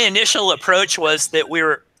 My initial approach was that we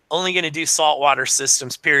were only going to do saltwater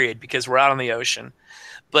systems, period, because we're out on the ocean.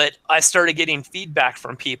 But I started getting feedback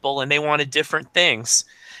from people, and they wanted different things,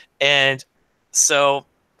 and so.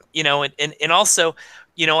 And also,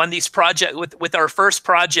 on these projects, with our first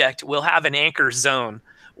project, we'll have an anchor zone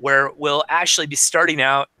where we'll actually be starting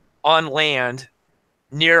out on land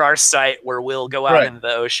near our site where we'll go out into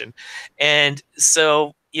the ocean. And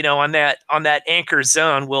so, on that anchor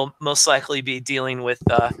zone, we'll most likely be dealing with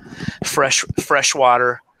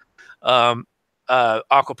freshwater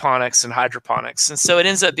aquaponics and hydroponics. And so it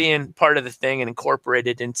ends up being part of the thing and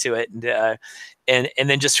incorporated into it. And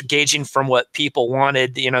then just gauging from what people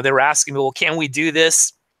wanted, they were asking me, well, can we do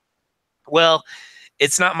this? Well,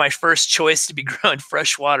 it's not my first choice to be growing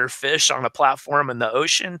freshwater fish on a platform in the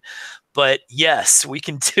ocean, but yes, we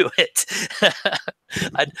can do it.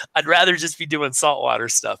 I'd rather just be doing saltwater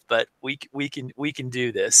stuff, but we can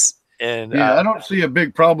do this. And I don't see a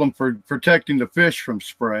big problem for protecting the fish from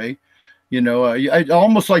spray.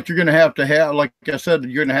 Almost like you're going to have, like I said,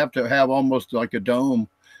 you're going to have almost like a dome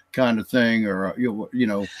kind of thing, or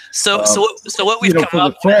So what we've come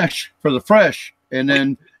up for the fresh, and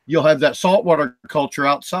then you'll have that saltwater culture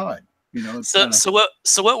outside. So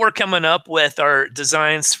what we're coming up with are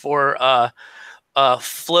designs for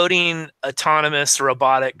floating autonomous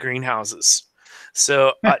robotic greenhouses.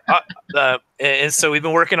 So and so we've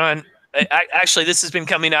been working on. Actually, this has been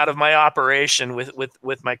coming out of my operation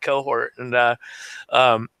with my cohort, and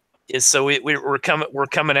so we're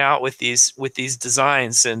coming out with these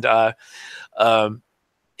designs, and and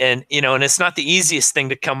it's not the easiest thing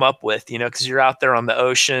to come up with, because you're out there on the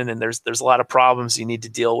ocean and there's a lot of problems you need to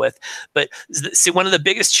deal with. But see, one of the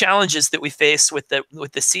biggest challenges that we face with the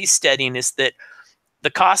seasteading is that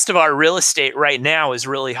the cost of our real estate right now is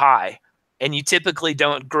really high. And you typically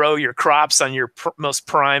don't grow your crops on your most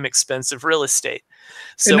prime expensive real estate.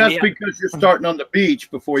 So and that's because you're starting on the beach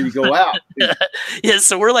before you go out. Yeah,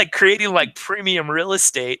 so we're like creating like premium real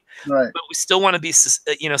estate, right? But we still want to be,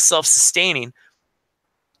 self-sustaining.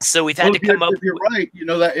 So we've had to come up. If you're right,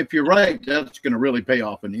 if you're right, that's going to really pay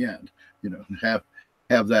off in the end. Have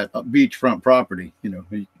that beachfront property.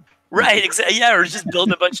 Right. Exactly. Yeah, or just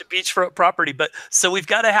building a bunch of beachfront property. But so we've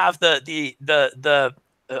got to have the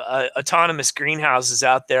autonomous greenhouses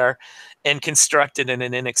out there and constructed in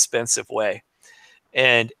an inexpensive way.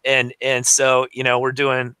 And so, we're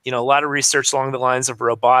doing, a lot of research along the lines of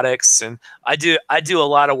robotics, and I do a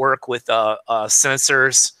lot of work with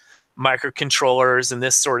sensors, microcontrollers, and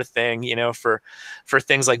this sort of thing, for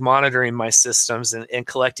things like monitoring my systems and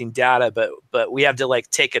collecting data. But we have to like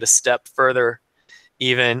take it a step further,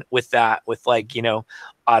 even with that, with like,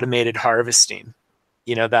 automated harvesting,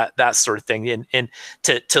 that sort of thing, and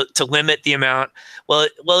to limit the amount. Well,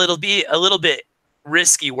 it'll be a little bit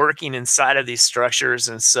risky working inside of these structures,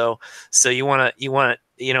 and so you want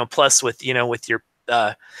to plus with with your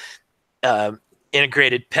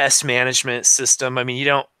integrated pest management system. I mean,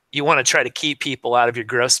 you want to try to keep people out of your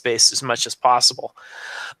grow space as much as possible.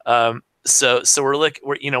 So we're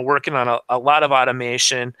working on a lot of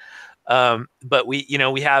automation, but we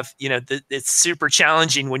have it's super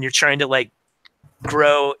challenging when you're trying to like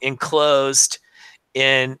grow enclosed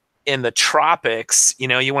in the tropics.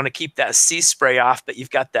 You want to keep that sea spray off, but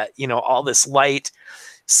you've got that, all this light,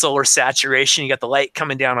 solar saturation. You got the light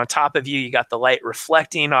coming down on top of you. You got the light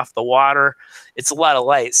reflecting off the water. It's a lot of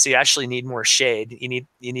light, so you actually need more shade. You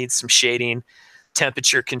need some shading,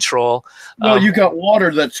 temperature control. Well, you got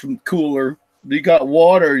water that's cooler. You got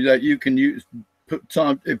water that you can use. Put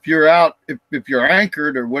some if you're out, if you're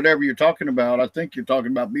anchored or whatever you're talking about. I think you're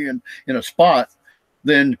talking about being in a spot.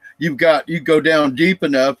 Then you go down deep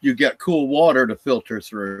enough, you get cool water to filter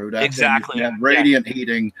through. Exactly. You have radiant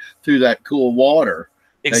heating through that cool water.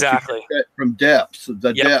 Exactly. From depths, depth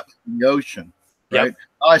of the ocean. Right. Yep.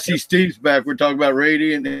 I see Steve's back. We're talking about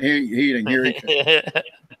radiant heating here.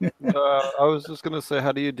 I was just gonna say,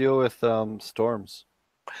 how do you deal with storms?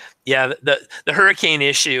 Yeah, the hurricane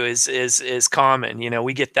issue is common.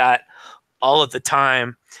 We get that all of the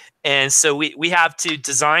time, and so we have to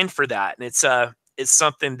design for that, and it's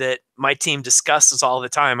something that my team discusses all the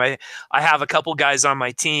time. I have a couple guys on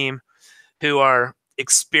my team who are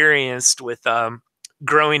experienced with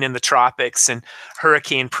growing in the tropics and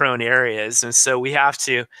hurricane prone areas. And so we have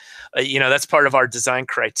to, that's part of our design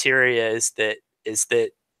criteria is that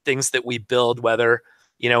things that we build, whether,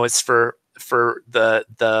 it's for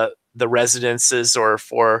the residences or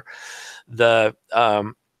for the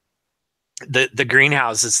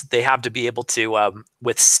greenhouses, they have to be able to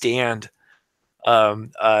withstand a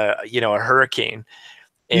hurricane.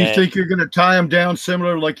 And you think you're going to tie them down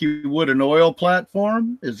similar like you would an oil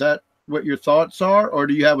platform? Is that what your thoughts are, or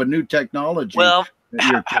do you have a new technology? Well,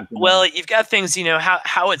 you've got things.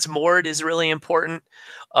 How it's moored is really important.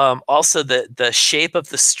 Also, the shape of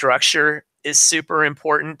the structure is super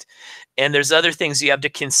important, and there's other things you have to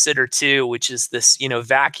consider too, which is this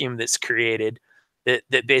vacuum that's created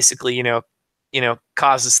that basically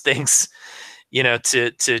causes things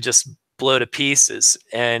to just blow to pieces.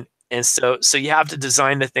 And so you have to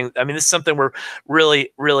design the thing. I mean, this is something we're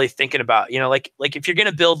really, really thinking about. Like if you're going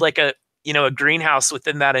to build like a greenhouse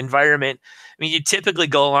within that environment, I mean, you typically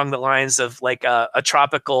go along the lines of like a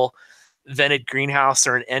tropical vented greenhouse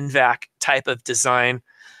or an NVAC type of design,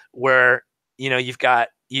 where you've got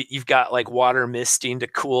like water misting to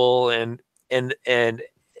cool and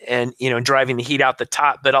driving the heat out the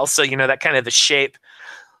top, but also that kind of the shape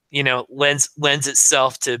lends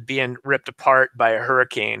itself to being ripped apart by a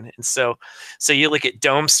hurricane. And so you look at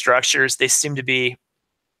dome structures, they seem to be,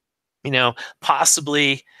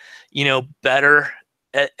 possibly, better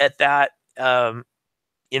at that. And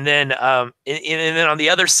then on the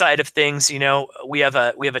other side of things, we have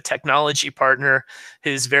a technology partner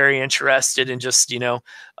who's very interested in just,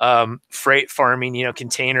 freight farming,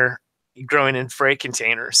 container growing in freight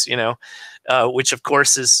containers, which of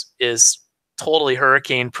course is totally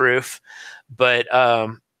hurricane proof, but I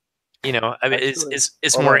mean,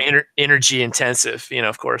 it's more energy intensive,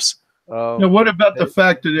 of course. Now, what about the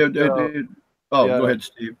fact that go ahead,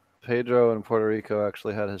 Steve. Pedro in Puerto Rico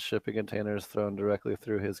actually had his shipping containers thrown directly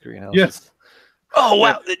through his greenhouse. Yes. Oh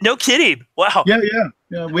wow! No kidding! Wow. Yeah.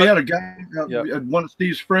 We had a guy, one of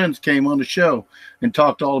Steve's friends, came on the show and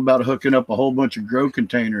talked all about hooking up a whole bunch of grow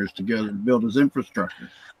containers together to build his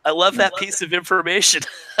infrastructure. I love that piece of information,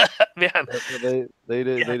 man. They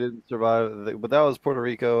didn't survive, but that was Puerto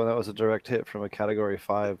Rico, and that was a direct hit from a Category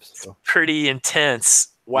 5. So. Pretty intense.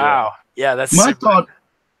 Wow. Yeah, that's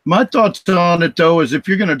my thoughts on it though is if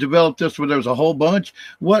you're going to develop this where there's a whole bunch,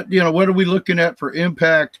 what are we looking at for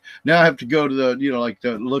impact? Now I have to go to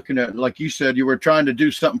looking at, like you said, you were trying to do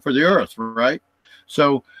something for the earth, right?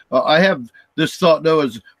 So I have this thought though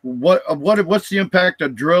is what's the impact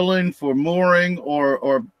of drilling for mooring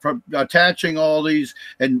or attaching all these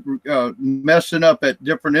and messing up at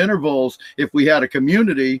different intervals if we had a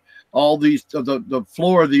community, all these the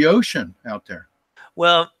floor of the ocean out there?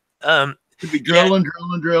 Well, Could be drilling. You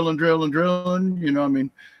know, I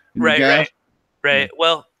mean, in the right, gas. right.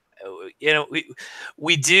 Well, you know,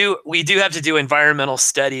 we do have to do environmental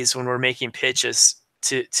studies when we're making pitches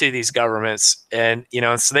to these governments, and you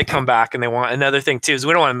know, so they come back and they want another thing too is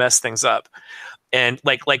we don't want to mess things up. And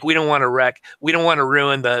like we don't want to ruin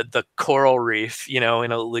the coral reef, you know,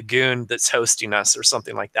 in a lagoon that's hosting us or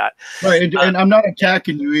something like that. Right, and I'm not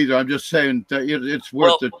attacking you either. I'm just saying that it's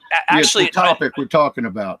worth actually, the topic we're talking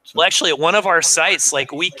about. So. Well, actually, at one of our sites,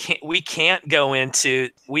 like we can't go into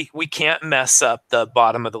we can't mess up the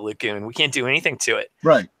bottom of the lagoon. We can't do anything to it.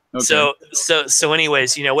 Right. Okay. So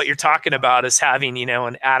anyways, you know, what you're talking about is having, you know,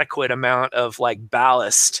 an adequate amount of like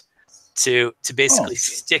ballast to basically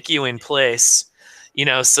stick you in place. You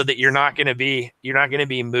know, so that you're not going to be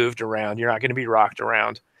moved around. You're not going to be rocked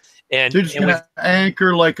around. And you're just going to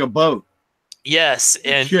anchor like a boat. Yes,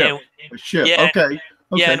 a ship. Yeah, okay.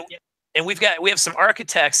 Yeah, and we have some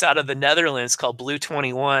architects out of the Netherlands called Blue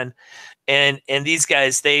 21, and these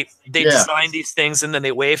guys they design these things and then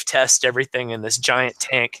they wave test everything in this giant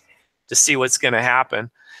tank to see what's going to happen.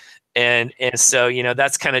 And so, you know,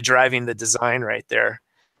 that's kind of driving the design right there.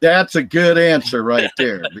 That's a good answer right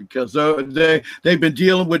there, because they've been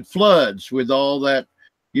dealing with floods with all that,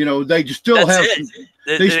 you know. They still have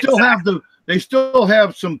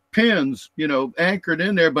some pins, you know, anchored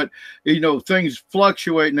in there, but you know things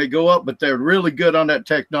fluctuate and they go up. But they're really good on that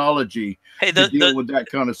technology to deal with that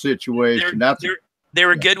kind of situation. They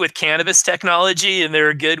were good with cannabis technology and they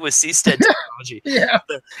were good with seastead technology. Yeah,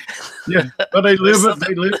 but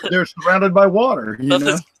they're surrounded by water. You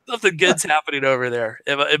know? Something good's happening over there.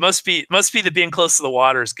 It must be that being close to the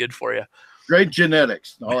water is good for you. Great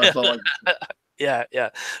genetics. Yeah.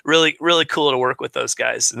 Really, really cool to work with those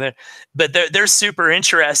guys. And they're super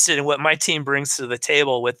interested in what my team brings to the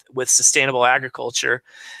table with sustainable agriculture,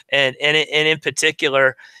 and in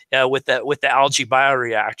particular with the algae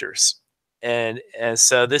bioreactors. And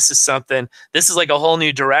so this is like a whole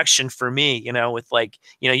new direction for me, you know, with like,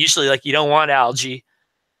 you know, usually like you don't want algae,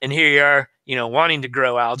 and here you are, you know, wanting to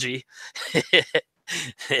grow algae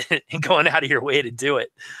and going out of your way to do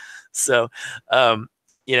it. So,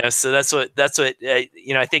 you know, so that's what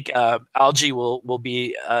you know, I think algae will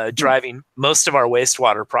be driving most of our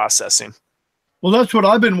wastewater processing. Well, that's what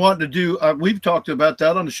I've been wanting to do. We've talked about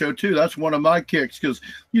that on the show too. That's one of my kicks, because,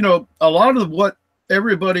 you know, a lot of what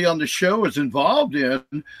everybody on the show is involved in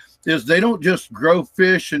is they don't just grow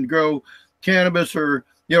fish and grow cannabis, or,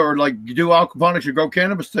 you know, or like do aquaponics or grow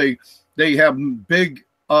cannabis. They have big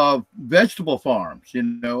vegetable farms, you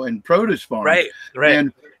know, and produce farms. Right.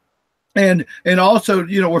 And also,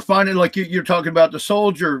 you know, we're finding, like you're talking about the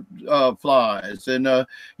soldier flies, and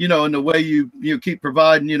you know, and the way you keep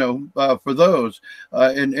providing, you know, for those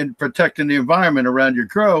and protecting the environment around your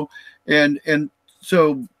grow, and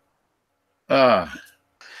so.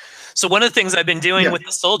 So one of the things I've been doing with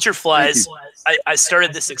the soldier flies, I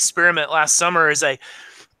started this experiment last summer. Is I've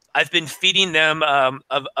been feeding them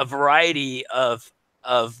a variety of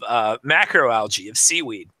macroalgae, of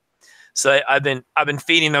seaweed. So I've been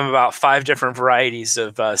feeding them about 5 different varieties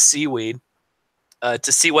of seaweed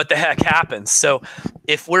to see what the heck happens. So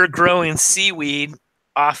if we're growing seaweed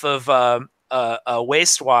off of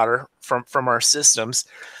wastewater from our systems,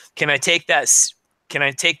 can I take that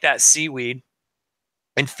seaweed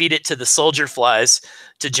and feed it to the soldier flies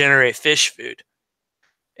to generate fish food?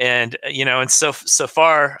 And, you know, and so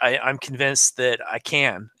far I'm convinced that I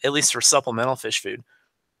can, at least for supplemental fish food.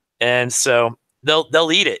 And so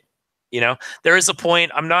they'll eat it. You know, there is a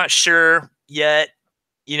point, I'm not sure yet,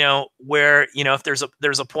 you know, where, you know, if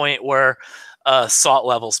there's a point where salt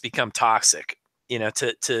levels become toxic, you know,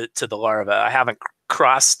 to the larva. I haven't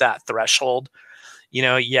crossed that threshold, you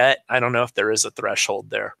know, yet. I don't know if there is a threshold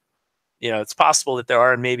there. You know, it's possible that there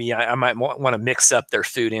are, and maybe I might want to mix up their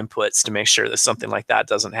food inputs to make sure that something like that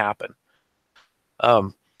doesn't happen.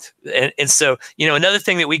 And so, you know, another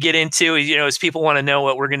thing that we get into, you know, is people want to know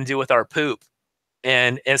what we're going to do with our poop.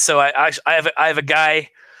 And so I have a guy,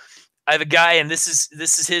 and this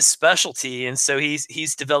is his specialty. And so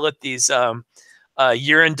he's developed these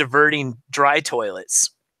urine diverting dry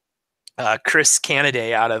toilets. Chris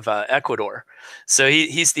Canaday out of Ecuador. So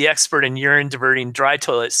he's the expert in urine diverting dry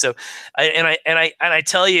toilets. So I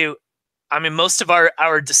tell you, I mean, most of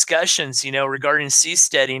our discussions, you know, regarding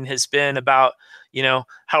seasteading has been about, you know,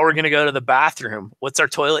 how we're going to go to the bathroom. What's our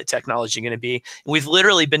toilet technology going to be? And we've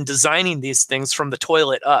literally been designing these things from the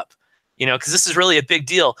toilet up, you know, because this is really a big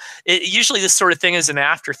deal. Usually this sort of thing is an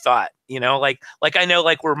afterthought, you know, like I know,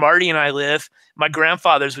 like where Marty and I live, my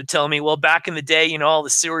grandfathers would tell me, well, back in the day, you know, all the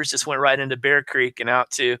sewers just went right into Bear Creek and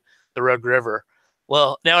out to the Rogue River.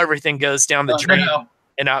 Well, now everything goes down the drain Now,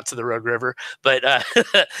 and out to the Rogue River. But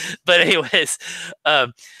but anyways,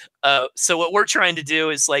 so what we're trying to do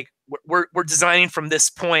is like we're designing from this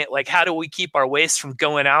point, like how do we keep our waste from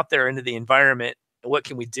going out there into the environment? What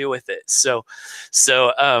can we do with it? So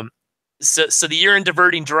the urine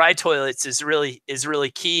diverting dry toilets is really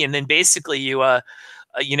key. And then basically you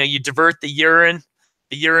you divert the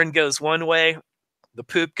urine goes one way, the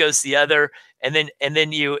poop goes the other, and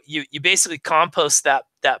then you basically compost that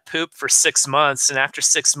poop for 6 months, and after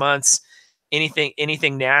 6 months,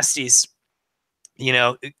 anything nasty's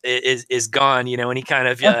is gone. Any kind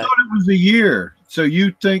of I thought it was a year. So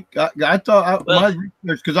you think I thought my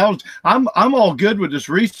research, because I'm all good with this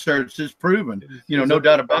research. It's proven, no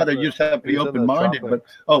doubt about it. You just have to be open minded. But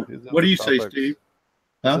what do you say, Steve?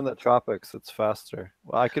 It's in the tropics. It's faster.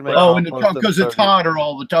 Well, I can make. In the tropics because it's hotter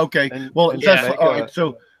all the time. Okay. In Jamaica, all right.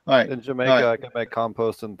 So all right. In Jamaica, I can make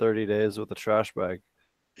compost in 30 days with a trash bag.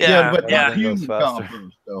 But not human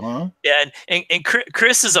compost, though, huh? Yeah, and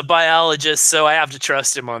Chris is a biologist, so I have to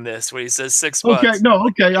trust him on this. When he says 6 months.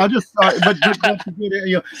 Okay. I just but that's a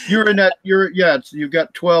good, you're in that. You've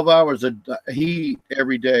got 12 hours of heat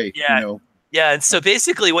every day. Yeah. Yeah, and so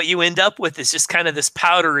basically what you end up with is just kind of this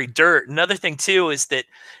powdery dirt. Another thing too is that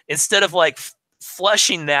instead of like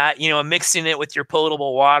flushing that, mixing it with your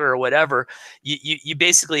potable water or whatever, you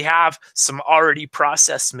basically have some already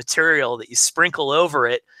processed material that you sprinkle over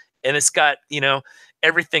it, and it's got,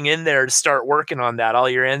 everything in there to start working on that. All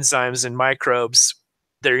your enzymes and microbes,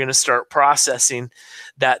 they're going to start processing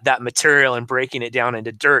that material and breaking it down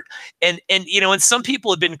into dirt. And some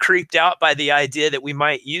people have been creeped out by the idea that we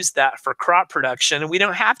might use that for crop production, and we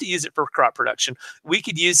don't have to use it for crop production. We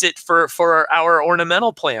could use it for our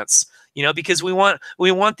ornamental plants, because we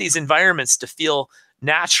want these environments to feel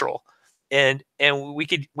natural. And we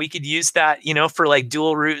could use that, for like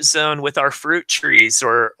dual root zone with our fruit trees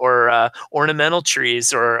or ornamental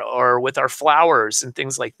trees or with our flowers and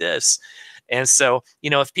things like this. And so,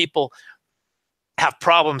 if people have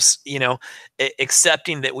problems,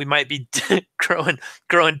 accepting that we might be growing,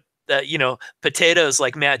 potatoes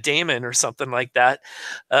like Matt Damon or something like that.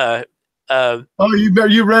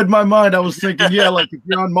 You read my mind. I was thinking, like if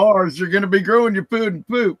you're on Mars, you're going to be growing your food and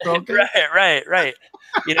poop. Okay. Right.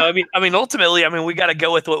 Ultimately, we got to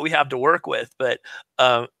go with what we have to work with, but,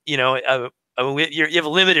 you have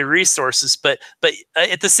limited resources, but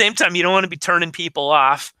at the same time, you don't want to be turning people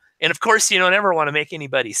off. And of course, you don't ever want to make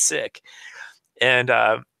anybody sick. And,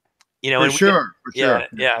 for sure.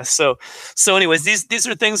 Yeah. So anyways, these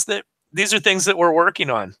are things that we're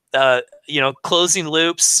working on, closing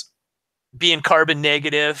loops, being carbon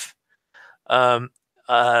negative, cleaning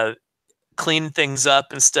things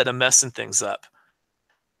up instead of messing things up,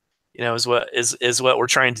 is what we're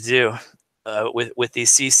trying to do, with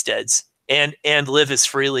these seasteads, and live as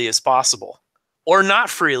freely as possible. Or not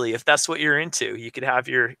freely, if that's what you're into. You could have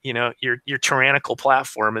your tyrannical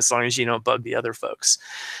platform as long as you don't bug the other folks,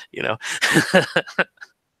 Yeah,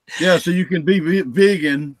 so you can be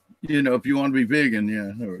vegan, if you want to be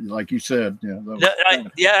vegan, like you said,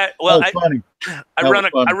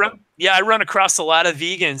 I run across a lot of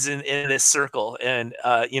vegans in this circle, and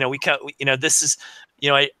this is,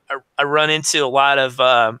 I run into a lot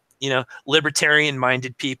of libertarian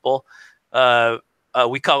minded people.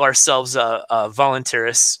 We call ourselves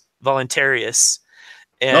voluntarists.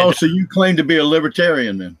 And so you claim to be a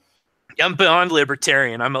libertarian then? I'm beyond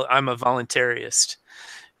libertarian. I'm a voluntarist.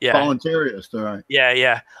 Yeah. Voluntarist, all right.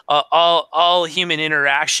 Yeah. All human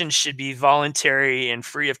interaction should be voluntary and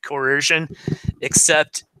free of coercion,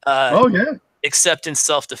 except except in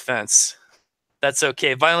self-defense. That's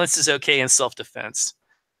okay. Violence is okay in self-defense,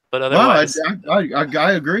 but otherwise,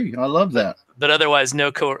 I agree. I love that. But otherwise,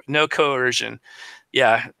 no coercion.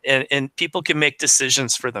 Yeah, and people can make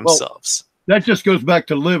decisions for themselves. Well, that just goes back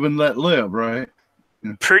to live and let live, right?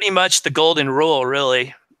 Yeah. Pretty much the golden rule,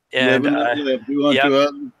 really. And live and let live, do unto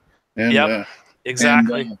others. And,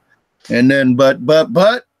 exactly. And then, but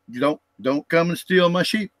you don't come and steal my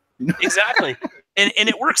sheep. Exactly. And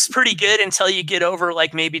it works pretty good until you get over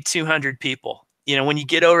like maybe 200 people. When you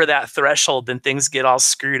get over that threshold, then things get all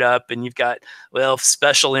screwed up, and you've got,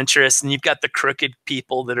 special interests, and you've got the crooked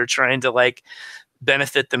people that are trying to like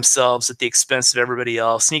benefit themselves at the expense of everybody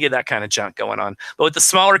else. And you get that kind of junk going on. But with the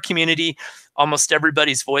smaller community, almost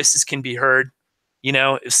everybody's voices can be heard.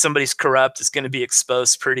 If somebody's corrupt, it's going to be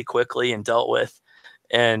exposed pretty quickly and dealt with.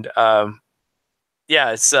 And,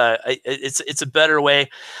 it's a better way,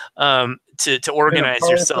 to organize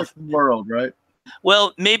yourself. World, right?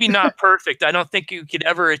 Well, maybe not perfect. I don't think you could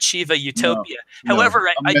ever achieve a utopia. No, However,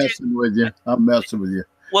 I'm messing with you.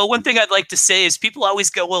 Well, one thing I'd like to say is people always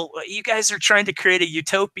go, well, you guys are trying to create a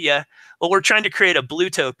utopia. Well, we're trying to create a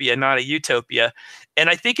bluetopia, not a utopia. And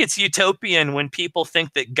I think it's utopian when people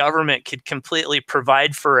think that government could completely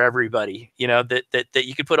provide for everybody, you know, that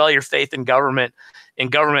you could put all your faith in government,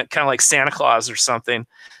 kind of like Santa Claus or something,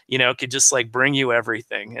 you know, could just like bring you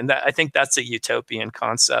everything. And that, I think that's a utopian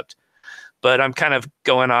concept. But I'm kind of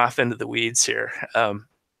going off into the weeds here.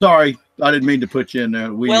 Sorry, I didn't mean to put you in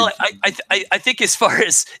there. Well, I think as far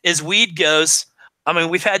as weed goes, I mean,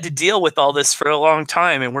 we've had to deal with all this for a long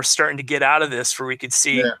time, and we're starting to get out of this where we could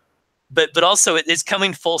see. Yeah. But also it's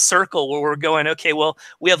coming full circle where we're going, okay, well,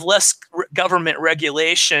 we have less government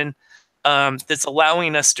regulation that's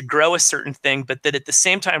allowing us to grow a certain thing, but that at the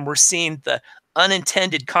same time we're seeing the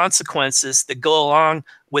unintended consequences that go along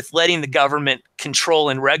with letting the government control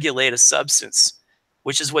and regulate a substance,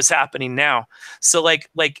 which is what's happening now. So like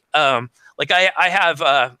I have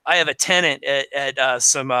a tenant at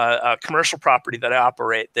some commercial property that I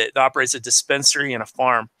operate that operates a dispensary and a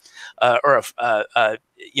farm,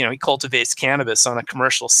 you know, he cultivates cannabis on a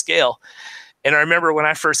commercial scale. And I remember when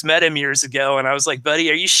I first met him years ago, and I was like,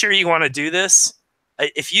 buddy, are you sure you want to do this?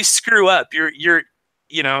 If you screw up, you're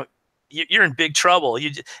in big trouble.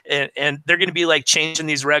 And they're going to be like changing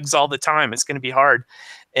these regs all the time. It's going to be hard.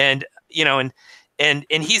 And, you know, and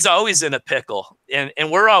he's always in a pickle, and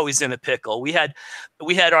we're always in a pickle. We had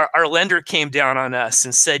our lender came down on us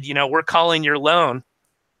and said, you know, we're calling your loan.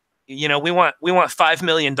 You know, we want $5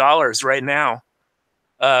 million right now,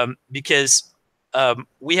 because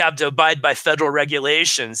we have to abide by federal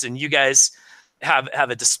regulations, and you guys have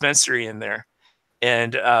a dispensary in there.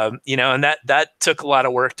 And, you know, and that took a lot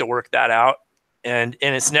of work to work that out, and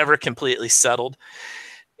it's never completely settled.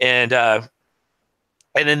 And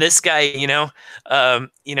then this guy, you know,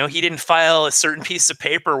 he didn't file a certain piece of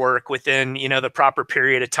paperwork within, you know, the proper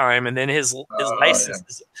period of time. And then his license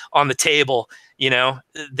is on the table, you know,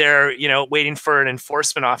 they're, you know, waiting for an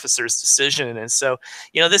enforcement officer's decision. And so,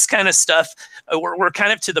 you know, this kind of stuff, we're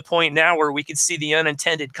kind of to the point now where we can see the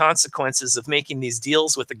unintended consequences of making these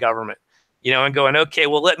deals with the government, you know, and going, okay,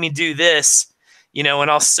 well, let me do this, you know, and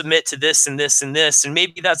I'll submit to this and this and this. And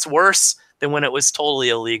maybe that's worse than when it was totally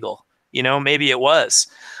illegal. You know, maybe it was.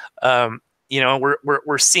 You know,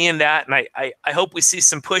 we're seeing that, and I hope we see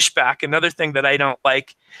some pushback. Another thing that I don't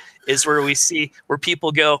like is where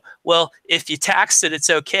people go, well, if you tax it, it's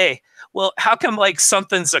okay. Well, how come like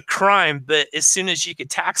something's a crime, but as soon as you could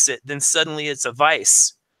tax it, then suddenly it's a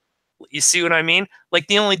vice? You see what I mean? Like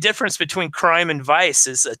the only difference between crime and vice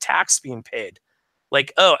is a tax being paid.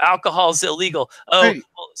 Like, oh, alcohol's illegal. Oh, hey,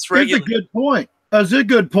 well, it's regulated. That's a good point. That's a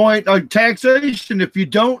good point. Taxation, if you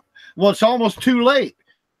don't, well, it's almost too late.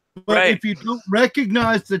 But right. If you don't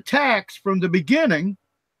recognize the tax from the beginning,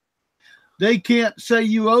 they can't say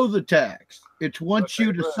you owe the tax. It's once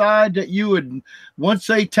you decide that you would, once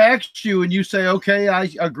they tax you and you say, okay, I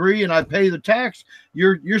agree and I pay the tax,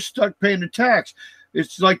 you're stuck paying the tax.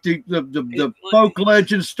 It's like the folk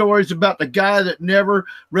legend stories about the guy that never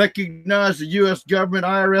recognized the U.S. government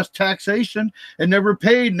IRS taxation and never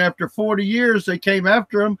paid. And after 40 years, they came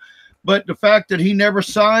after him. But the fact that he never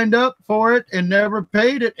signed up for it and never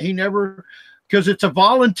paid it, because it's a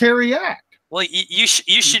voluntary act. Well, you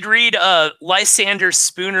should read Lysander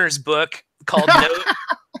Spooner's book called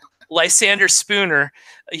Lysander Spooner.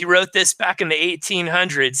 He wrote this back in the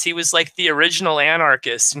 1800s. He was like the original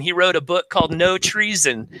anarchist, and he wrote a book called No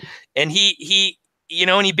Treason. And he you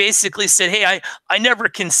know, and he basically said, hey, I never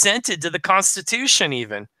consented to the Constitution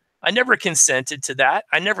even. I never consented to that.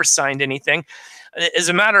 I never signed anything. As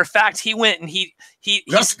a matter of fact, he went and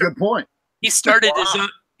That's a good point. He started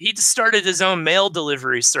his own mail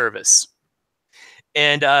delivery service,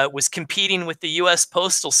 and was competing with the U.S.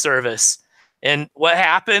 Postal Service. And what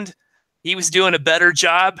happened? He was doing a better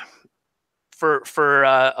job for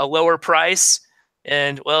a lower price,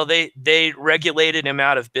 and well, they regulated him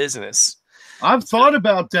out of business. I've thought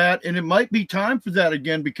about that, and it might be time for that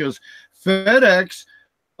again, because FedEx,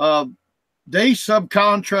 they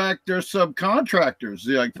subcontract their subcontractors,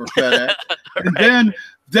 like for FedEx. Right. And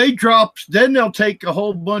then they'll take a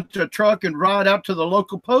whole bunch of truck and ride out to the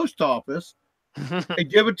local post office and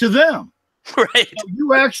give it to them. Right. So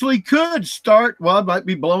you actually could start, well, I might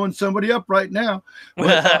be blowing somebody up right now,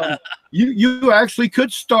 but you actually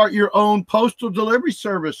could start your own postal delivery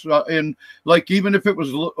service in, like, even if it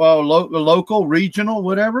was local, regional,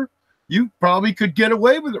 whatever. You probably could get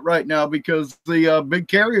away with it right now because the big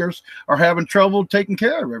carriers are having trouble taking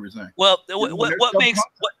care of everything. Well,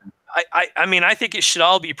 I mean, I think it should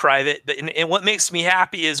all be private, but and what makes me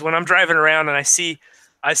happy is when I'm driving around and I see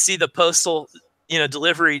the postal, you know,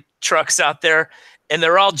 delivery trucks out there, and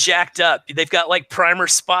they're all jacked up. They've got like primer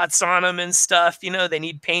spots on them and stuff. You know, they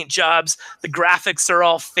need paint jobs. The graphics are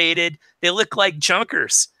all faded. They look like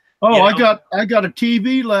junkers. Oh, You know? I got a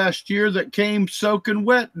TV last year that came soaking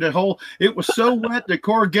wet. It was so wet the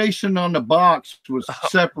corrugation on the box was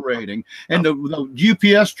separating. And the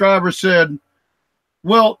UPS driver said,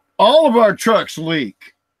 "Well, all of our trucks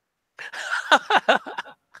leak."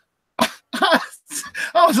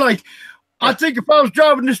 I was like, I think if I was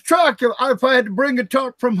driving this truck, if I had to bring a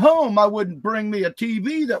truck from home, I wouldn't bring me a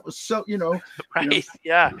TV that was so, Right.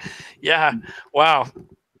 Yeah. Yeah. Wow.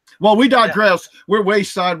 Well, we digress. Yeah. We're way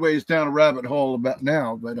sideways down a rabbit hole about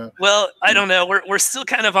now, but well, I don't know. We're still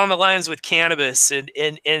kind of on the lines with cannabis, and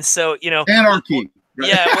so anarchy. Right?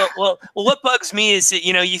 Yeah. Well, what bugs me is that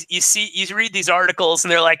you read these articles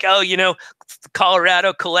and they're like, oh,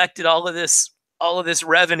 Colorado collected all of this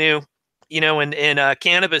revenue, in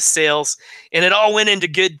cannabis sales, and it all went into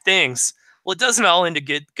good things. Well, it doesn't all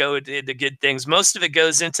go into good things. Most of it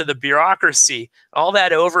goes into the bureaucracy, all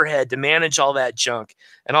that overhead to manage all that junk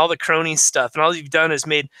and all the crony stuff. And all you've done is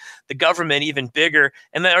made the government even bigger.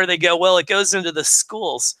 And then, or they go, well, it goes into the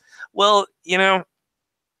schools. Well, I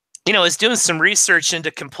was doing some research into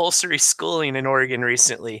compulsory schooling in Oregon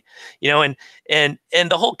recently, and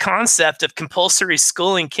the whole concept of compulsory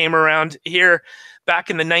schooling came around here back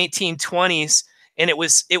in the 1920s. And it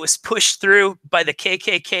was pushed through by the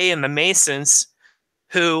KKK and the Masons,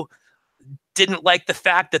 who didn't like the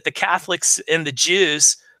fact that the Catholics and the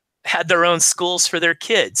Jews had their own schools for their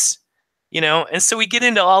kids, And so we get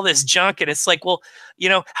into all this junk, and it's like, well,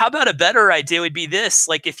 how about a better idea would be this?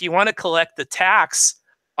 Like, if you want to collect the tax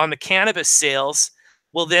on the cannabis sales,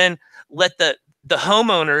 well, then let the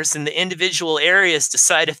homeowners in the individual areas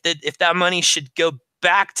decide if that money should go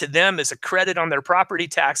back to them as a credit on their property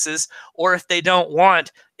taxes, or if they don't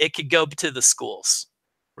want, it could go to the schools,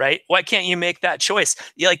 right? Why can't you make that choice?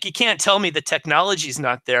 You can't tell me the technology's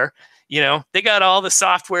not there. They got all the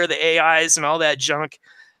software, the AIs and all that junk,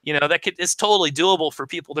 it's totally doable for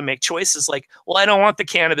people to make choices like, well, I don't want the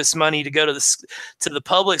cannabis money to go to the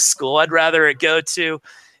public school. I'd rather it go to,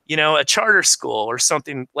 a charter school or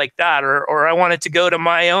something like that. Or I want it to go to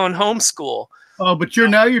my own home school. Oh, but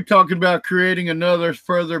you're talking about creating another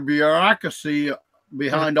further bureaucracy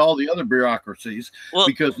behind all the other bureaucracies,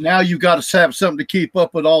 because now you've got to have something to keep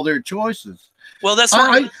up with all their choices. Well, that's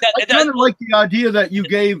I kind of like the idea that you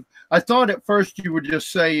gave. I thought at first you were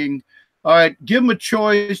just saying, all right, give them a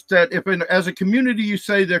choice that as a community you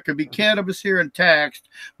say there could be cannabis here and taxed,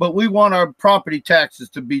 but we want our property taxes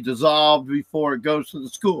to be dissolved before it goes to the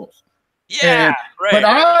schools. Yeah, right. But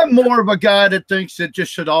I'm more of a guy that thinks it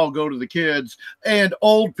just should all go to the kids and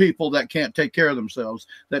old people that can't take care of themselves,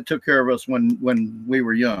 that took care of us when we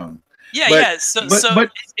were young. Yeah, So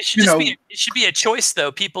it should be a choice, though.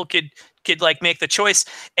 People could like make the choice,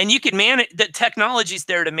 and you could manage. The technology's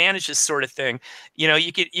there to manage this sort of thing.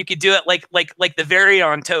 You could do it like the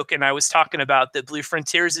Varion token I was talking about that Blue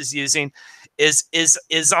Frontiers is using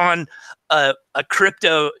is on a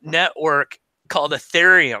crypto network called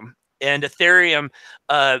Ethereum. And Ethereum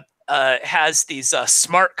has these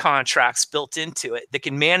smart contracts built into it that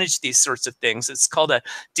can manage these sorts of things. It's called a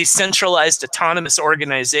decentralized autonomous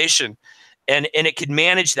organization, and it can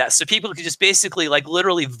manage that. So people could just basically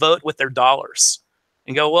literally vote with their dollars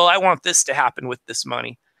and go, well, I want this to happen with this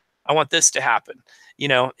money. I want this to happen,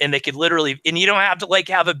 and they could literally, and you don't have to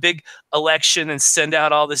have a big election and send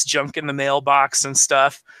out all this junk in the mailbox and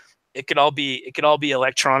stuff. It could all be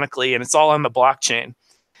electronically, and it's all on the blockchain.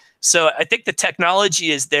 So I think the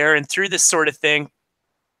technology is there, and through this sort of thing,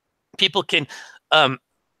 people can,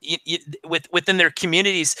 within their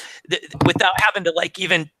communities, without having to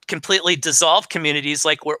even completely dissolve communities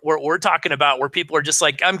like we're talking about, where people are just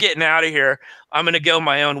like, I'm getting out of here. I'm going to go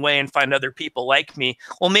my own way and find other people like me.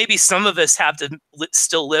 Well, maybe some of us have to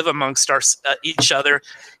still live amongst each other.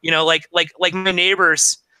 Like my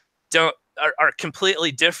neighbors are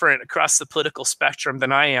completely different across the political spectrum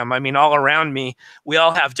than I am. I mean, all around me, we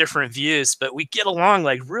all have different views, but we get along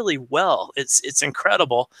really well. It's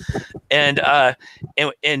incredible. And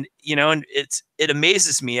it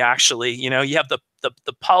amazes me, actually. You have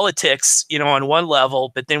the politics, on one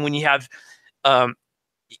level, but then when you have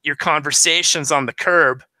your conversations on the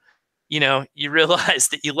curb, you realize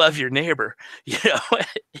that you love your neighbor. You don't want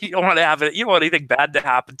you don't want anything bad to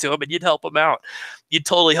happen to him, and you'd help him out. You'd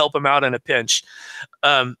totally help him out in a pinch.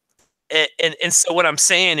 And so what I'm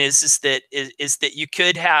saying is that you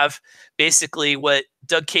could have basically what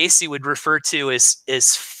Doug Casey would refer to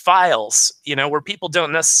as files, where people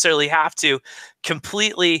don't necessarily have to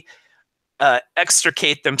completely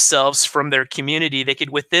extricate themselves from their community. They could,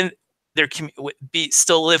 within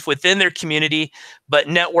still live within their community, but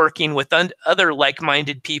networking with other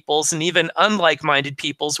like-minded peoples and even unlike-minded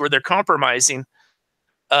peoples where they're compromising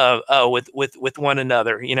with one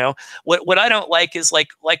another. You know, what I don't like is like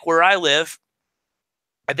where I live.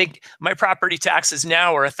 I think my property taxes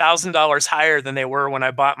now are $1,000 higher than they were when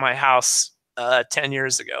I bought my house 10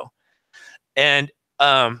 years ago, and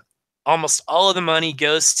almost all of the money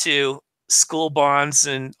goes to school bonds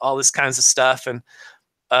and all this kinds of stuff. And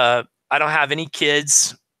I don't have any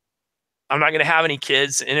kids. I'm not going to have any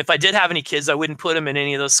kids. And if I did have any kids, I wouldn't put them in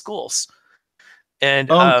any of those schools. And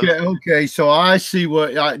okay. So I see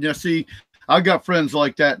see. I got friends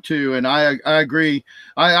like that too, and I agree.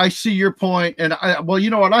 I see your point, and well, you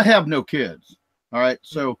know what? I have no kids. All right,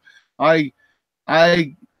 so I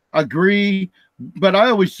agree. But I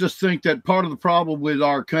always just think that part of the problem with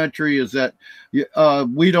our country is that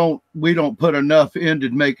we don't put enough into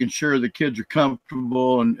making sure the kids are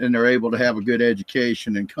comfortable and they're able to have a good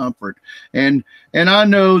education and comfort. And I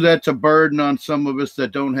know that's a burden on some of us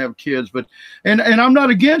that don't have kids, but and I'm not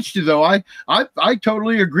against you though. I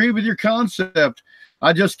totally agree with your concept.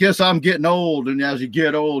 I just guess I'm getting old, and as you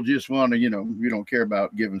get old, you just want to, you don't care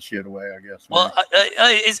about giving shit away, I guess. Well,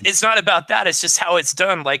 it's not about that. It's just how it's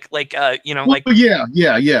done. Like the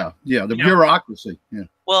bureaucracy. Yeah.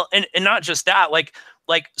 Well, and not just that. Like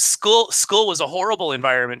school was a horrible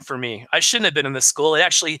environment for me. I shouldn't have been in the school. It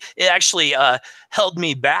actually held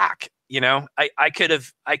me back. I could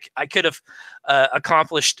have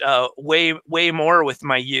accomplished way more with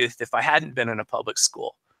my youth if I hadn't been in a public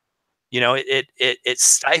school. It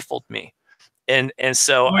stifled me. And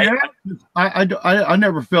so I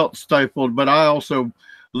never felt stifled, but I also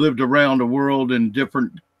lived around the world in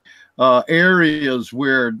different areas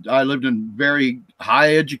where I lived in very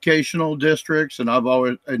high educational districts, and I've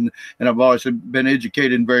always been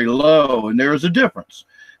educated in very low, and there is a difference.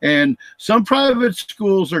 And some private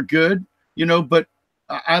schools are good, but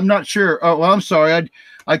I'm not sure. Oh, well, I'm sorry.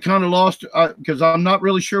 I kind of lost because I'm not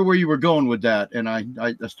really sure where you were going with that, and I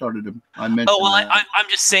mentioned. Oh well, I'm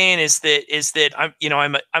just saying is that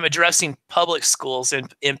I'm addressing public schools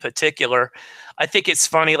in particular. I think it's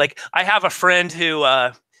funny. Like I have a friend who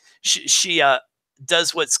she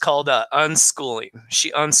does what's called unschooling.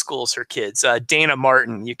 She unschools her kids. Dana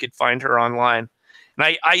Martin, you could find her online.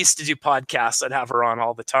 And I used to do podcasts. I'd have her on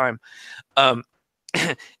all the time. And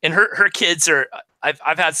her kids are.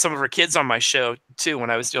 I've had some of her kids on my show too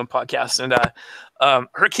when I was doing podcasts, and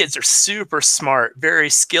her kids are super smart,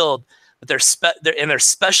 very skilled, but they're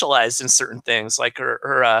specialized in certain things. Like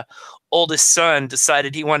her oldest son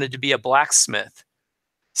decided he wanted to be a blacksmith,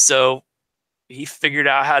 so he figured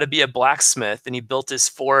out how to be a blacksmith, and he built his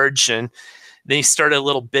forge, and then he started a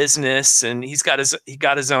little business, and he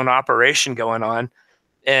got his own operation going on,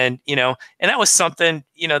 and and that was something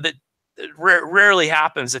that rarely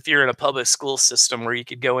happens if you're in a public school system where you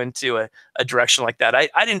could go into a direction like that.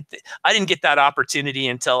 I didn't get that opportunity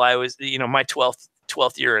until I was my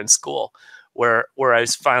 12th year in school, where I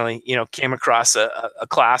was finally came across a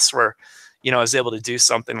class where I was able to do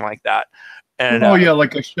something like that. And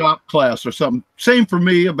like a shop class or something. Same for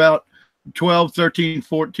me, about 12, 13,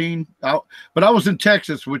 14. But I was in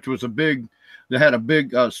Texas, which was they had a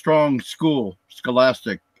big strong school,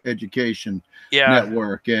 scholastic education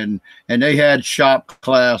network, and they had shop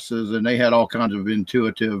classes, and they had all kinds of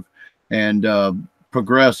intuitive and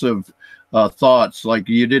progressive thoughts. Like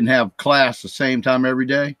you didn't have class the same time every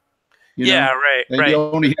day. Right. You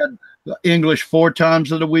only had English 4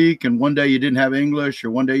 times of the week, and one day you didn't have English, or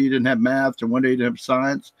one day you didn't have math, or one day you didn't have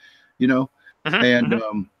science. And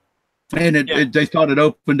they thought it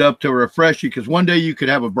opened up to refresh you, because one day you could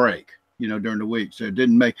have a break during the week, so it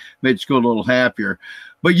didn't made school a little happier.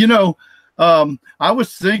 But I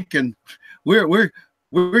was thinking we're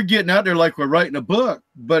getting out there like we're writing a book.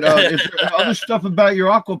 But is there other stuff about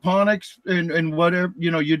your aquaponics and whatever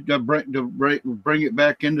you'd bring it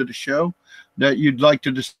back into the show that you'd like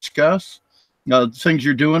to discuss? Things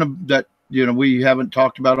you're doing that we haven't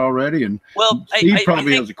talked about already. And Steve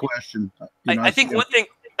probably has a question. I think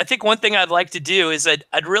one thing I'd like to do is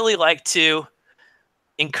I'd really like to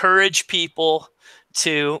encourage people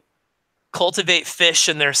to cultivate fish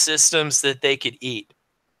in their systems that they could eat.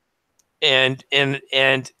 And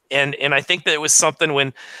I think that it was something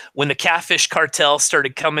when the catfish cartel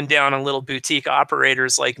started coming down on little boutique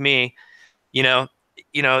operators like me,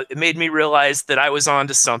 it made me realize that I was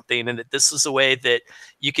onto something, and that this was a way that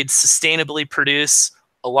you could sustainably produce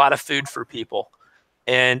a lot of food for people.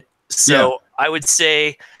 And so I would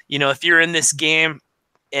say, if you're in this game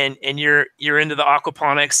and you're into the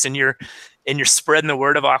aquaponics, and you're spreading the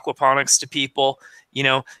word of aquaponics to people, you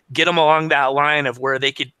know, get them along that line of where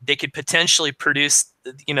they could potentially produce,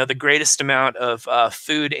 you know, the greatest amount of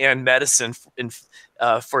food and medicine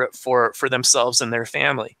for themselves and their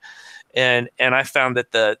family. And I found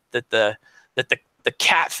that the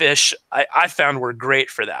catfish I found were great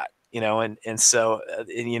for that, you know, and so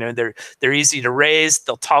you know, they're easy to raise.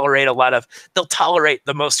 They'll tolerate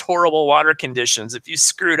the most horrible water conditions. If you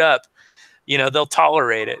screwed up, you know, they'll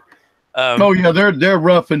tolerate it. Oh yeah, they're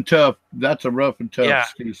rough and tough. That's a rough and tough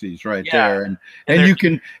species right there. And you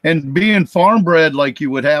can, and being farm bred like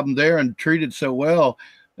you would have them there and treated so well,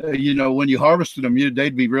 you know, when you harvested them,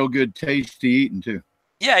 they'd be real good, tasty eating too.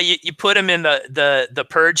 Yeah, you put them in the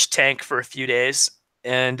purge tank for a few days,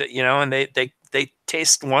 and you know, and they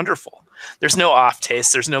taste wonderful. There's no off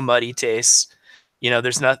taste. There's no muddy taste. You know,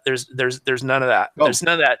 there's none of that. Oh. There's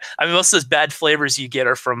none of that. I mean, most of those bad flavors you get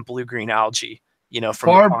are from blue-green algae. You know,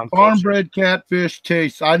 from farm-bred catfish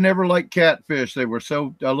tastes. I never liked catfish. They were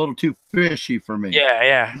a little too fishy for me.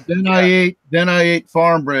 Yeah. Then I ate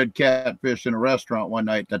farm-bred catfish in a restaurant one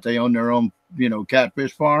night that they own their own, you know,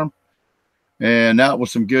 catfish farm, and that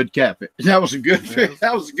was some good catfish. That was some good fish.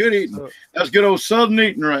 That was good eating. That was good old southern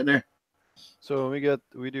eating right there. So when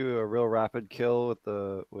we do a real rapid kill with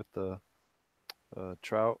the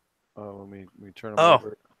trout when we turn them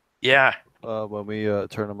over. Yeah. When we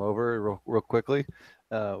turn them over real quickly.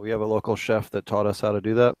 We have a local chef that taught us how to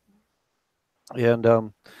do that. And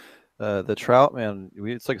the trout, man,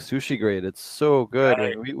 it's like sushi grade. It's so good.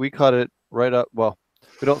 Right. We cut it right up. Well,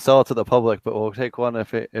 we don't sell it to the public, but we'll take one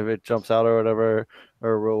if it jumps out or whatever,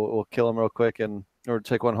 or we'll kill them real quick or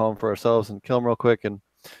take one home for ourselves and kill them real quick and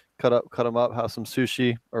cut them up, have some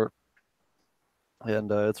sushi,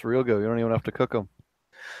 and it's real good. You don't even have to cook them.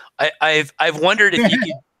 I've wondered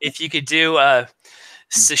if you could do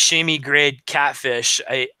sashimi grade catfish.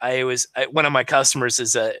 One of my customers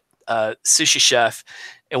is a sushi chef,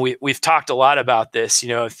 and we've talked a lot about this. You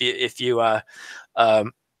know, if you I've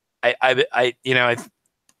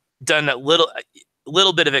done a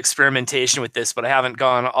little bit of experimentation with this, but I haven't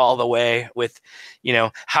gone all the way with, you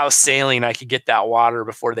know, how saline I could get that water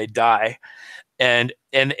before they die, and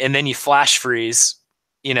then you flash freeze,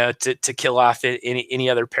 you know, to kill off any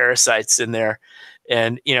other parasites in there.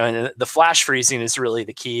 And, you know, and the flash freezing is really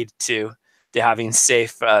the key to having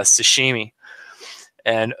safe sashimi.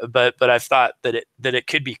 But I've thought that it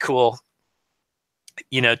could be cool,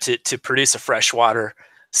 you know, to produce a freshwater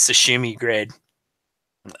sashimi grade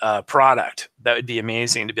product. That would be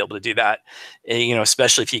amazing to be able to do that, you know,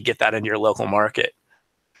 especially if you get that into your local market.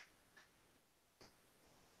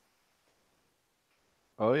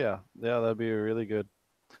 Oh yeah, that'd be really good.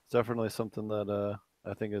 It's definitely something that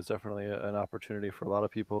I think is definitely an opportunity for a lot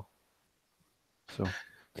of people. So,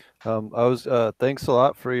 thanks a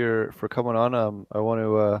lot for coming on. I want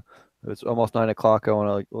to. It's almost 9 o'clock. I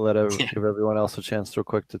want to give everyone else a chance real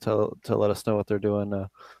quick to let us know what they're doing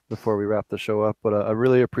before we wrap the show up. But I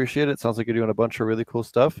really appreciate it. Sounds like you're doing a bunch of really cool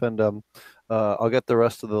stuff, and I'll get the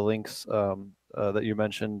rest of the links that you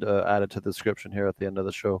mentioned added to the description here at the end of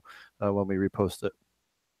the show when we repost it.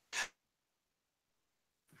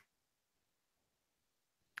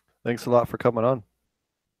 Thanks a lot for coming on.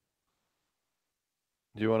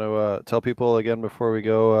 Do you want to tell people again before we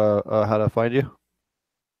go how to find you?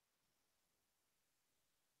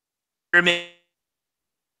 I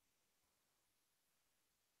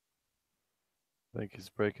think he's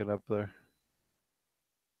breaking up there.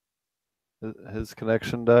 His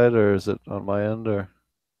connection died, or is it on my end, or?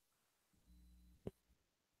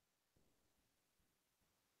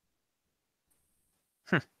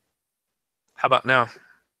 How about now?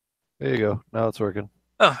 There you go. Now it's working.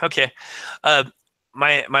 Oh, okay. My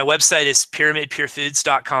website is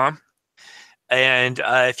pyramidpurefoods.com. And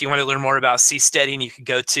if you want to learn more about seasteading, you can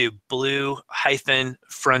go to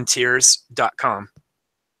blue-frontiers.com.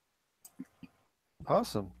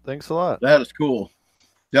 Awesome. Thanks a lot. That is cool.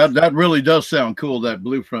 That really does sound cool, that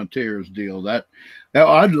Blue Frontiers deal. That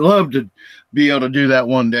I'd love to be able to do that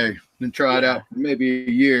one day and try it out for maybe a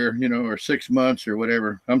year, you know, or 6 months or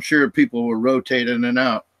whatever. I'm sure people will rotate in and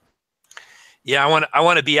out. Yeah, I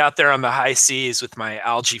want to be out there on the high seas with my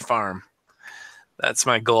algae farm. That's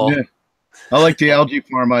my goal. Yeah. I like the algae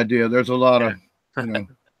farm idea. There's a lot of, you know,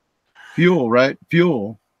 fuel, right?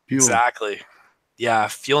 Fuel. Exactly. Yeah,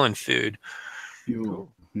 fuel and food. Fuel.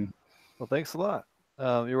 Cool. Yeah. Well, thanks a lot.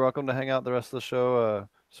 You're welcome to hang out the rest of the show.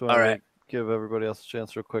 So all right. Give everybody else a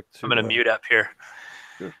chance real quick. I'm going to mute up here.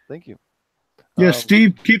 Sure. Thank you. Yeah,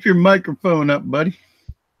 Steve, keep your microphone up, buddy.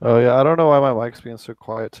 Oh, yeah. I don't know why my mic's being so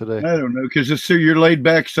quiet today. I don't know, because so you're laid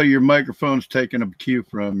back, so your microphone's taking a cue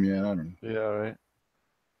from you. I don't know. Yeah, right.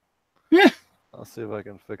 Yeah. I'll see if I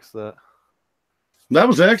can fix that. That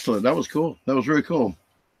was excellent. That was cool. That was really cool.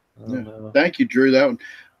 Oh, Yeah. no. Thank you, Drew. That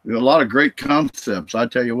a lot of great concepts. I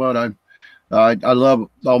tell you what, I love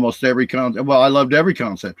almost every concept. Well, I loved every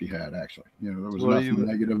concept you had, actually. You know, there was nothing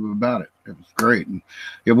negative about it. It was great. And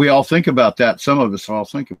yeah, we all think about that. Some of us all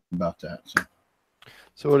think about that.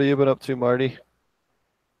 So what have you been up to, Marty?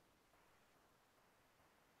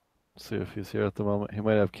 Let's see if he's here at the moment. He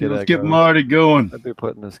might have kid Let's egg. get Marty going. I'd be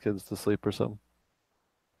putting his kids to sleep or something.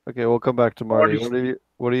 Okay, we'll come back to Marty.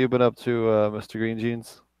 What have you been up to, Mr. Green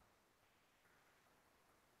Jeans?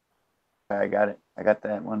 I got it. I got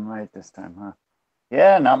that one right this time, huh?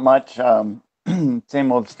 Yeah, not much.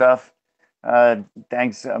 Same old stuff.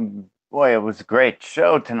 Thanks. Boy, it was a great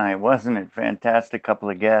show tonight, wasn't it? Fantastic couple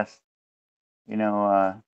of guests. You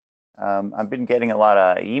know, I've been getting a lot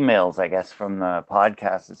of emails, I guess, from the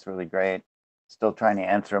podcast. It's really great. Still trying to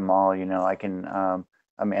answer them all. You know,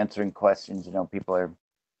 I'm answering questions. You know, people are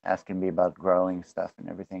asking me about growing stuff and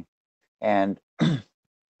everything. And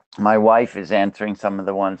my wife is answering some of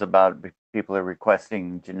the ones about people are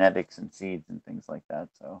requesting genetics and seeds and things like that.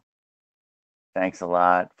 So thanks a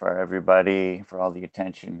lot for everybody, for all the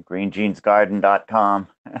attention. greenjeansgarden.com.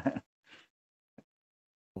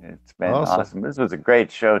 It's been awesome. This was a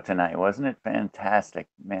great show tonight, wasn't it? Fantastic.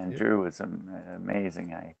 Man, Drew was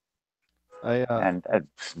amazing. And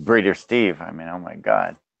Breeder Steve, I mean, oh my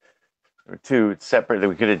God. There were two separate,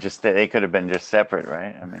 they could have been just separate,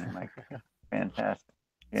 right? I mean, like, fantastic.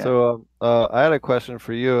 Yeah. So I had a question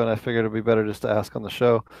for you, and I figured it'd be better just to ask on the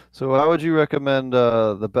show. So how would you recommend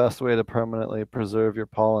the best way to permanently preserve your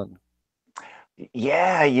pollen?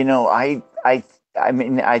 Yeah, you know, I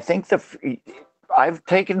mean, I think I've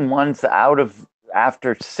taken ones out of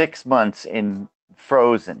after 6 months in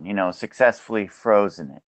frozen, you know, successfully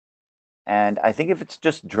frozen it. And I think if it's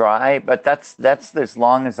just dry, but that's as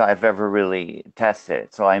long as I've ever really tested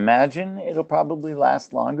it. So I imagine it'll probably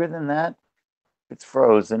last longer than that. It's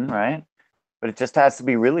frozen, right? But it just has to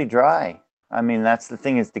be really dry. I mean, that's the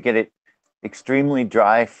thing, is to get it extremely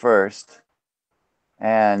dry first.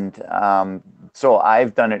 And so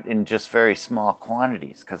I've done it in just very small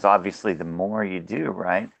quantities, because obviously the more you do,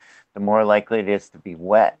 right, the more likely it is to be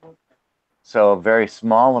wet. So a very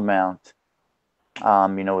small amount,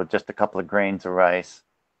 you know, with just a couple of grains of rice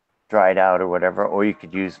dried out or whatever, or you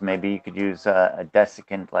could use, maybe you could use a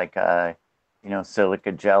desiccant, like you know,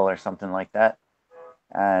 silica gel or something like that,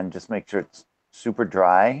 and just make sure it's super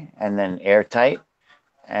dry and then airtight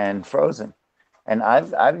and frozen. And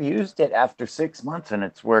I've used it after 6 months and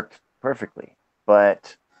it's worked perfectly.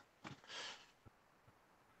 But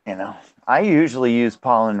you know, I usually use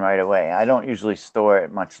pollen right away. I don't usually store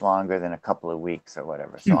it much longer than a couple of weeks or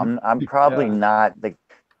whatever. So I'm probably not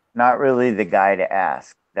really the guy to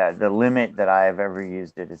ask. That the limit that I've ever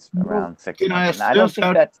used it is around 6 months. And I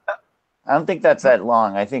don't think that's that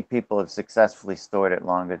long. I think people have successfully stored it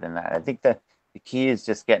longer than that. I think that the key is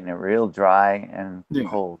just getting it real dry and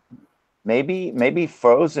cold. Maybe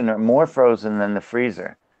frozen, or more frozen than the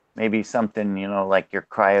freezer. Maybe something, you know, like your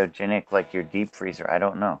cryogenic, like your deep freezer. I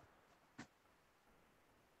don't know.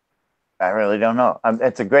 I really don't know.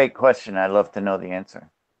 It's a great question. I'd love to know the answer,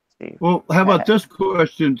 Steve. Well, how about this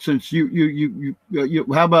question? Since you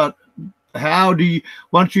how do you,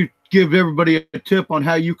 why don't you give everybody a tip on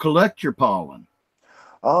how you collect your pollen?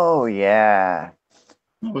 Oh yeah.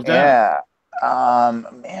 What was that? Yeah.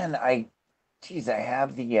 Man, I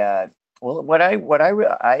have the well, let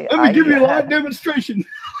me give you a live demonstration.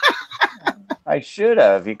 I should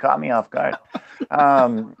have. You caught me off guard.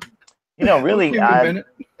 You know, really, the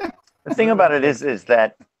thing about it is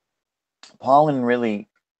that pollen really,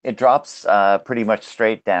 it drops pretty much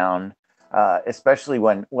straight down, especially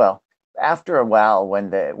when, well, after a while,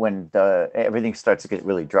 when the everything starts to get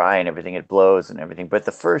really dry and everything, it blows and everything. But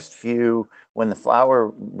the first few, when the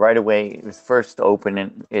flower right away is first open,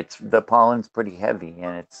 and the pollen's pretty heavy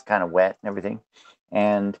and it's kind of wet and everything.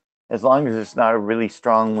 And as long as it's not a really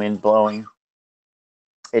strong wind blowing,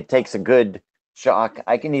 it takes a good shock.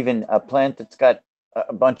 I can even, a plant that's got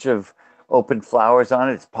a bunch of open flowers on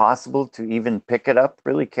it, it's possible to even pick it up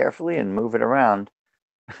really carefully and move it around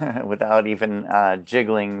without even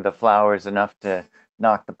jiggling the flowers enough to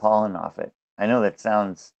knock the pollen off it. I know that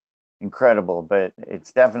sounds incredible, but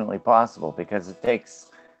it's definitely possible, because it takes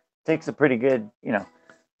a pretty good, you know.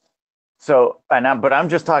 So, but I'm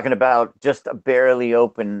just talking about just a barely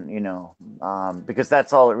open, you know, because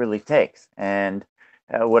that's all it really takes. And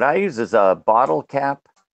what I use is a bottle cap.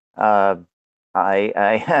 I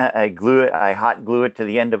glue it. I hot glue it to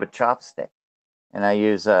the end of a chopstick, and I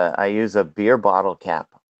use a beer bottle cap,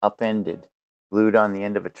 upended, glued on the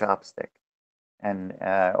end of a chopstick. and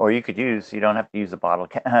or you could use, you don't have to use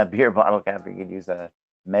a beer bottle cap. You could use a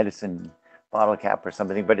medicine bottle cap or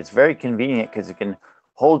something, but it's very convenient because you can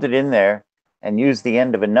hold it in there and use the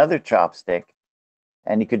end of another chopstick,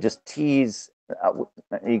 and you could just tease.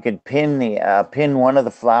 You could pin one of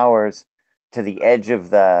the flowers to the edge of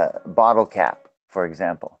the bottle cap, for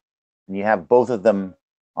example, and you have both of them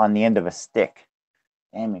on the end of a stick.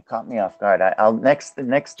 Damn, you caught me off guard. I'll next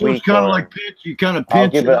So week. it's kind of like pinch. You kind of I'll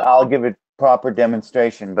pinch give it proper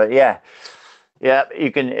demonstration. But yeah,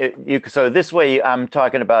 you can. So this way, I'm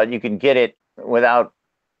talking about, you can get it without,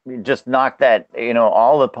 just knock that.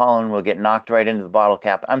 All the pollen will get knocked right into the bottle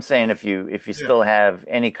cap. I'm saying if you still have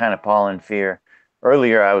any kind of pollen fear.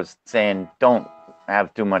 Earlier, I was saying don't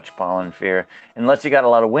have too much pollen fear unless you got a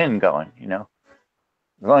lot of wind going.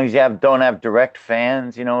 As long as you don't have direct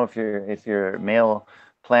fans. If your male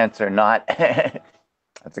plants are not,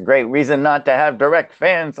 that's a great reason not to have direct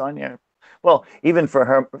fans on your. Well, even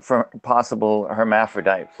for possible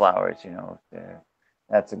hermaphrodite flowers,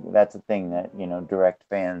 that's a thing that direct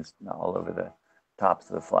fans all over the tops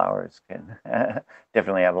of the flowers can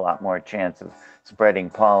definitely have a lot more chance of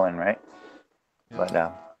spreading pollen, right? Yeah.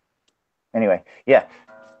 But anyway, yeah.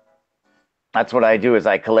 That's what I do, is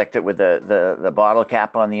I collect it with the bottle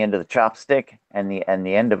cap on the end of the chopstick and the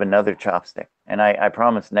end of another chopstick. And I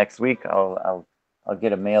promise next week I'll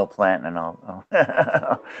get a male plant and I'll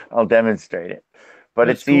I'll demonstrate it. But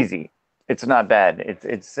that's cool. Easy. It's not bad.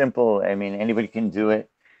 It's simple. I mean, anybody can do it.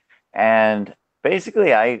 And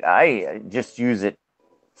basically I just use it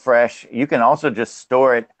fresh. You can also just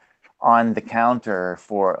store it on the counter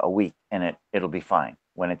for a week and it'll be fine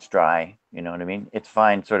when it's dry. You know what I mean? It's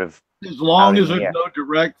fine sort of. As long as there's no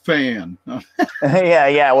direct fan.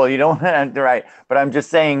 Yeah. Well, you don't have to, right. But I'm just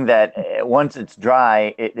saying that once it's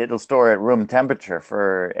dry, it'll store at room temperature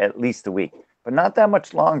for at least a week, but not that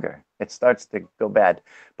much longer. It starts to go bad.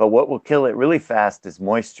 But what will kill it really fast is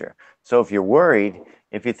moisture. So if you're worried,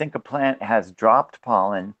 if you think a plant has dropped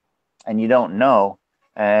pollen and you don't know,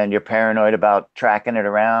 and you're paranoid about tracking it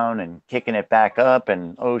around and kicking it back up,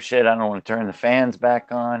 and oh shit, I don't want to turn the fans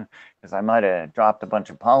back on because I might have dropped a bunch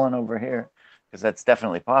of pollen over here, because that's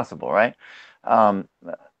definitely possible, right?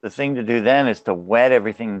 The thing to do then is to wet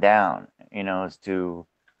everything down, is to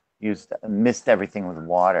mist everything with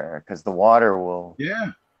water, because the water will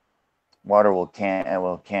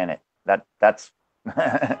can it. That's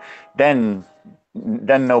then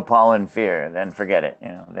no pollen fear. Then forget it.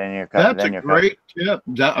 Then you're covered. That's a great tip.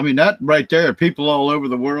 That right there, people all over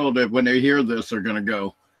the world, when they hear this, are going to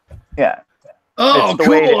go, yeah. Oh,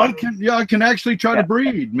 cool! I can actually try to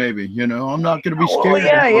breed. Maybe I'm not going to be scared.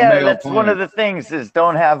 That's one of the things, is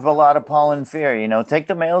don't have a lot of pollen fear. Take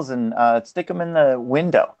the males and stick them in the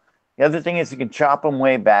window. The other thing is you can chop them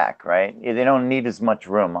way back, right? They don't need as much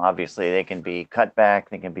room. Obviously, they can be cut back.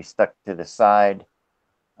 They can be stuck to the side.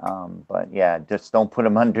 But yeah, just don't put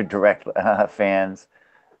them under direct fans,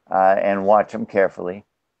 and watch them carefully.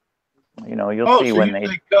 You'll see when they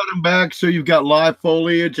cut them back, so you've got live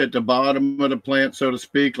foliage at the bottom of the plant, so to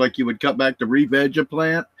speak, like you would cut back to re-veg a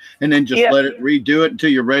plant, and then just let it redo it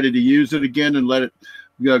until you're ready to use it again and let it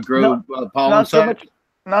grow pollen sacs.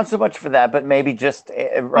 Not so much for that, but maybe just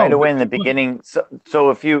right away in the beginning.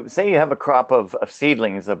 So if you say you have a crop of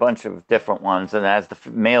seedlings, a bunch of different ones, and as the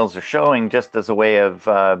males are showing, just as a way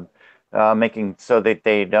of making so that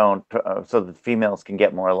they don't, so the females can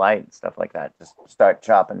get more light and stuff like that, just start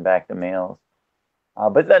chopping back the males.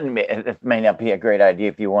 But then it may not be a great idea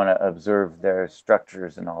if you want to observe their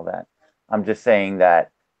structures and all that. I'm just saying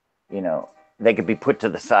that, they could be put to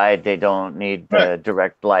the side. They don't need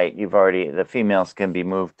direct light. The females can be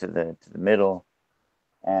moved to the middle,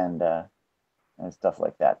 and stuff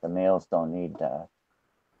like that. The males don't need,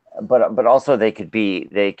 but also they could be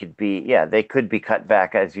cut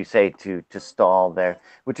back, as you say, to stall there,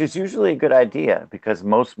 which is usually a good idea, because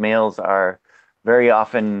most males are very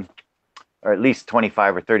often, or at least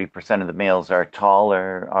 25 or 30% of the males are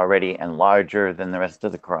taller already and larger than the rest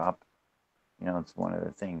of the crop. It's one of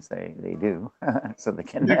the things they do, so they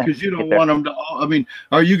can. Because you don't want them to.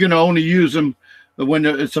 Are you going to only use them when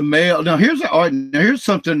it's a male? Now here's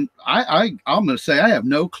something I'm going to say. I have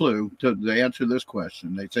no clue to answer this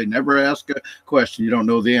question. They say never ask a question you don't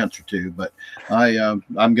know the answer to, but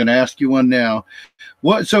I'm going to ask you one now.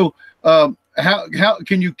 What? So how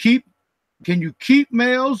can you keep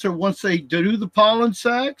males, or once they do the pollen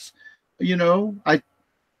sacs? You mean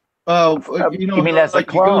as a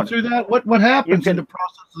clone? You go through that. What happens in the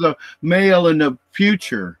process of the male in the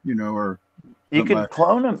future? Or you can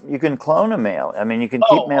clone them. You can clone a male. You can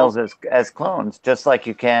keep males as clones, just like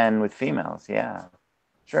you can with females. Yeah,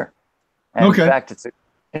 sure. And in fact,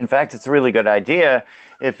 In fact, it's a really good idea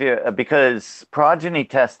if you because progeny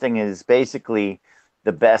testing is basically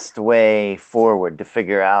the best way forward to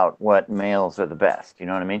figure out what males are the best. You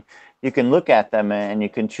know what I mean? You can look at them and you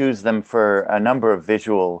can choose them for a number of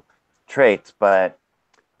visual traits, but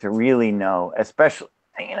to really know, especially,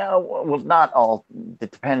 well, not all,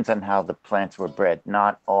 it depends on how the plants were bred.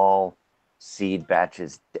 Not all seed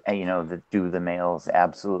batches, that do the males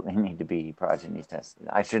absolutely need to be progeny tested.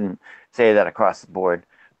 I shouldn't say that across the board,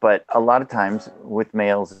 but a lot of times with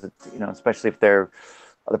males, especially if they're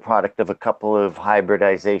the product of a couple of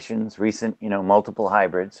hybridizations, recent, multiple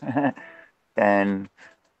hybrids, then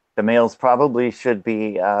the males probably should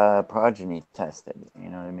be progeny tested. You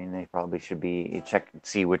know what I mean? They probably should be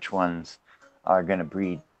see which ones are going to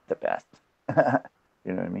breed the best. You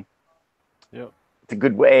know what I mean? Yep. It's a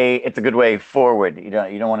good way. It's a good way forward. You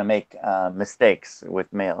don't want to make mistakes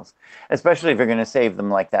with males, especially if you're going to save them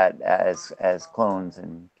like that as clones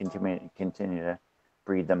and continue to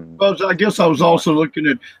breed them. Well, I guess I was also looking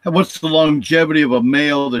at what's the longevity of a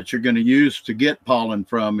male that you're going to use to get pollen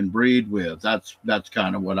from and breed with. That's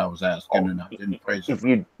kind of what I was asking, and I didn't phrase it.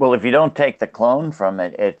 If you don't take the clone from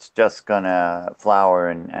it, it's just gonna flower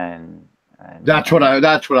and that's what I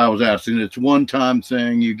was asking. It's one-time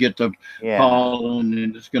thing. You get the pollen,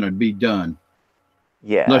 and it's going to be done.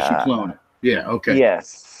 Yeah. Unless you clone it. Yeah. Okay.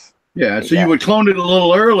 Yes. Yeah. So you would clone it a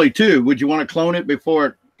little early too. Would you want to clone it before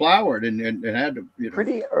it flowered and had to?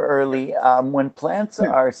 Pretty early. When plants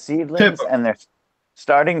are seedlings and they're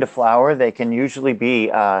starting to flower, they can usually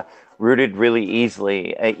be rooted really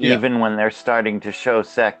easily, even when they're starting to show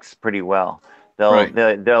sex pretty well.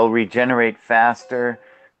 They'll regenerate faster.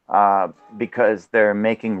 Because they're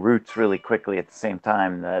making roots really quickly at the same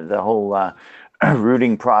time. The whole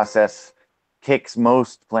rooting process kicks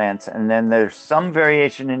most plants, and then there's some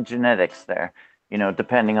variation in genetics there,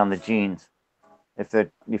 depending on the genes. If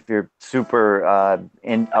you're super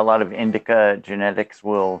in a lot of indica genetics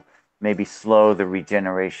will maybe slow the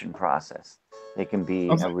regeneration process. They can be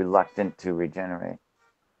reluctant to regenerate.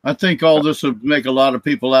 I think all this would make a lot of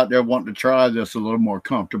people out there wanting to try this a little more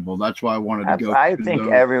comfortable. That's why I wanted to go. I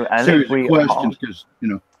think we questions because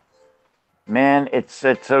Man, it's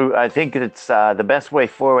so. I think it's the best way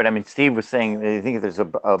forward. I mean, Steve was saying I think there's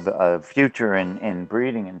a future in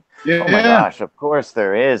breeding, and oh my gosh, of course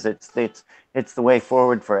there is. It's the way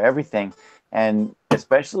forward for everything, and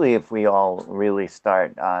especially if we all really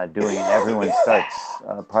start doing it. Everyone starts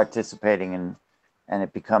participating, and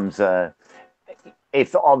it becomes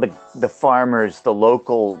if all the farmers, the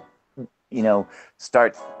local,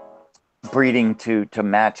 start breeding to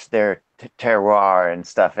match their terroir and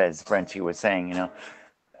stuff, as Frenchie was saying,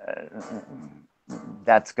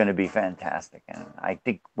 that's going to be fantastic. And I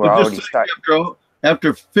think we're already starting.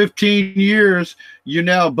 After 15 years,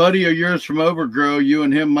 a buddy of yours from Overgrow, you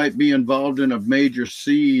and him might be involved in a major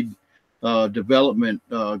seed development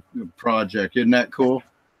project. Isn't that cool?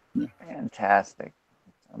 Fantastic.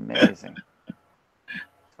 Amazing.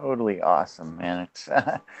 Totally awesome, man. It's,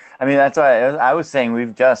 I mean, that's why I was saying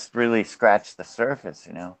we've just really scratched the surface,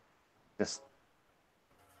 just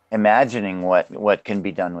imagining what can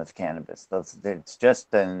be done with cannabis. It's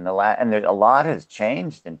just and a lot has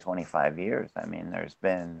changed in 25 years. I mean, there's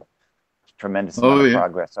been tremendous amount of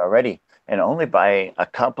progress already, and only by a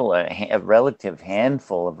couple of a relative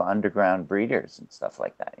handful of underground breeders and stuff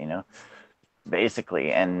like that,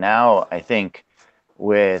 basically. And now I think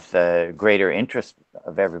with greater interest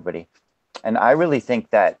of everybody. And I really think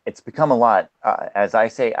that it's become a lot, as I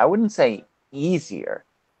say, I wouldn't say easier,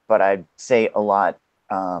 but I'd say a lot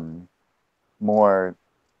more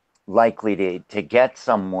likely to get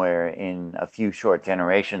somewhere in a few short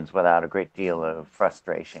generations without a great deal of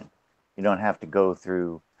frustration. You don't have to go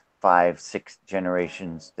through 5-6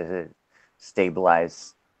 generations to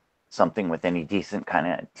stabilize something with any decent kind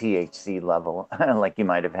of THC level, like you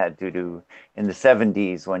might have had to do in the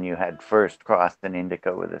 70s when you had first crossed an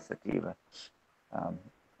indica with a sativa.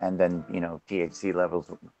 And then, THC levels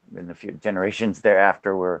in the few generations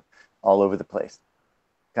thereafter were all over the place.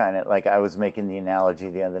 Kind of like I was making the analogy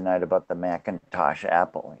the other night about the Macintosh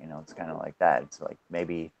apple. It's kind of like that. It's like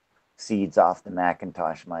maybe seeds off the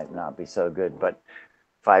Macintosh might not be so good, but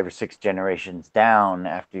 5 or 6 generations down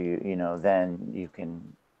after then you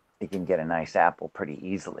can get a nice apple pretty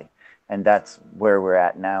easily. And that's where we're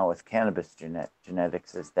at now with cannabis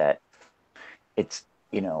genetics, is that it's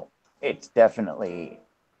definitely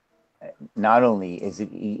not only is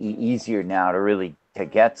it easier now to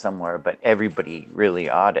get somewhere, but everybody really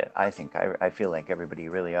ought to. I feel like everybody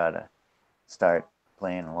really ought to start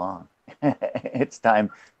playing along. It's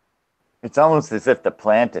time. It's almost as if the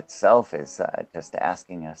plant itself is just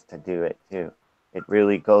asking us to do it too. it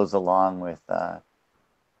really goes along with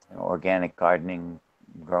organic gardening,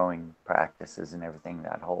 growing practices, and everything.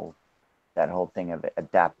 That whole thing of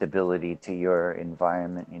adaptability to your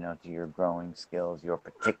environment, to your growing skills, your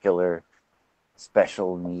particular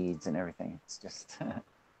special needs, and everything. It's just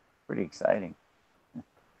pretty exciting. I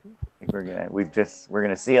think we're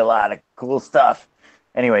gonna see a lot of cool stuff.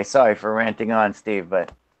 Anyway, sorry for ranting on, Steve,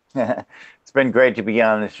 but it's been great to be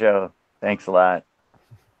on the show. Thanks a lot.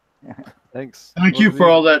 Thanks. Thank you for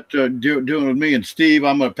all that doing with me. And Steve,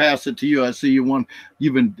 I'm going to pass it to you. I see you've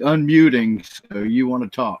been unmuting, so you want to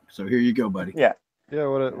talk. So here you go, buddy. Yeah. Yeah.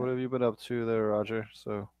 What have you been up to there, Roger?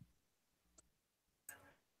 So.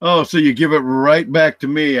 Oh, so you give it right back to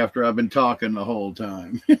me after I've been talking the whole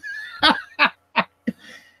time.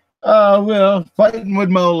 Well, fighting with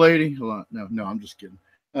my old lady. No, I'm just kidding.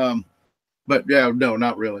 But yeah, no,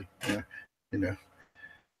 not really.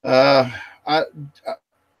 Yeah, I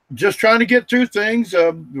just trying to get through things,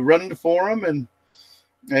 running the forum and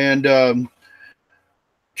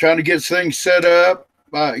trying to get things set up.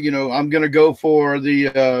 I'm going to go for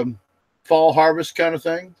the fall harvest kind of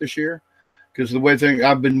thing this year, because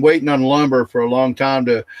I've been waiting on lumber for a long time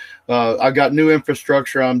I got new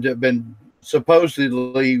infrastructure.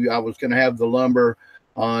 Supposedly I was going to have the lumber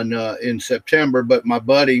on in September, but my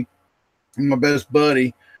best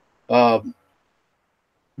buddy,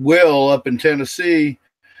 Will up in Tennessee,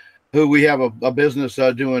 who we have a business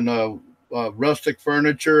doing rustic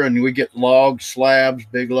furniture, and we get log slabs,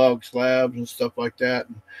 big log slabs and stuff like that.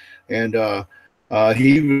 And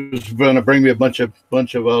he was going to bring me a bunch of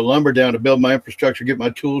lumber down to build my infrastructure, get my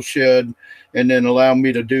tool shed, and then allow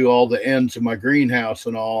me to do all the ends of my greenhouse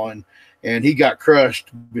and all. And he got crushed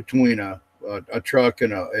between a truck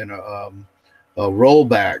and a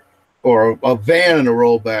rollback, or a van and a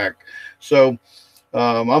rollback. So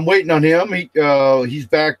I'm waiting on him. He's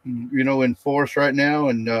back, in force right now,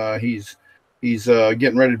 and he's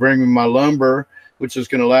getting ready to bring me my lumber, which is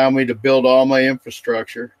going to allow me to build all my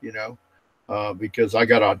infrastructure, because I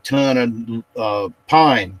got a ton of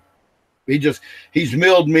pine. He's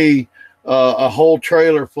milled me a whole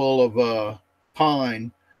trailer full of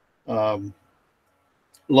pine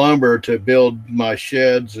lumber to build my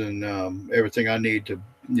sheds and everything I need to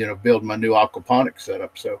build my new aquaponics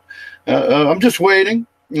setup. So I'm just waiting.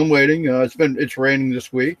 It's raining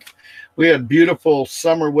this week. We had beautiful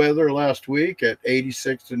summer weather last week at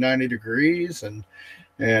 86 to 90 degrees, and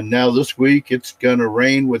now this week it's gonna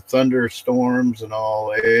rain with thunderstorms and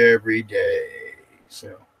all every day.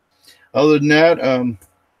 So other than that,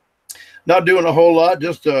 not doing a whole lot.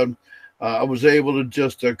 Just I was able to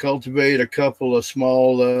just cultivate a couple of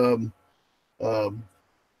small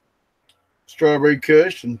strawberry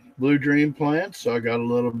kush and blue dream plants. So I got a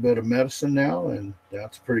little bit of medicine now, and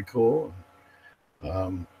that's pretty cool.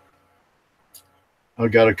 I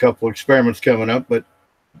got a couple experiments coming up, but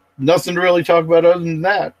nothing to really talk about other than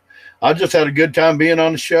that. I just had a good time being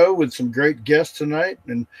on the show with some great guests tonight,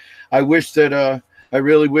 and I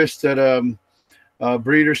really wish that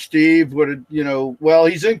Breeder Steve would have, well,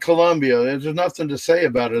 he's in Colombia. There's nothing to say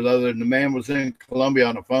about it other than the man was in Colombia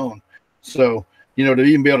on the phone. So, to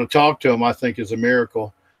even be able to talk to him, I think is a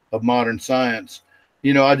miracle of modern science.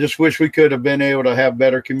 I just wish we could have been able to have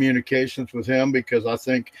better communications with him, because I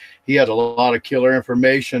think he had a lot of killer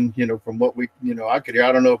information, from what I could hear.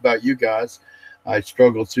 I don't know about you guys. I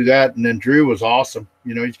struggled through that. And then Drew was awesome.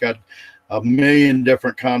 He's got a million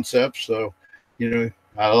different concepts. So,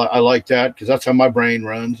 I like that, because that's how my brain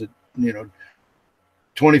runs,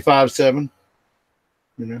 24/7,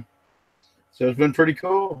 So it's been pretty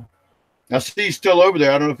cool. I see he's still over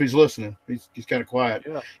there. I don't know if he's listening. He's kind of quiet.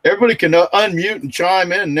 Yeah. Everybody can unmute and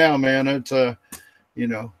chime in now, man. It's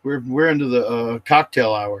we're into the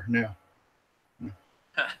cocktail hour now.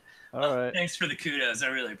 All right. Thanks for the kudos. I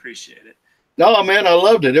really appreciate it. Oh man, I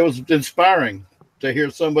loved it. It was inspiring to hear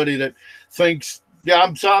somebody that thinks. Yeah,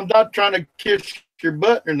 I'm not trying to kiss your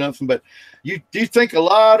butt or nothing, but you think a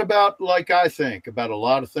lot about, like I think about a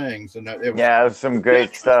lot of things, and it was some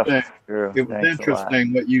great stuff. Drew. It was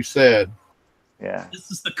interesting what you said. Yeah, this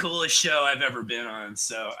is the coolest show I've ever been on,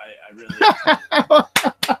 so I really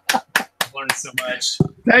learned so much.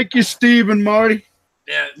 Thank you, Steve and Marty.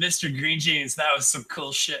 Yeah, Mr. Green Jeans, that was some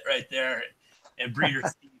cool shit right there, and Breeder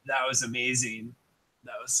Steve, that was amazing.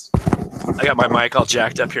 I got my mic all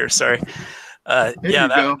jacked up here. Sorry. That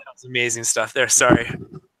was amazing stuff there. Sorry.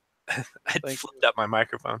 I flipped up my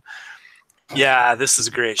microphone. Yeah, this is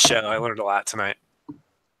a great show. I learned a lot tonight.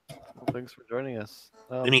 Well, thanks for joining us.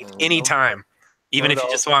 Anytime, even if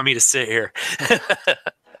you just want me to sit here. I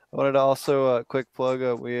wanted to also quick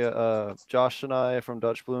plug. We Josh and I from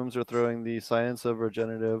Dutch Blooms are throwing the Science of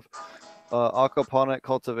Regenerative aquaponic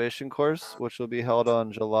cultivation course, which will be held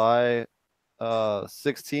on July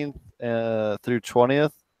 16th through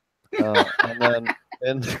 20th, and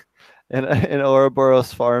then in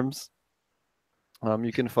Ouroboros Farms.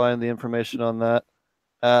 You can find the information on that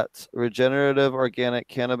at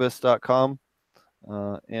regenerativeorganiccannabis.com.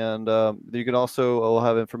 And you can also we'll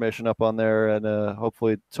have information up on there, and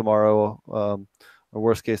hopefully tomorrow, or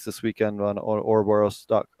worst case this weekend, on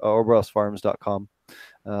ouroborosfarms.com.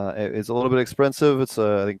 It's a little bit expensive. It's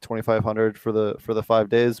I think $2,500 for the 5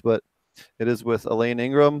 days, but it is with Elaine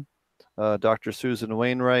Ingram, Dr. Susan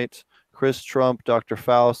Wainwright, Chris Trump, Dr.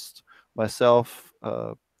 Faust, myself,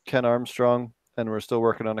 Ken Armstrong, and we're still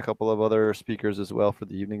working on a couple of other speakers as well for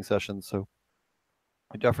the evening session. So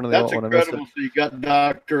you definitely That's won't want to miss it. incredible. So you got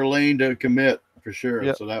Dr. Elaine to commit for sure.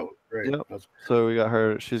 Yep. So that was great. Yep. That's So we got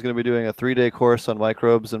her. She's going to be doing a 3-day course on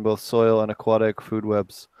microbes in both soil and aquatic food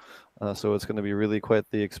webs. So it's going to be really quite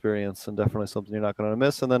the experience, and definitely something you're not going to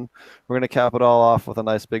miss. And then we're going to cap it all off with a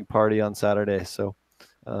nice big party on Saturday. So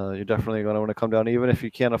you're definitely going to want to come down. Even if you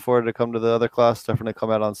can't afford to come to the other class, definitely come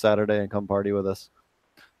out on Saturday and come party with us.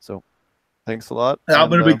 So thanks a lot. I'm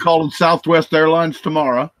going to be calling Southwest Airlines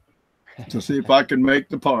tomorrow to see if I can make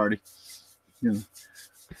the party. You know.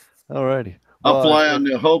 All righty. I'll fly on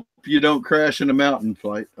the hope you don't crash in a mountain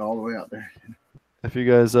flight all the way out there. If you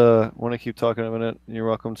guys want to keep talking a minute, you're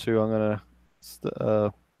welcome to. I'm going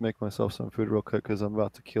to make myself some food real quick because I'm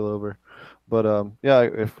about to keel over. But yeah,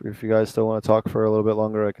 if you guys still want to talk for a little bit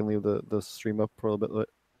longer, I can leave the stream up for a little bit.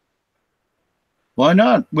 Why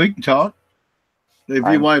not? We can talk. If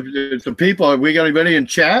you want, some people, have we got anybody in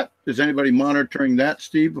chat? Is anybody monitoring that,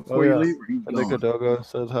 Steve, before you leave? I think Adogo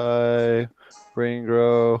says hi. Brain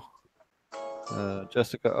Grow.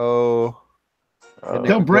 Jessica O.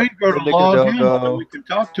 Tell Brain Grow to log in so we can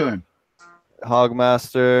talk to him.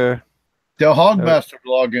 Hogmaster. Tell Hogmaster to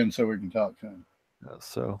log in so we can talk to him.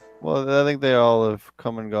 So, well, I think they all have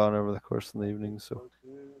come and gone over the course of the evening. So,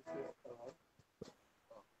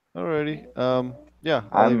 alrighty. Yeah,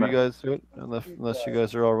 I'll leave you guys to it unless you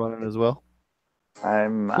guys are all running as well.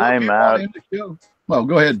 I'm out. Well,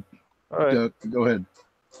 go ahead. All right. Go ahead.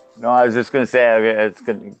 No, I was just gonna say I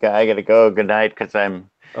gotta go. Good night, because I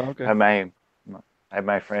have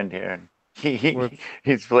my friend here, and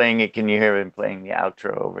he's playing it. Can you hear him playing the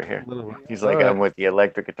outro over here? He's like, I'm with the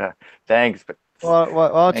electric guitar. Thanks, but why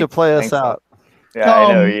don't you play us out? Yeah,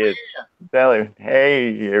 I know he is. Tell him,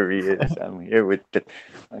 hey, here he is. I'm here with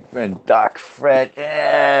my friend Doc Fred.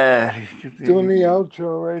 Yeah, doing the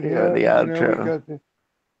outro right here. Yeah, the outro.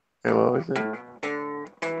 Hey, what was it?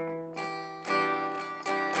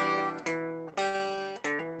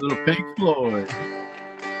 Little Pink Floyd.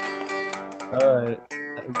 All right,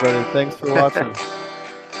 everybody. Thanks for watching.